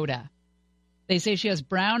 Minnesota. They say she has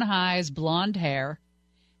brown eyes, blonde hair,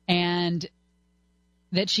 and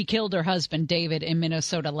that she killed her husband, David, in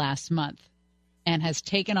Minnesota last month and has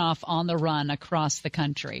taken off on the run across the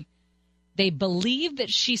country. They believe that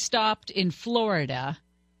she stopped in Florida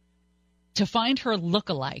to find her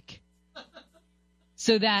lookalike.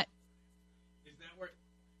 So that...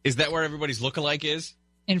 Is that where everybody's lookalike is?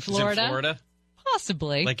 In Florida? Is in Florida?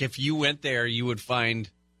 Possibly. Like if you went there, you would find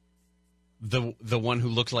the one who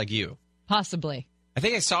looked like you. Possibly. I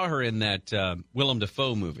think I saw her in that Willem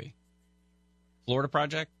Dafoe movie. Florida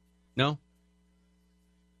Project? No?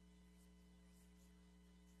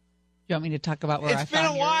 You want me to talk about where I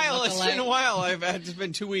found your lookalike? It's been a while. It's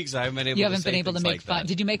been 2 weeks. I haven't been able You to haven't been able to make like fun. that.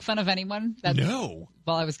 Did you make fun of anyone? No.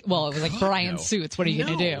 Well, it was like Brian no. Suits. What are you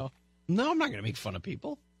going to do? No, I'm not going to make fun of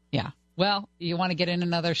people. Yeah. Well, you want to get in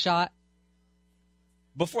another shot?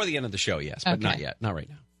 Before the end of the show, yes, but not yet. Not right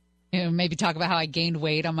now. You know, maybe talk about how I gained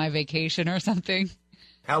weight on my vacation or something.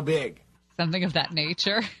 How big? Something of that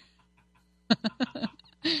nature.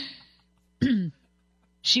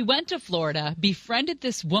 She went to Florida, befriended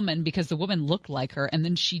this woman because the woman looked like her, and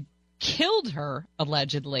then she killed her,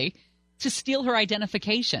 allegedly, to steal her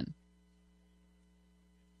identification.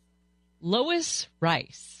 Lois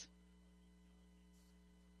Rice.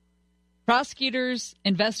 Prosecutors,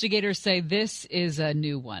 investigators say this is a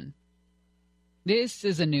new one. This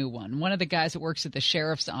is a new one. One of the guys that works at the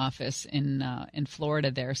sheriff's office in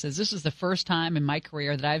Florida there says, this is the first time in my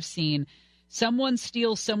career that I've seen someone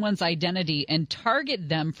steal someone's identity and target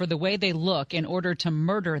them for the way they look in order to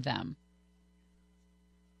murder them.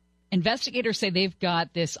 Investigators say they've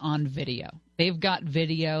got this on video. They've got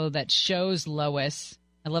video that shows Lois,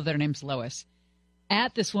 I love that her name's Lois,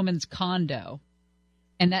 at this woman's condo.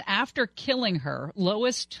 and that after killing her,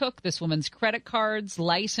 Lois took this woman's credit cards,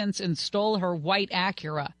 license, and stole her white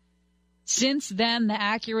Acura. Since then, the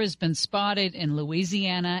Acura has been spotted in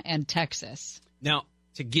Louisiana and Texas. Now,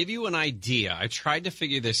 to give you an idea, I tried to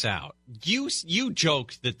figure this out. You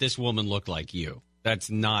joked that this woman looked like you. That's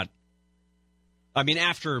not... I mean,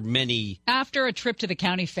 after a trip to the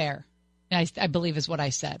county fair, I believe is what I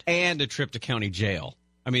said. And a trip to county jail.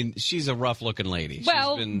 I mean, she's a rough-looking lady.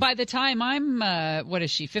 Well, by the time I'm, what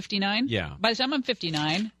is she, 59? Yeah. By the time I'm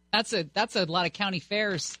 59, that's a lot of county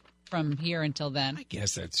fairs from here until then. I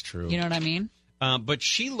guess that's true. You know what I mean? But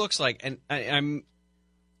she looks like, and I'm,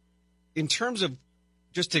 in terms of,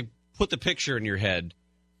 just to put the picture in your head,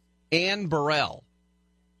 Ann Burrell.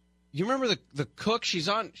 You remember the cook? She's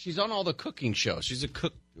on all the cooking shows. She's a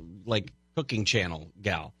cooking channel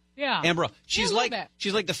gal. Yeah. Ann Burrell. She's like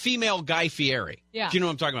the female Guy Fieri. Yeah. Do you know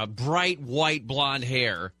what I'm talking about? Bright white blonde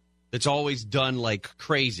hair that's always done like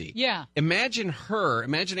crazy. Yeah. Imagine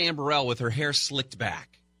Ann Burrell with her hair slicked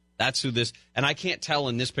back. That's who this, and I can't tell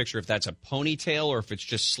in this picture if that's a ponytail or if it's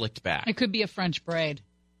just slicked back. It could be a French braid.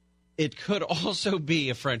 It could also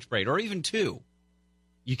be a French braid, or even two.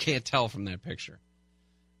 You can't tell from that picture.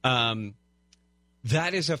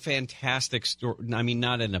 That is a fantastic story. I mean,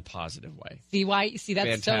 not in a positive way. See,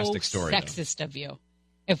 that's fantastic so story, sexist of you.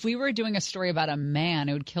 If we were doing a story about a man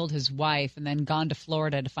who had killed his wife and then gone to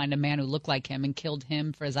Florida to find a man who looked like him and killed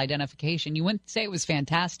him for his identification, you wouldn't say it was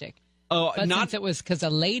fantastic. Oh, but since it was because a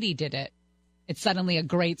lady did it, it's suddenly a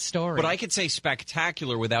great story. But I could say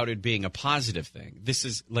spectacular without it being a positive thing. This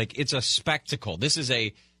is it's a spectacle.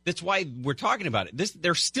 That's why we're talking about it.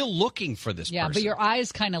 They're still looking for this person. But your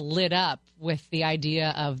eyes kind of lit up with the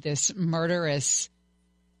idea of this murderous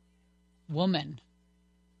woman.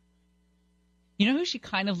 You know who she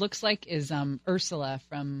kind of looks like is Ursula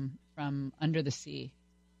from Under the Sea.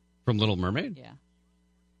 From Little Mermaid? Yeah.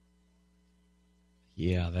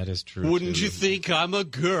 Yeah, that is true. Wouldn't you think I'm a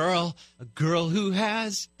girl who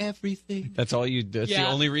has everything? That's all you did? That's the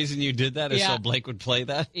only reason you did that is so Blake would play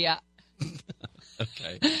that? Yeah.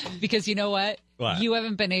 Okay. Because you know what? What? You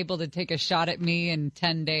haven't been able to take a shot at me in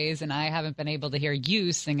 10 days, and I haven't been able to hear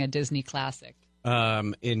you sing a Disney classic.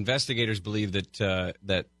 Investigators believe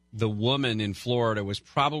that the woman in Florida was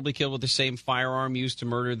probably killed with the same firearm used to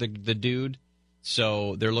murder the dude.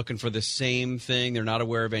 So they're looking for the same thing. They're not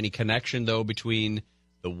aware of any connection, though, between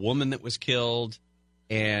the woman that was killed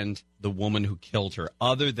and the woman who killed her,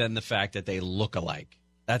 other than the fact that they look alike.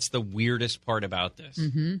 That's the weirdest part about this.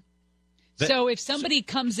 Mm-hmm. So if somebody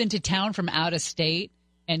comes into town from out of state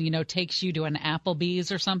and, takes you to an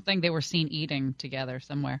Applebee's or something, they were seen eating together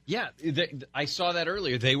somewhere. Yeah, I saw that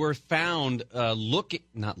earlier. They were found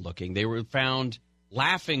they were found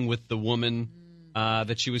laughing with the woman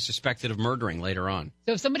that she was suspected of murdering later on.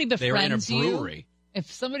 So if somebody befriends they were in a brewery.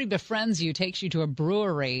 If somebody befriends you, takes you to a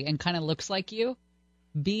brewery and kind of looks like you,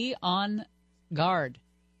 be on guard.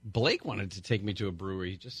 Blake wanted to take me to a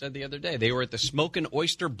brewery. He just said the other day. They were at the Smokin'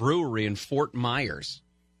 Oyster Brewery in Fort Myers.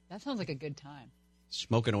 That sounds like a good time.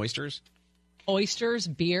 Smoking oysters? Oysters,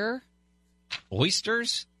 beer.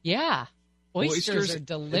 Oysters? Yeah. Oysters are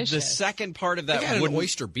delicious. The second part of that an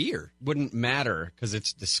oyster beer wouldn't matter because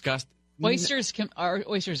it's disgusting. Oysters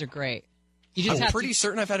are great. You just I'm pretty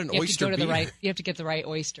certain I've had an oyster beer. You have to get the right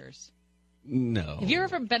oysters. No. Have you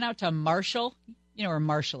ever been out to Marshall? You know where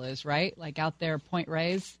Marshall is, right? Like out there, Point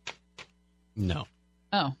Reyes? No.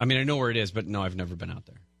 Oh. I mean, I know where it is, but no, I've never been out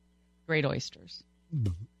there. Great oysters.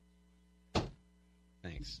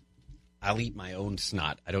 Thanks. I'll eat my own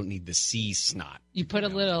snot. I don't need the sea snot. You put a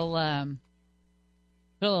little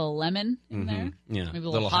lemon in there? Yeah. Maybe a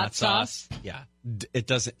little hot sauce? Yeah. It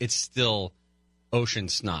doesn't. It's still ocean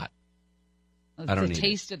snot. I don't need the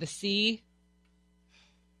taste of the sea.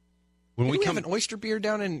 When we have an oyster beer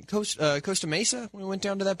down in Costa Mesa when we went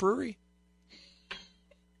down to that brewery?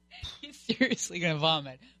 He's seriously going to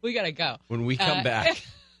vomit. We got to go. When we come back,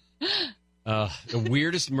 the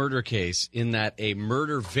weirdest murder case in that a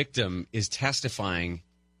murder victim is testifying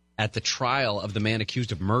at the trial of the man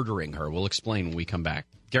accused of murdering her. We'll explain when we come back.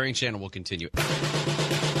 Gary and Shannon will continue.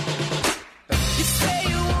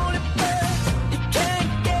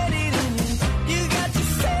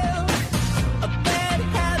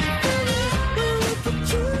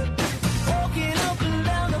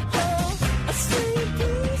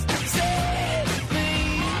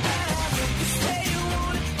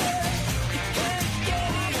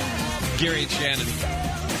 Gary and Shannon.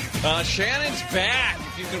 Shannon's back,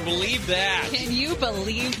 if you can believe that. Can you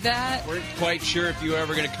believe that? We're quite sure if you were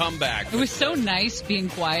ever going to come back. It was so nice being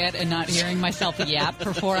quiet and not hearing myself yap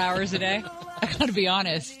for 4 hours a day. I got to be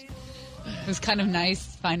honest. It was kind of nice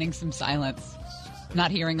finding some silence.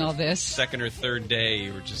 not hearing all this. Second or third day,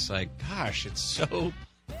 you were just like, gosh, it's so...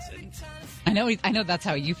 I know that's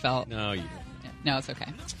how you felt. No, you don't. No, it's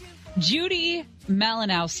okay. Judy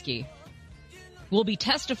Malinowski will be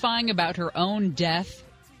testifying about her own death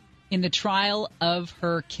in the trial of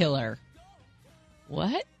her killer.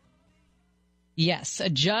 What? Yes, a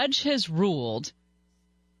judge has ruled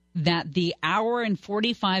that the hour and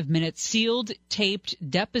 45-minute sealed taped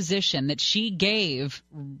deposition that she gave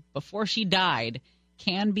before she died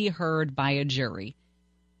can be heard by a jury.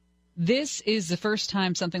 This is the first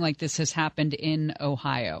time something like this has happened in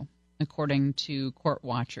Ohio, according to court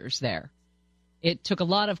watchers there. It took a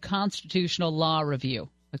lot of constitutional law review,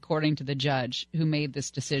 according to the judge who made this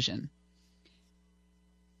decision.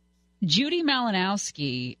 Judy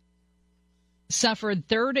Malinowski suffered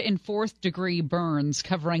third and fourth degree burns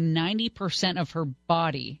covering 90% of her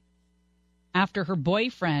body after her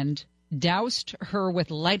boyfriend doused her with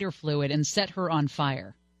lighter fluid and set her on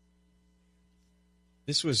fire.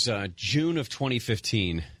 This was June of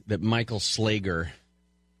 2015 that Michael Slager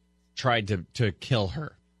tried to kill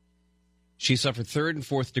her. She suffered third and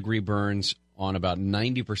fourth degree burns on about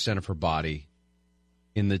 90% of her body.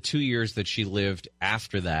 In the 2 years that she lived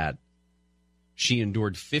after that, she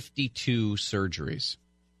endured 52 surgeries.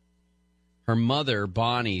 Her mother,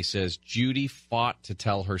 Bonnie, says Judy fought to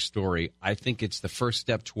tell her story. I think it's the first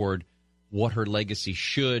step toward what her legacy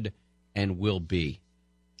should and will be.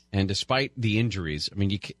 And despite the injuries, I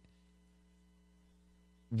mean,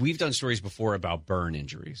 we've done stories before about burn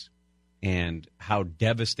injuries and how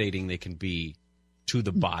devastating they can be to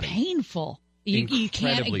the body. Painful. You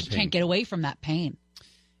can't get away from that pain.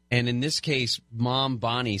 And in this case, Mom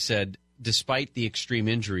Bonnie said, despite the extreme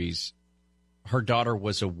injuries, her daughter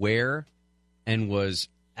was aware and was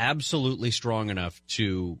absolutely strong enough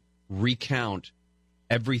to recount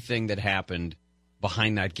everything that happened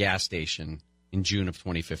behind that gas station in June of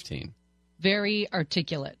 2015. Very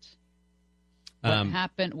articulate. What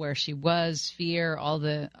happened, where she was, fear,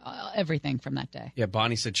 everything from that day. Yeah,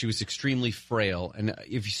 Bonnie said she was extremely frail. And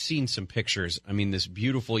if you've seen some pictures, I mean, this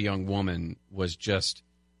beautiful young woman was just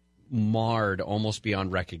marred almost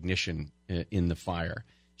beyond recognition in the fire.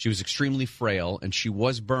 She was extremely frail, and she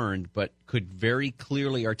was burned, but could very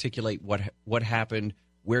clearly articulate what happened,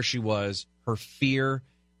 where she was, her fear,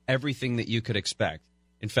 everything that you could expect.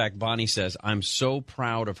 In fact, Bonnie says, I'm so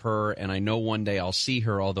proud of her, and I know one day I'll see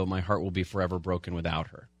her, although my heart will be forever broken without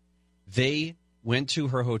her. They went to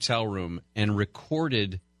her hotel room and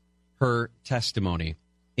recorded her testimony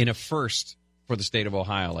in a first for the state of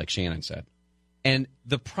Ohio, like Shannon said. And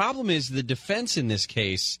the problem is the defense in this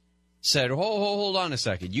case said, hold on a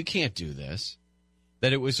second, you can't do this,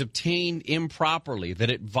 that it was obtained improperly,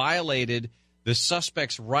 that it violated the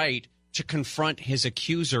suspect's right to confront his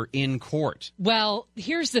accuser in court. Well,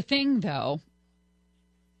 here's the thing, though.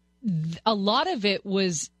 A lot of it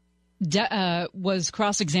was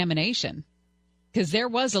cross-examination because there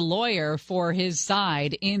was a lawyer for his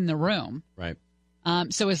side in the room. Right.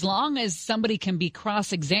 So as long as somebody can be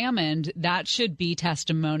cross-examined, that should be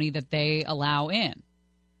testimony that they allow in.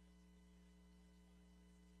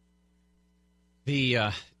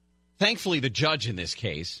 Thankfully, the judge in this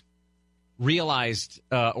case realized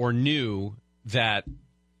or knew that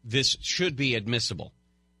this should be admissible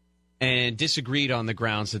and disagreed on the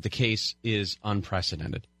grounds that the case is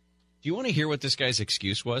unprecedented. Do you want to hear what this guy's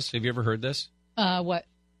excuse was? Have you ever heard this? What?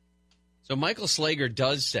 So Michael Slager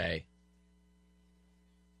does say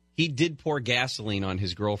he did pour gasoline on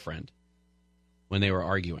his girlfriend when they were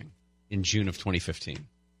arguing in June of 2015.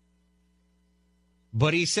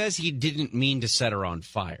 But he says he didn't mean to set her on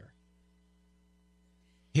fire.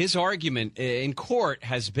 His argument in court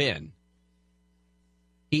has been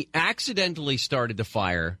he accidentally started the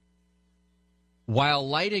fire while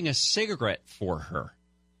lighting a cigarette for her.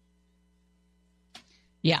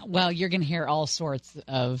 Yeah, well, you're going to hear all sorts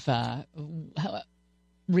of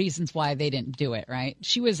reasons why they didn't do it, right?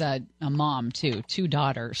 She was a mom, too, 2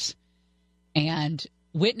 daughters. And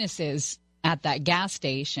witnesses at that gas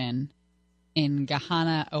station in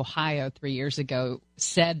Gahanna, Ohio 3 years ago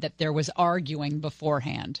said that there was arguing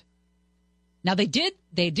beforehand. Now, they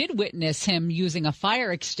did witness him using a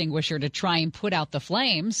fire extinguisher to try and put out the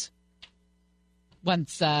flames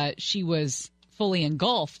once she was fully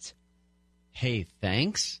engulfed. Hey,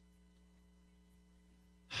 thanks.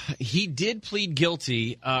 He did plead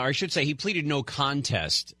guilty, or I should say he pleaded no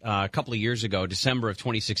contest a couple of years ago, December of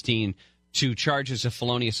 2016, to charges of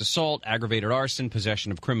felonious assault, aggravated arson,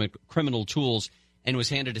 possession of criminal tools, and was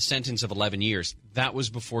handed a sentence of 11 years. That was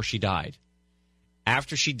before she died.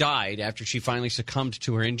 After she died, after she finally succumbed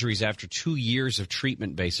to her injuries after 2 years of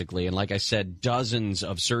treatment, basically, and like I said, dozens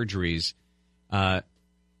of surgeries, A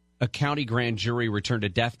county grand jury returned a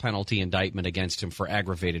death penalty indictment against him for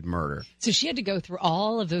aggravated murder. So she had to go through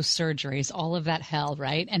all of those surgeries, all of that hell,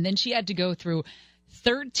 right? And then she had to go through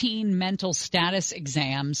 13 mental status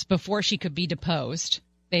exams before she could be deposed.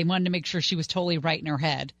 They wanted to make sure she was totally right in her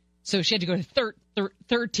head. So she had to go to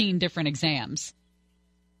 13 different exams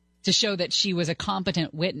to show that she was a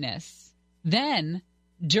competent witness. Then,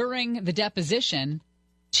 during the deposition,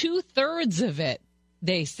 2/3 of it,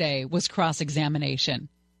 they say, was cross-examination.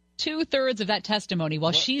 2/3 of that testimony,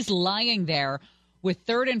 while she's lying there with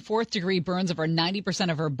 3rd and 4th degree burns over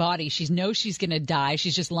 90% of her body. She knows she's going to die.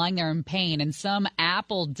 She's just lying there in pain. And some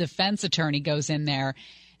Apple defense attorney goes in there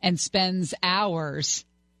and spends hours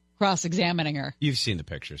cross-examining her. You've seen the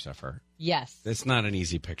pictures of her. Yes. It's not an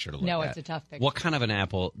easy picture to look at. No, it's a tough picture. What kind of an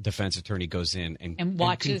Apple defense attorney goes in and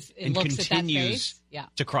watches and looks at that continues face? Yeah.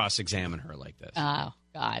 to cross-examine her like this? Oh,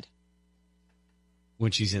 God.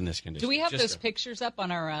 When she's in this condition. Do we have those pictures up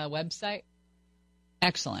on our website?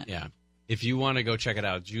 Excellent. Yeah. If you want to go check it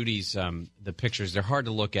out, Judy's, the pictures, they're hard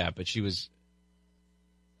to look at, but she was,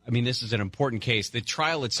 this is an important case. The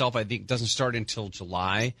trial itself, I think, doesn't start until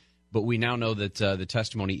July, but we now know that the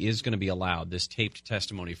testimony is going to be allowed, this taped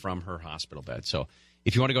testimony from her hospital bed. So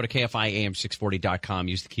if you want to go to KFIAM640.com,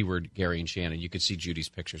 use the keyword Gary and Shannon, you can see Judy's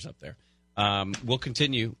pictures up there. We'll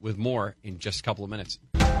continue with more in just a couple of minutes.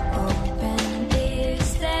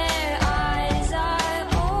 Is their eyes are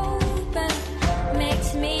open,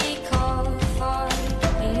 makes me call for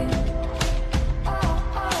you.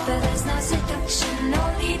 But there's no seduction,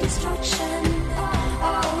 only destruction.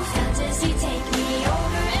 Oh, fantasy, take me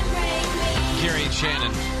over and break me. Gary and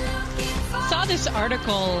Shannon. Saw this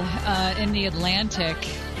article in The Atlantic.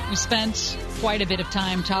 We spent quite a bit of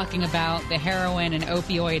time talking about the heroin and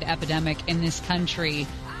opioid epidemic in this country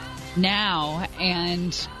now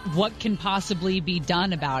and what can possibly be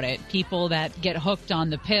done about it. People that get hooked on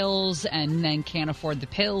the pills and then can't afford the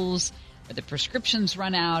pills, or the prescriptions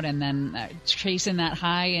run out, and then chasing that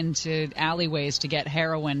high into alleyways to get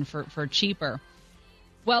heroin for cheaper.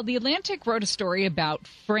 Well, The Atlantic wrote a story about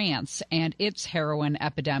France and its heroin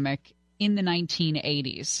epidemic in the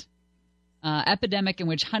 1980s. Epidemic in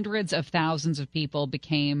which hundreds of thousands of people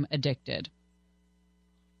became addicted.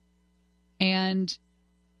 And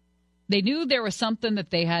they knew there was something that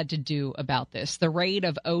they had to do about this. The rate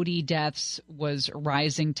of OD deaths was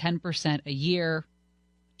rising 10% a year.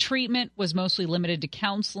 Treatment was mostly limited to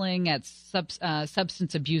counseling at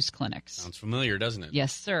substance abuse clinics. Sounds familiar, doesn't it?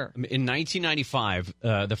 Yes, sir. In 1995,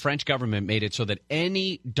 the French government made it so that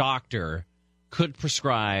any doctor could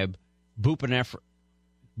prescribe buprenorphine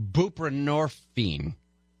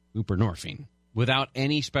without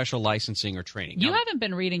any special licensing or training. You haven't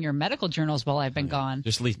been reading your medical journals while I've been gone.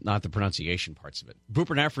 Just not the pronunciation parts of it.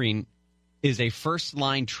 Buprenorphine is a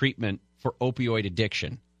first-line treatment for opioid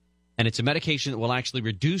addiction, and it's a medication that will actually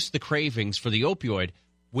reduce the cravings for the opioid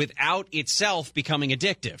without itself becoming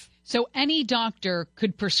addictive. So any doctor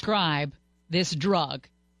could prescribe this drug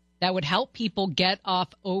that would help people get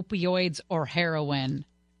off opioids or heroin,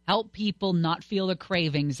 help people not feel the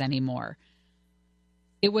cravings anymore.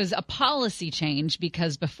 It was a policy change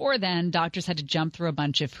because before then, doctors had to jump through a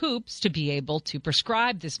bunch of hoops to be able to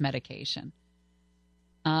prescribe this medication.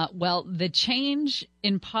 Well, the change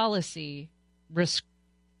in policy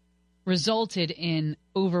resulted in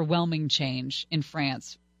overwhelming change in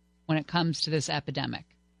France when it comes to this epidemic.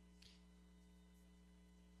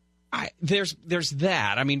 There's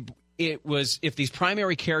that. It was, if these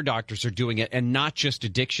primary care doctors are doing it and not just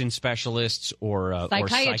addiction specialists or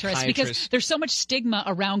psychiatrists, because there's so much stigma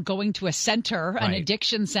around going to a center, an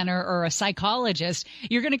addiction center, or a psychologist.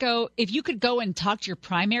 You're going to go, if you could go and talk to your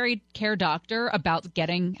primary care doctor about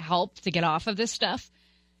getting help to get off of this stuff,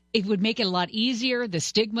 it would make it a lot easier. The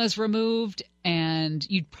stigma's removed, and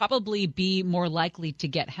you'd probably be more likely to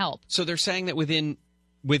get help. So they're saying that within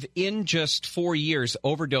just 4 years,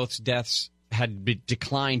 overdose deaths had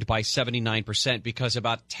declined by 79% because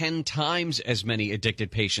about 10 times as many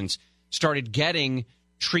addicted patients started getting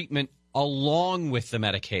treatment along with the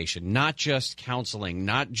medication, not just counseling,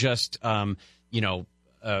 not just,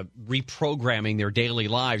 reprogramming their daily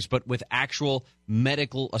lives, but with actual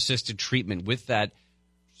medical-assisted treatment with that,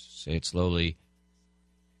 say it slowly,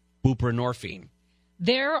 buprenorphine.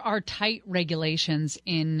 There are tight regulations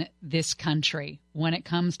in this country when it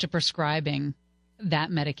comes to prescribing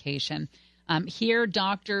that medication. Here,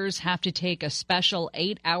 doctors have to take a special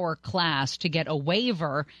 8-hour class to get a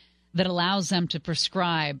waiver that allows them to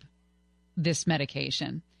prescribe this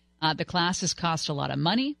medication. The classes cost a lot of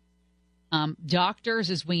money, Doctors,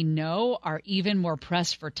 as we know, are even more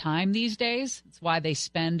pressed for time these days. That's why they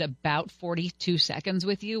spend about 42 seconds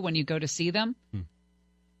with you when you go to see them.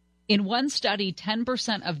 In one study,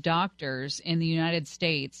 10% of doctors in the United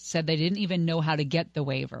States said they didn't even know how to get the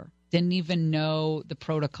waiver, didn't even know the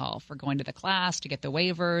protocol for going to the class to get the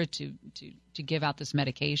waiver, to give out this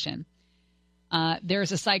medication.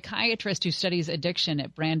 There's a psychiatrist who studies addiction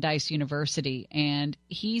at Brandeis University, and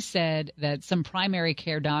he said that some primary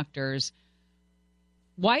care doctors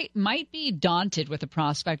might be daunted with the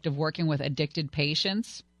prospect of working with addicted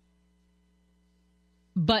patients.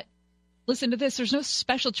 But listen to this. There's no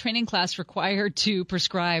special training class required to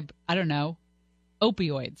prescribe, I don't know,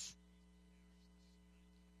 opioids.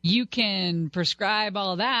 You can prescribe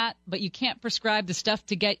all of that, but you can't prescribe the stuff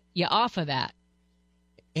to get you off of that.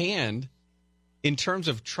 And in terms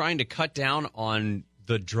of trying to cut down on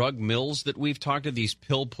the drug mills that we've talked to, these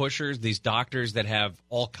pill pushers, these doctors that have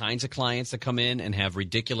all kinds of clients that come in and have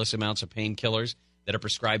ridiculous amounts of painkillers that are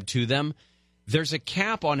prescribed to them, there's a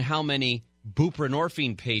cap on how many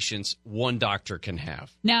buprenorphine patients one doctor can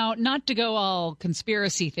have. Now, not to go all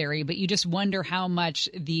conspiracy theory, but you just wonder how much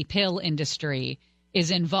the pill industry is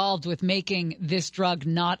involved with making this drug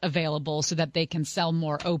not available so that they can sell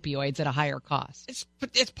more opioids at a higher cost.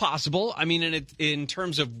 It's possible. I mean, in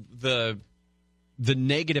terms of the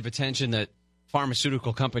negative attention that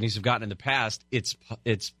pharmaceutical companies have gotten in the past, it's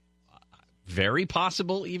very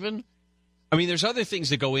possible even. I mean, there's other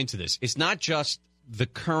things that go into this. It's not just the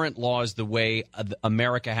current laws the way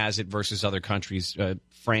America has it versus other countries.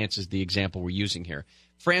 France is the example we're using here.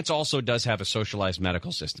 France also does have a socialized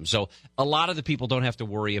medical system. So a lot of the people don't have to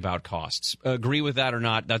worry about costs. Agree with that or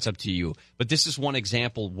not, that's up to you. But this is one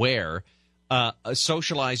example where a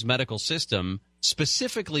socialized medical system,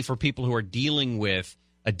 specifically for people who are dealing with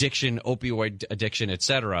addiction, opioid addiction,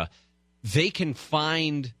 etc., they can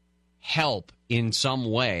find help in some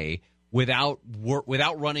way without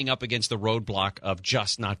running up against the roadblock of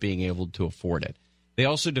just not being able to afford it. They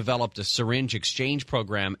also developed a syringe exchange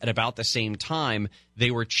program at about the same time they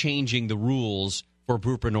were changing the rules for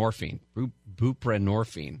buprenorphine.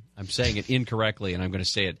 Buprenorphine. I'm saying it incorrectly, and I'm going to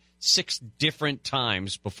say it 6 different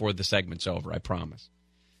times before the segment's over, I promise.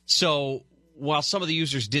 So while some of the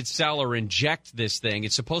users did sell or inject this thing,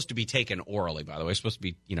 it's supposed to be taken orally, by the way. It's supposed to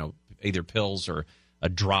be, either pills or a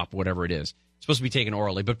drop, whatever it is. It's supposed to be taken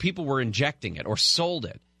orally, but people were injecting it or sold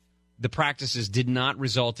it. The practices did not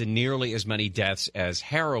result in nearly as many deaths as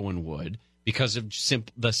heroin would because of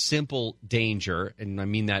the simple danger, and I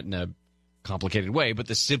mean that in a complicated way, but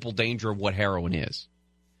the simple danger of what heroin is.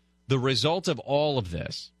 The result of all of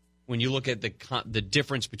this, when you look at the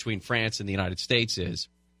difference between France and the United States, is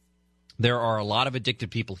there are a lot of addicted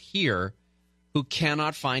people here who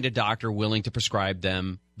cannot find a doctor willing to prescribe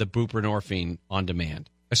them the buprenorphine on demand,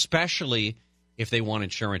 especially if they want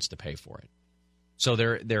insurance to pay for it. So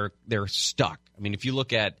they're stuck. I mean, if you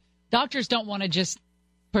look at doctors don't want to just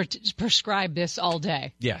prescribe this all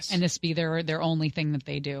day. Yes, and this be their only thing that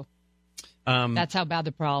they do. That's how bad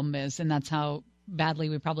the problem is, and that's how badly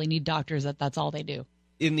we probably need doctors. That's all they do.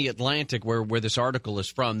 In the Atlantic, where this article is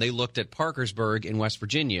from, they looked at Parkersburg in West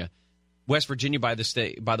Virginia. West Virginia, by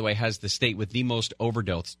the way, has the state with the most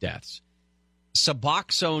overdose deaths.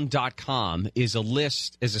 Suboxone.com is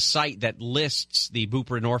a site that lists the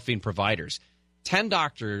buprenorphine providers. 10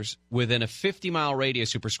 doctors within a 50-mile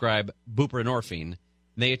radius who prescribe buprenorphine.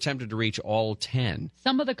 They attempted to reach all 10.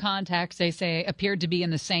 Some of the contacts, they say, appeared to be in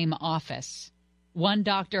the same office. One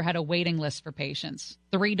doctor had a waiting list for patients.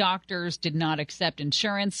 3 doctors did not accept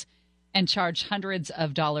insurance and charged hundreds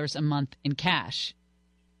of dollars a month in cash.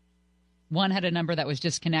 One had a number that was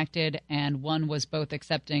disconnected, and one was both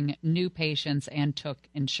accepting new patients and took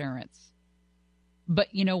insurance.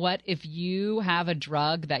 But you know what? If you have a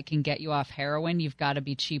drug that can get you off heroin, you've got to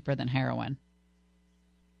be cheaper than heroin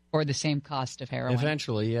or the same cost of heroin.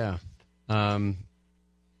 Eventually, yeah. And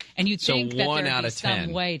you'd think that one there'd out be of some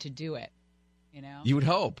 10. way to do it, You would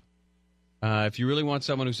hope. If you really want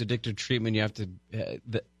someone who's addicted to treatment, you have to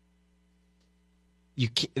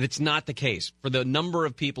it's not the case. For the number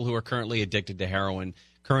of people who are currently addicted to heroin,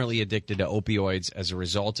 currently addicted to opioids as a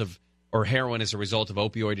result of, or heroin as a result of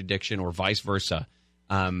opioid addiction, or vice versa,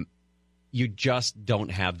 you just don't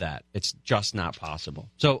have that. It's just not possible.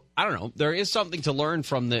 So, I don't know. There is something to learn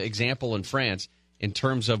from the example in France in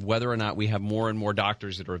terms of whether or not we have more and more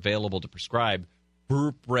doctors that are available to prescribe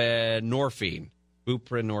buprenorphine.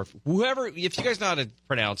 Whoever, if you guys know how to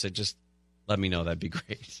pronounce it, just let me know. That'd be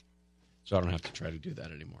great. So I don't have to try to do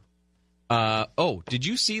that anymore. Did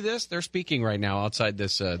you see this? They're speaking right now outside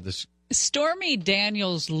this. Stormy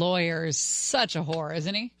Daniels' lawyer is such a whore,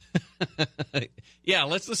 isn't he? Yeah,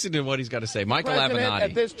 let's listen to what he's got to say. Michael President, Avenatti.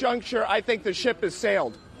 at this juncture, I think the ship has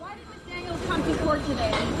sailed. Why did Ms. Daniels come to court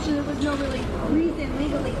today? So there was no really reason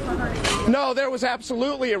legally for her to... No, there was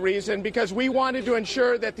absolutely a reason, because we wanted to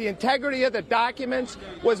ensure that the integrity of the documents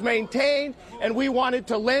was maintained, and we wanted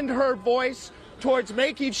to lend her voice towards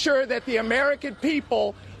making sure that the American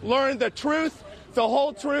people learned the truth, the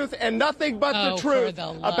whole truth, and nothing but the truth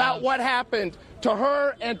about what happened to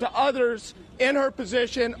her and to others in her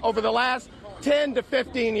position over the last 10 to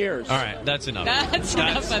 15 years. All right, that's enough. That's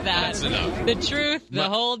enough of that. That's enough. The truth, the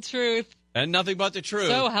whole truth. And nothing but the truth.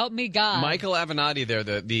 So help me God. Michael Avenatti there,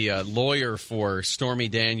 the lawyer for Stormy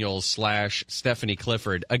Daniels / Stephanie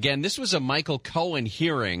Clifford. Again, this was a Michael Cohen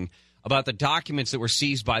hearing about the documents that were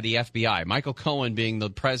seized by the FBI. Michael Cohen being the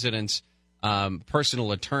president's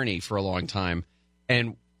personal attorney for a long time.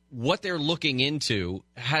 And what they're looking into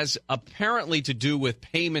has apparently to do with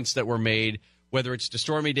payments that were made, whether it's to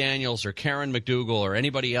Stormy Daniels or Karen McDougal or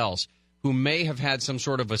anybody else who may have had some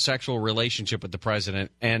sort of a sexual relationship with the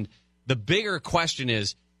president. And the bigger question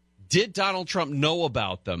is, did Donald Trump know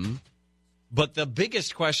about them? But the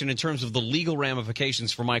biggest question in terms of the legal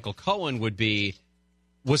ramifications for Michael Cohen would be,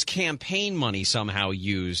 was campaign money somehow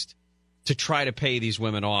used to try to pay these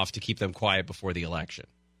women off to keep them quiet before the election?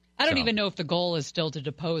 I don't even know if the goal is still to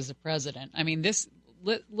depose the president. I mean,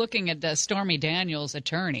 looking at the Stormy Daniels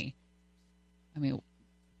attorney, I mean,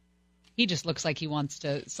 he just looks like he wants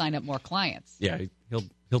to sign up more clients. Yeah,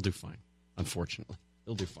 he'll do fine. Unfortunately,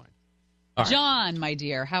 he'll do fine. All right. John, my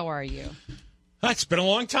dear, how are you? It's been a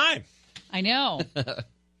long time. I know.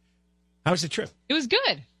 How was the trip? It was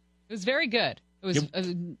good. It was very good. It was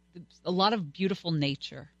a lot of beautiful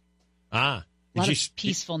nature. Ah. A lot of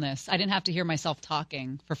peacefulness. I didn't have to hear myself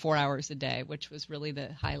talking for 4 hours a day, which was really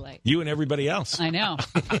the highlight. You and everybody else. I know.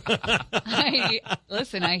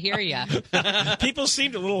 Listen, I hear you. People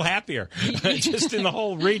seemed a little happier just in the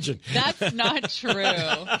whole region. That's not true.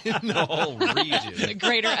 In the whole region. The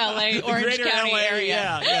greater L.A., Orange County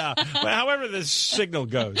area. Yeah. But however the signal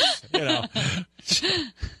goes, you know.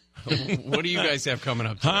 What do you guys have coming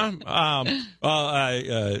up today?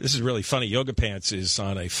 This is really funny. Yoga Pants is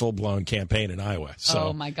on a full-blown campaign in Iowa. So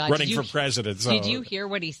oh, my God. Running for president. So. Did you hear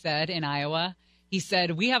what he said in Iowa? He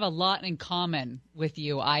said, we have a lot in common with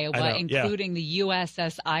you, Iowa, including the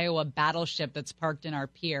USS Iowa battleship that's parked in our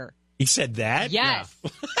pier. He said that? Yes.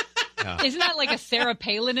 Yeah. Isn't that like a Sarah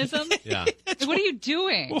Palinism? Yeah. What are you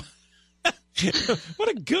doing? What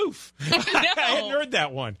a goof. I hadn't heard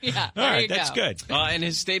that one. Yeah, all right, that's good. In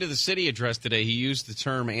his State of the City address today, he used the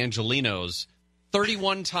term Angelinos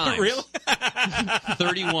 31 times. Really?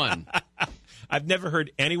 31. I've never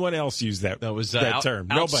heard anyone else use that term.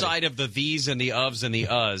 Outside of the these and the ofs and the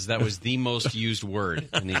us, that was the most used word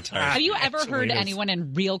in the entire Have you ever heard anyone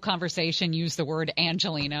in real conversation use the word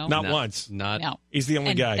Angelino? Not once. No. He's the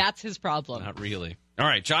only guy. That's his problem. Not really. All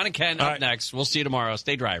right, John and Ken up next. We'll see you tomorrow.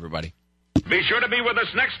 Stay dry, everybody. Be sure to be with us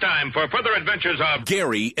next time for further adventures of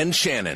Gary and Shannon.